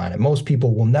rest of the planet. Most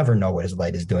people will never know what his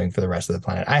light is doing for the rest of the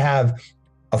planet. I have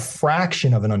a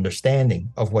fraction of an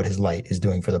understanding of what his light is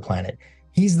doing for the planet.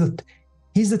 He's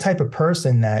the type of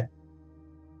person that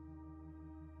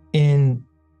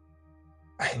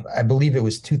I believe it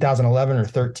was 2011 or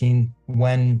 13,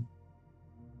 when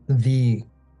the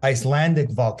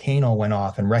Icelandic volcano went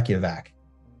off in Reykjavik.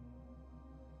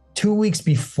 2 weeks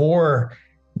before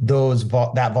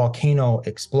that volcano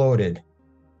exploded,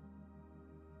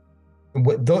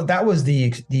 that was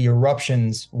the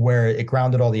eruptions where it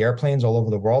grounded all the airplanes all over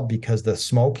the world, because the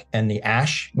smoke and the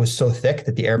ash was so thick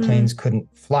that the airplanes couldn't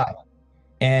fly.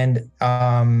 And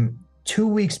 2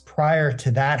 weeks prior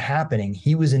to that happening,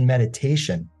 he was in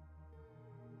meditation,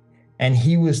 and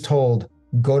he was told,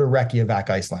 go to Reykjavik,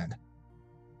 Iceland.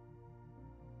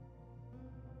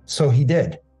 So he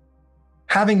did,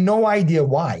 having no idea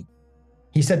why.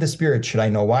 He said to spirit, should I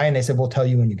know why? And they said, we'll tell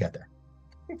you when you get there.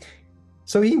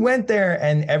 So he went there,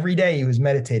 and every day he was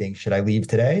meditating. Should I leave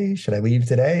today? Should I leave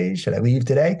today? Should I leave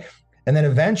today? And then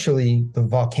eventually the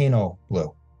volcano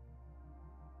blew.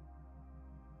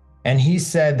 And he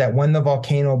said that when the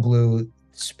volcano blew,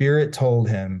 spirit told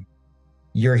him,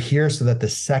 you're here so that the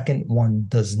second one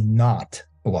does not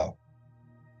blow.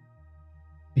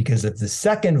 Because if the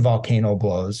second volcano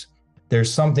blows,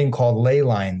 there's something called ley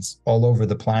lines all over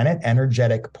the planet,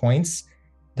 energetic points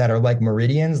that are like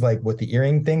meridians, like with the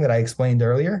earring thing that I explained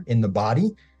earlier in the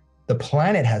body. The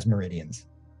planet has meridians.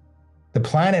 The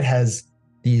planet has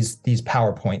these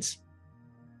power points.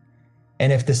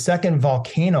 And if the second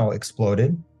volcano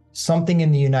exploded, something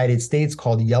in the United States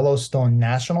called Yellowstone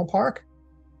National Park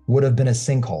would have been a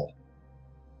sinkhole.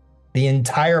 The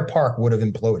entire park would have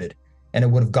imploded, and it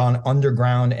would have gone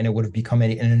underground, and it would have become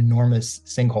an enormous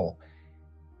sinkhole.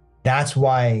 That's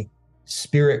why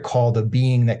Spirit called a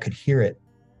being that could hear it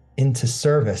into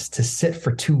service to sit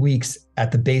for 2 weeks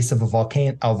at the base of a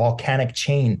volcanic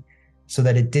chain so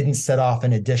that it didn't set off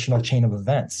an additional chain of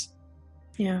events.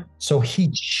 Yeah. So he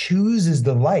chooses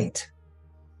the light.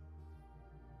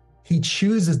 He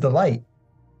chooses the light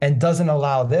and doesn't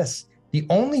allow this. The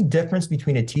only difference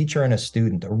between a teacher and a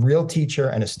student, a real teacher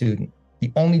and a student,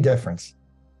 the only difference,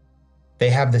 they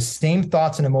have the same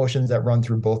thoughts and emotions that run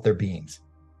through both their beings.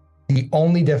 The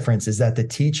only difference is that the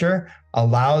teacher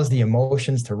allows the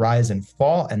emotions to rise and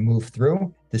fall and move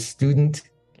through. The student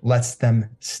lets them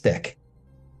stick.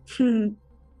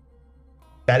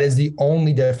 That is the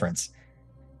only difference.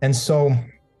 And so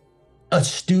a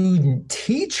student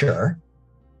teacher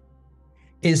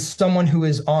is someone who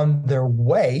is on their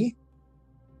way,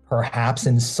 perhaps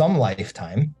in some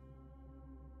lifetime,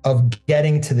 of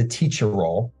getting to the teacher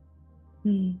role,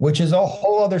 which is a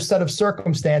whole other set of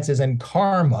circumstances and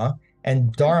karma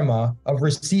and dharma of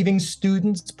receiving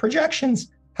students'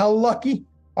 projections. How lucky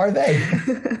are they?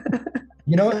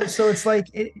 You know, so it's like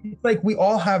we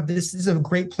all have this. This is a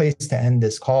great place to end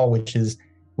this call, which is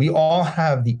we all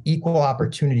have the equal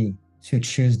opportunity to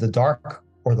choose the dark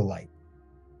or the light.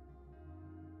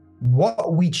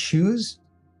 What we choose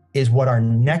is what our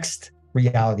next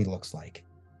reality looks like.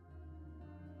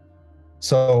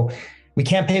 So we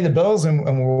can't pay the bills and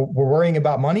we're worrying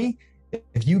about money.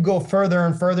 If you go further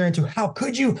and further into how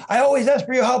could you, I always ask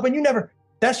for your help and you never,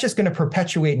 that's just going to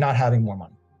perpetuate not having more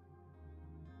money.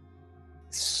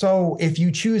 So if you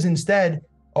choose instead,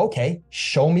 okay,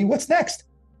 show me what's next.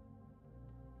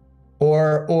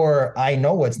 Or I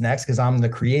know what's next because I'm the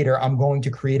creator, I'm going to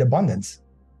create abundance.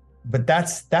 But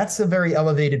that's a very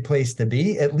elevated place to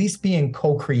be, at least being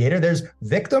co-creator. There's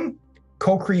victim,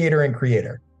 co-creator, and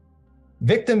creator.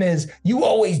 Victim is, you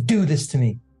always do this to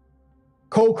me.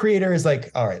 Co-creator is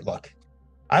like, all right, look,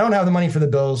 I don't have the money for the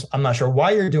bills. I'm not sure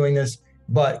why you're doing this,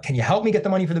 but can you help me get the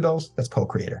money for the bills? That's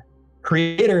co-creator.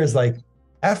 Creator is like,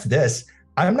 F this.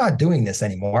 I'm not doing this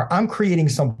anymore. I'm creating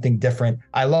something different.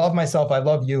 I love myself. I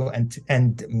love you.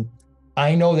 And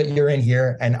I know that you're in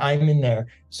here and I'm in there.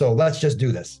 So let's just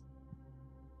do this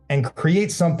and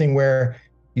create something where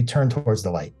you turn towards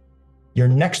the light. Your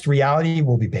next reality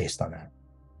will be based on that.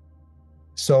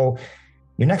 So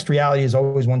your next reality is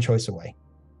always one choice away.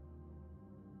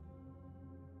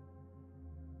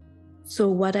 So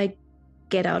what I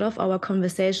get out of our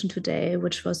conversation today,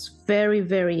 which was very,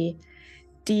 very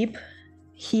deep,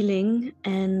 healing,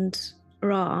 and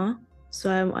raw.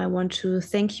 So I want to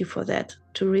thank you for that,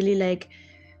 to really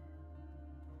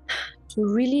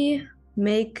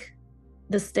make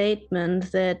the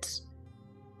statement that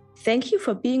thank you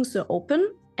for being so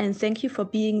open and thank you for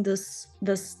being this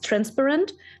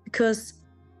transparent, because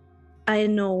I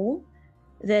know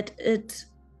that it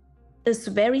is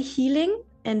very healing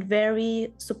and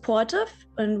very supportive,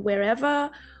 and wherever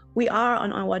we are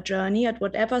on our journey, at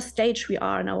whatever stage we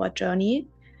are in our journey,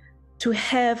 to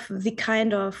have the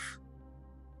kind of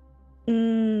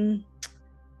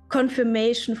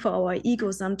confirmation for our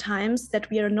ego sometimes that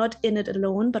we are not in it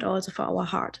alone, but also for our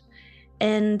heart.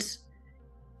 And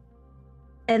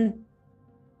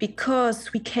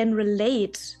because we can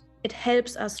relate, it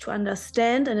helps us to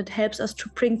understand, and it helps us to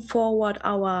bring forward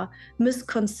our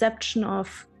misconception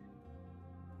of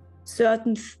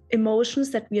certain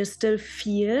emotions that we still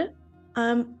feel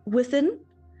within.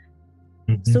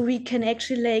 Mm-hmm. So we can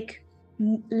actually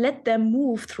let them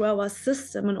move through our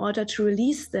system in order to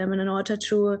release them and in order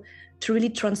to really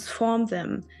transform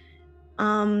them.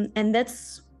 And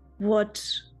that's what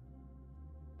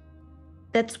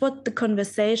the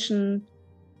conversation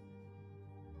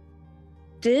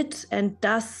did and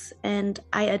does, and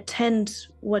I attend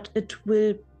what it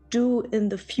will do in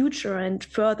the future and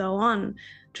further on,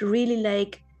 to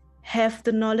really have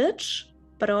the knowledge,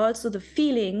 but also the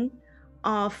feeling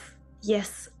of,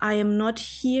 yes, I am not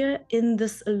here in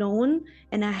this alone,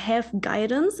 and I have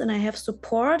guidance and I have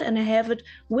support and I have it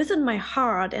within my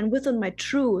heart and within my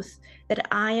truth, that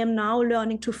I am now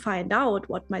learning to find out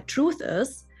what my truth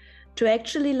is, to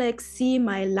actually see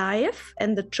my life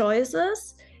and the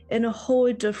choices in a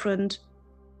whole different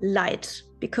light,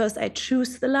 because I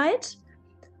choose the light.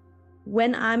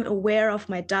 When I'm aware of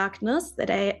my darkness, that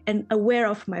I am aware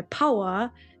of my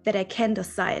power, that I can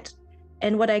decide.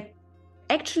 And what I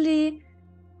actually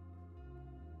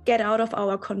get out of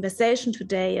our conversation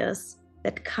today is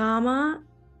that karma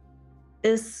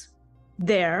is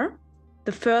there.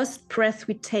 The first breath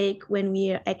we take when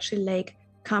we actually like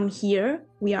come here,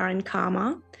 we are in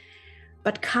karma.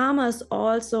 But karma is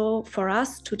also for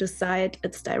us to decide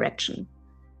its direction.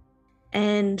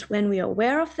 And when we are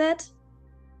aware of that,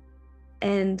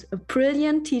 and a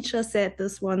brilliant teacher said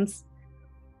this once,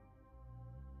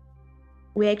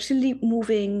 we're actually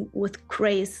moving with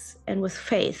grace and with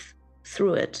faith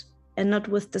through it, and not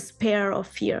with despair or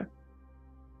fear.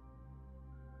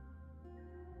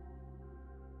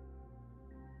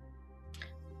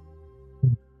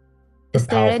 Is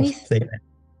there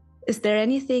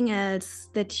anything else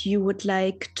that you would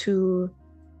like to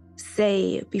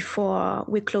say before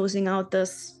we're closing out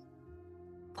this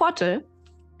portal,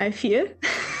 I feel?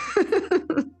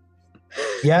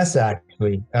 Yes,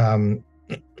 actually.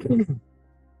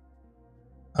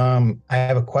 I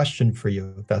have a question for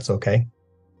you, if that's okay.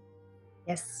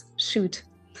 Yes, shoot.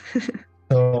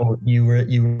 So you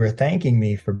were thanking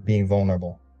me for being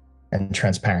vulnerable and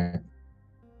transparent.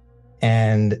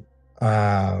 And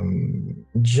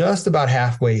just about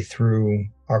halfway through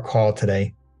our call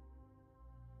today,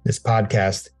 this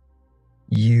podcast,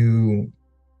 you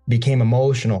became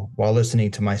emotional while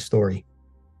listening to my story.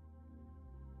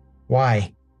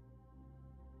 Why?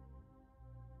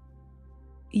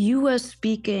 You were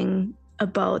speaking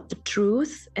about the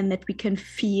truth, and that we can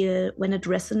feel when it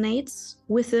resonates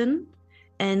within,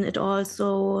 and it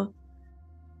also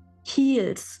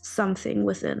heals something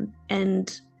within.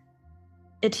 And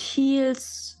it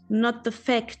heals not the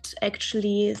fact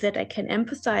actually that I can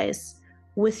empathize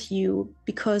with you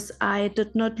because I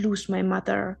did not lose my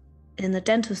mother in the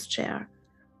dentist chair,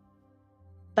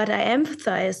 but I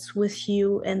empathize with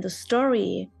you and the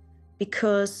story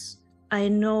because I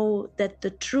know that the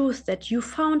truth that you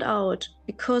found out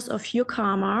because of your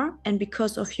karma and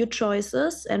because of your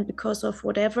choices and because of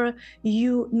whatever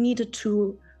you needed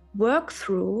to work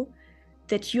through,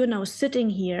 that you're now sitting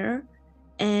here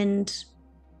and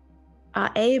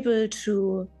are able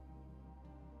to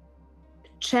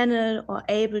channel or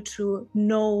able to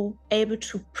know, able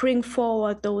to bring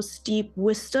forward those deep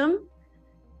wisdom,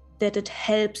 that it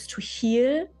helps to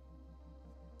heal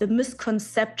the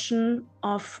misconception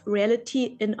of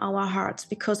reality in our hearts,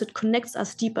 because it connects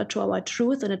us deeper to our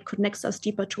truth and it connects us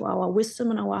deeper to our wisdom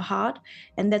and our heart.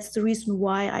 And that's the reason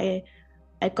why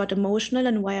I got emotional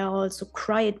and why I also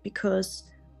cried, because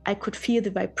I could feel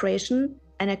the vibration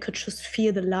and I could just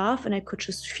feel the love and I could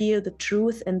just feel the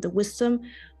truth and the wisdom,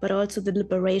 but also the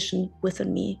liberation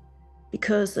within me,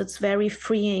 because it's very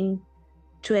freeing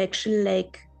to actually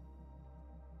like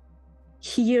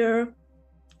hear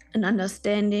an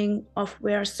understanding of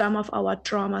where some of our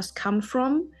traumas come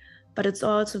from, but it's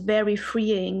also very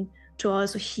freeing to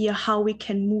also hear how we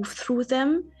can move through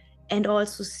them and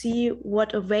also see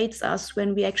what awaits us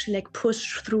when we actually like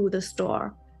push through this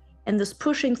door. And this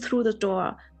pushing through the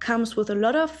door comes with a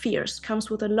lot of fears, comes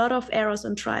with a lot of errors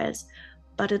and trials,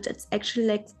 but it's actually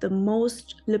like the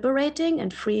most liberating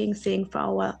and freeing thing for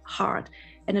our heart.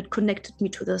 And it connected me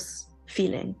to this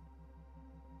feeling.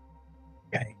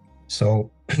 Okay.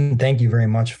 So thank you very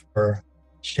much for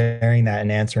sharing that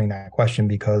and answering that question,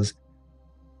 because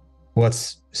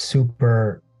what's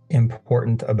super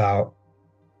important about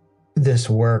this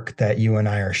work that you and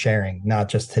I are sharing, not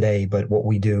just today, but what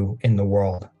we do in the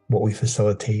world, what we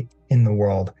facilitate in the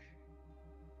world,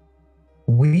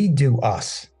 we do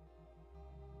us.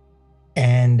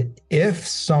 And if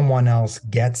someone else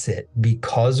gets it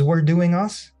because we're doing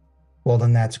us, well,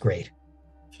 then that's great.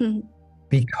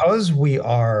 Because we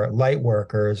are light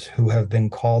workers who have been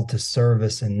called to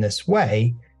service in this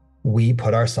way, we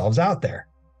put ourselves out there.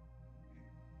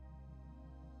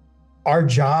 Our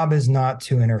job is not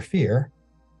to interfere.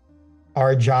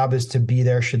 Our job is to be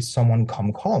there should someone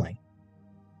come calling.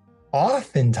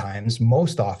 Oftentimes,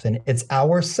 most often, it's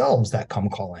ourselves that come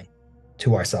calling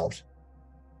to ourselves.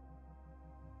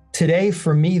 Today,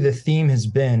 for me, the theme has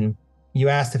been, you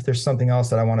asked if there's something else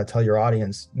that I want to tell your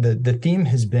audience. The theme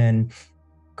has been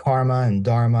karma and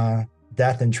dharma,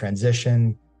 death and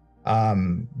transition,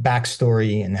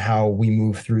 backstory, and how we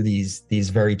move through these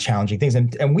very challenging things.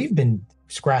 And we've been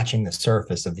scratching the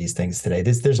surface of these things today.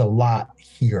 There's a lot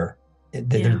here.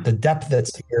 The depth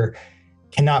that's here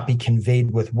cannot be conveyed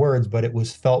with words, but it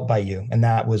was felt by you. And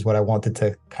that was what I wanted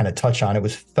to kind of touch on. It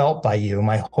was felt by you.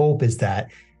 My hope is that,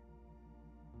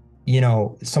 you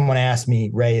know, someone asked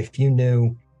me, Ray, if you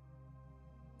knew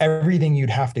everything you'd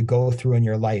have to go through in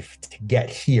your life to get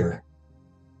here,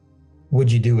 would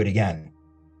you do it again?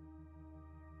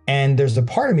 And there's a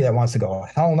part of me that wants to go,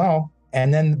 hell no.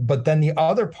 But then the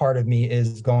other part of me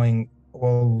is going,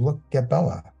 well, look at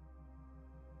Bella.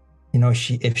 You know,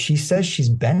 if she says she's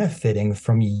benefiting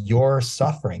from your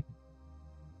suffering,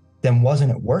 then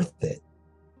wasn't it worth it?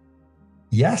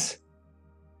 Yes.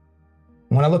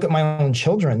 When I look at my own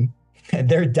children,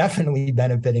 they're definitely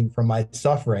benefiting from my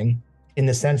suffering, in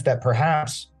the sense that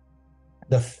perhaps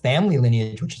the family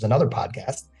lineage, which is another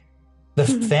podcast, the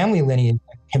family lineage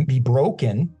can be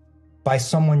broken by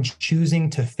someone choosing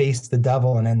to face the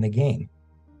devil and end the game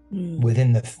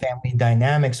within the family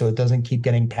dynamic, so it doesn't keep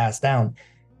getting passed down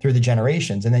through the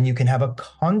generations. And then you can have a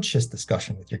conscious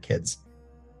discussion with your kids,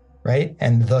 right?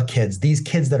 And the kids, these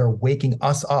kids that are waking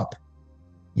us up,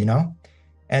 you know?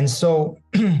 And so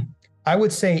I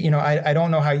would say, you know, I don't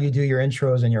know how you do your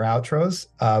intros and your outros,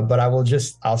 but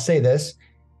I'll say this.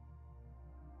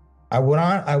 I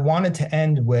wanted to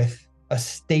end with a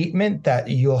statement that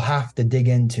you'll have to dig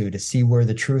into to see where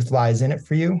the truth lies in it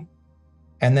for you,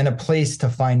 and then a place to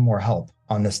find more help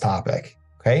on this topic.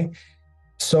 Okay.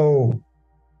 So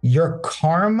your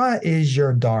karma is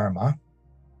your dharma.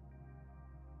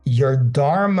 Your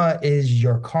dharma is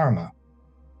your karma.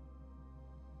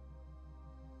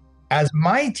 As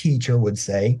my teacher would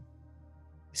say,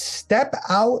 step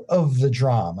out of the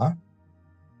drama,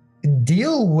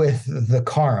 deal with the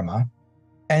karma,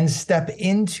 and step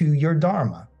into your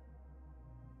dharma.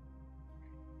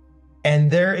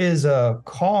 And there is a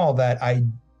call that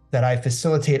I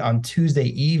facilitate on Tuesday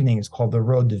evenings called the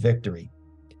Road to Victory.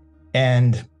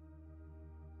 And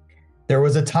there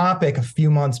was a topic a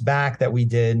few months back that we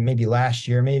did, maybe last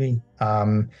year,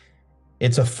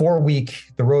 it's a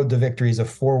 4-week, the Road to Victory is a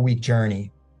 4-week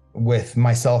journey with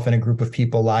myself and a group of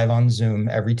people live on Zoom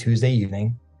every Tuesday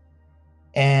evening,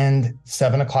 and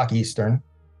 7:00 Eastern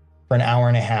for an hour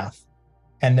and a half.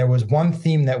 And there was one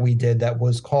theme that we did that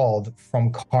was called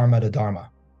From Karma to Dharma.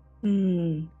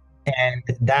 And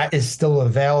that is still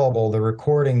available. The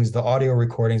recordings, the audio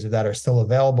recordings of that are still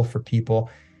available for people.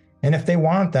 And if they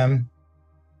want them,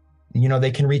 you know,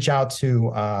 they can reach out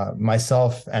to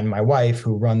myself and my wife,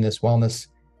 who run this wellness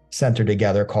center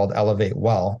together called Elevate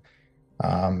Well.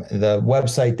 The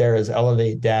website there is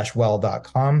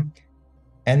elevate-well.com.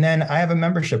 And then I have a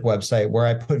membership website where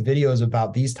I put videos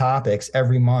about these topics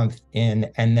every month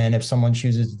in. And then if someone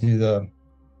chooses to do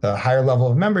the higher level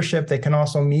of membership, they can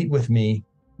also meet with me,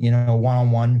 you know,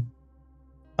 one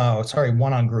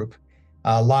on group,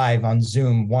 live on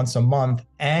Zoom once a month,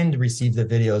 and receive the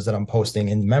videos that I'm posting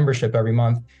in membership every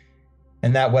month.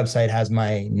 And that website has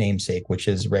my namesake, which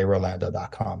is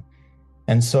rayrolando.com.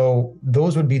 And so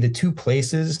those would be the two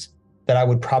places that I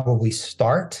would probably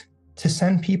start to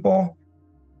send people.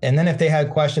 And then if they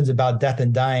had questions about death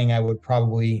and dying, I would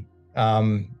probably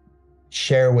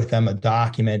share with them a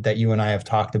document that you and I have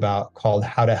talked about called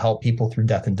How to Help People Through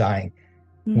Death and Dying,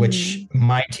 which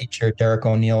my teacher, Derek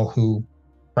O'Neill, who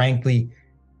frankly,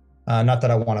 not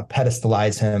that I want to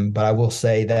pedestalize him, but I will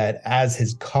say that as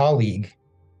his colleague,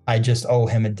 I just owe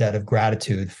him a debt of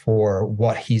gratitude for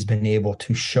what he's been able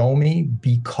to show me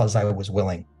because I was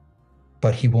willing.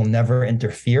 But he will never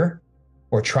interfere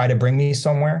or try to bring me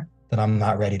somewhere that I'm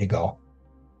not ready to go.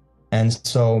 And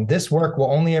so this work will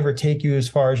only ever take you as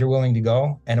far as you're willing to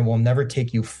go, and it will never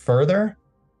take you further,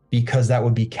 because that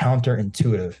would be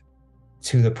counterintuitive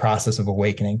to the process of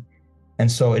awakening.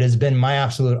 And so it has been my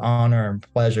absolute honor and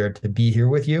pleasure to be here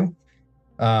with you.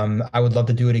 I would love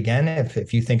to do it again.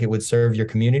 If you think it would serve your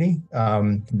community,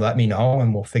 let me know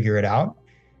and we'll figure it out.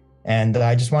 And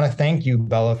I just want to thank you,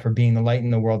 Bella, for being the light in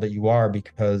the world that you are,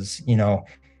 because, you know,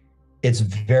 it's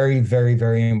very, very,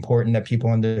 very important that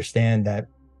people understand that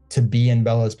to be in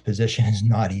Bella's position is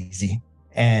not easy.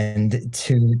 And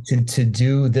to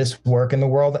do this work in the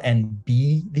world and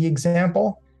be the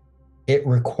example, it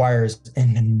requires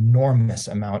an enormous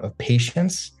amount of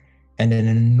patience and an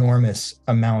enormous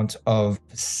amount of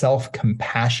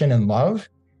self-compassion and love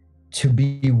to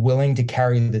be willing to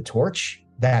carry the torch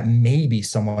that maybe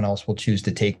someone else will choose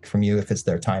to take from you if it's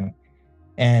their time.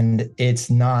 And it's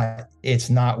not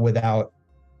without,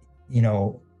 you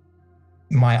know,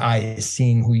 my eyes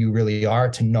seeing who you really are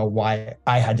to know why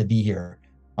I had to be here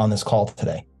on this call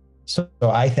today. So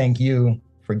I thank you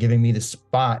for giving me the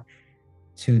spot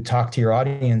to talk to your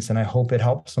audience, and I hope it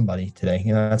helps somebody today.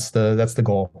 You know, that's the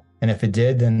goal. And if it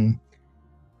did, then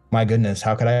my goodness,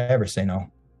 how could I ever say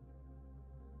no?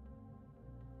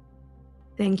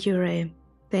 Thank you, Ray.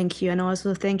 Thank you. And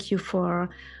also thank you for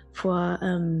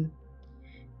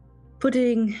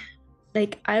putting,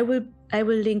 like, I will I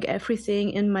will link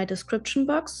everything in my description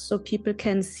box so people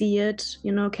can see it,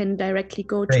 can directly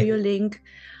go to your link,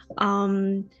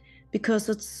 because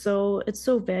it's so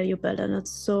valuable, and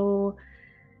it's so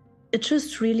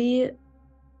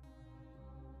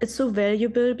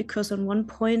valuable because on one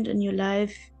point in your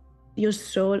life, your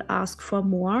soul asks for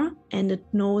more, and it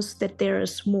knows that there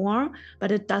is more,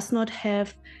 but it does not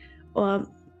have, or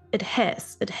it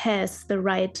has the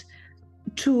right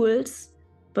tools,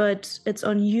 but it's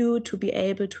on you to be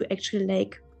able to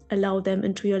actually allow them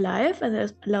into your life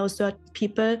and allow certain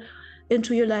people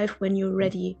into your life when you're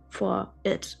ready for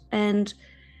it. And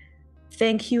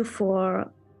thank you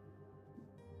for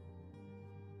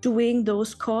doing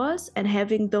those calls and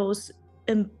having those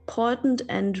important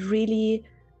and really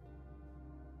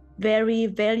very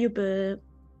valuable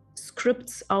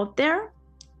scripts out there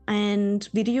and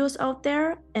videos out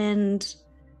there. And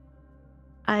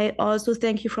I also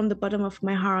thank you from the bottom of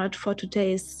my heart for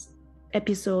today's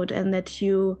episode, and that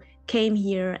you came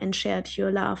here and shared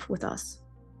your love with us.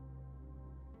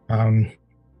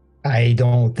 I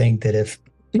don't think that if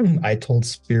I told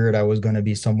Spirit I was going to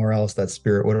be somewhere else, that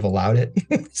Spirit would have allowed it.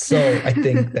 So I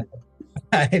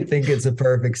think it's a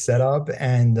perfect setup.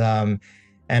 And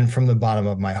from the bottom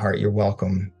of my heart, you're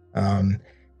welcome.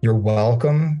 You're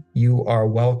welcome. You are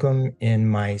welcome in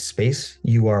my space.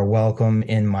 You are welcome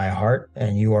in my heart,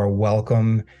 and you are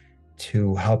welcome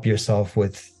to help yourself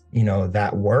with,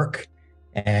 that work.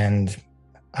 And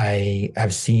I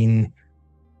have seen,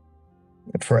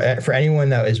 for anyone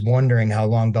that is wondering how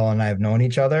long Bella and I have known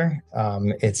each other,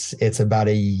 it's about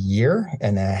 1.5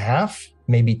 years,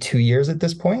 maybe 2 years at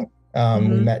this point. We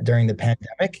met during the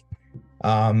pandemic,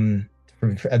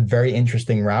 a very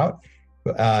interesting route.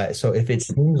 So if it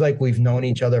seems like we've known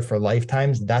each other for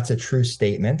lifetimes, that's a true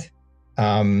statement.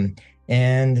 And,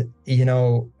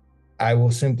 I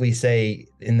will simply say,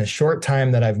 in the short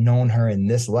time that I've known her in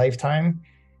this lifetime,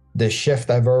 the shift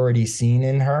I've already seen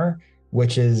in her,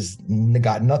 which has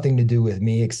got nothing to do with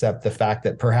me, except the fact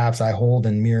that perhaps I hold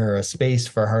and mirror a space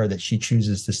for her that she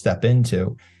chooses to step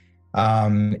into,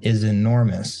 is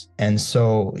enormous. And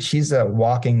so she's a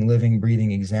walking, living,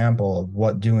 breathing example of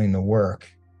what doing the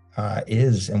work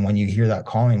is. And when you hear that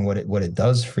calling, what it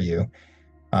does for you,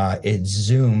 it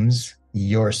zooms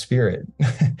your spirit.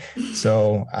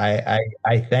 So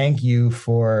I thank you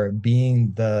for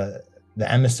being the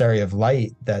emissary of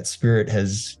light that Spirit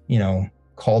has,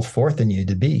 called forth in you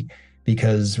to be.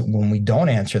 Because when we don't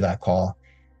answer that call,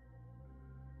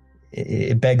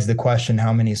 it begs the question,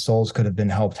 how many souls could have been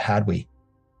helped had we?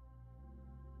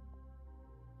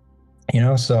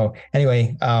 So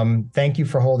anyway, thank you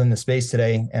for holding the space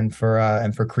today, and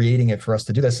for creating it for us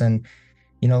to do this. And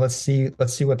let's see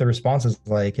what the response is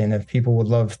like. And if people would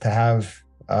love to have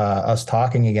us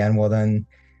talking again, well, then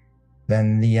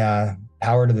the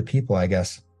power to the people, I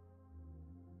guess.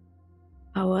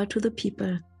 Power to the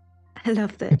people. I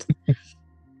love that.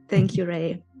 Thank you,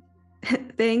 Ray.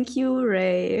 Thank you,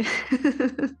 Ray.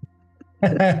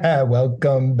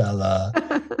 Welcome, Bella.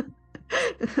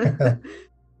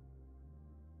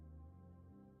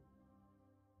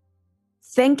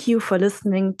 Thank you for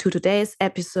listening to today's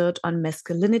episode on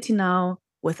Masculinity Now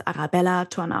with Arabella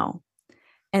Tornau.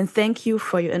 And thank you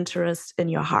for your interest in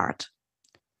your heart.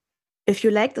 If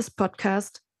you like this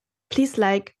podcast, please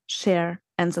like, share,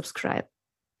 and subscribe,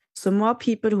 so more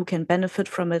people who can benefit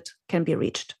from it can be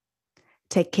reached.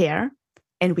 Take care,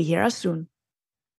 and we hear us soon.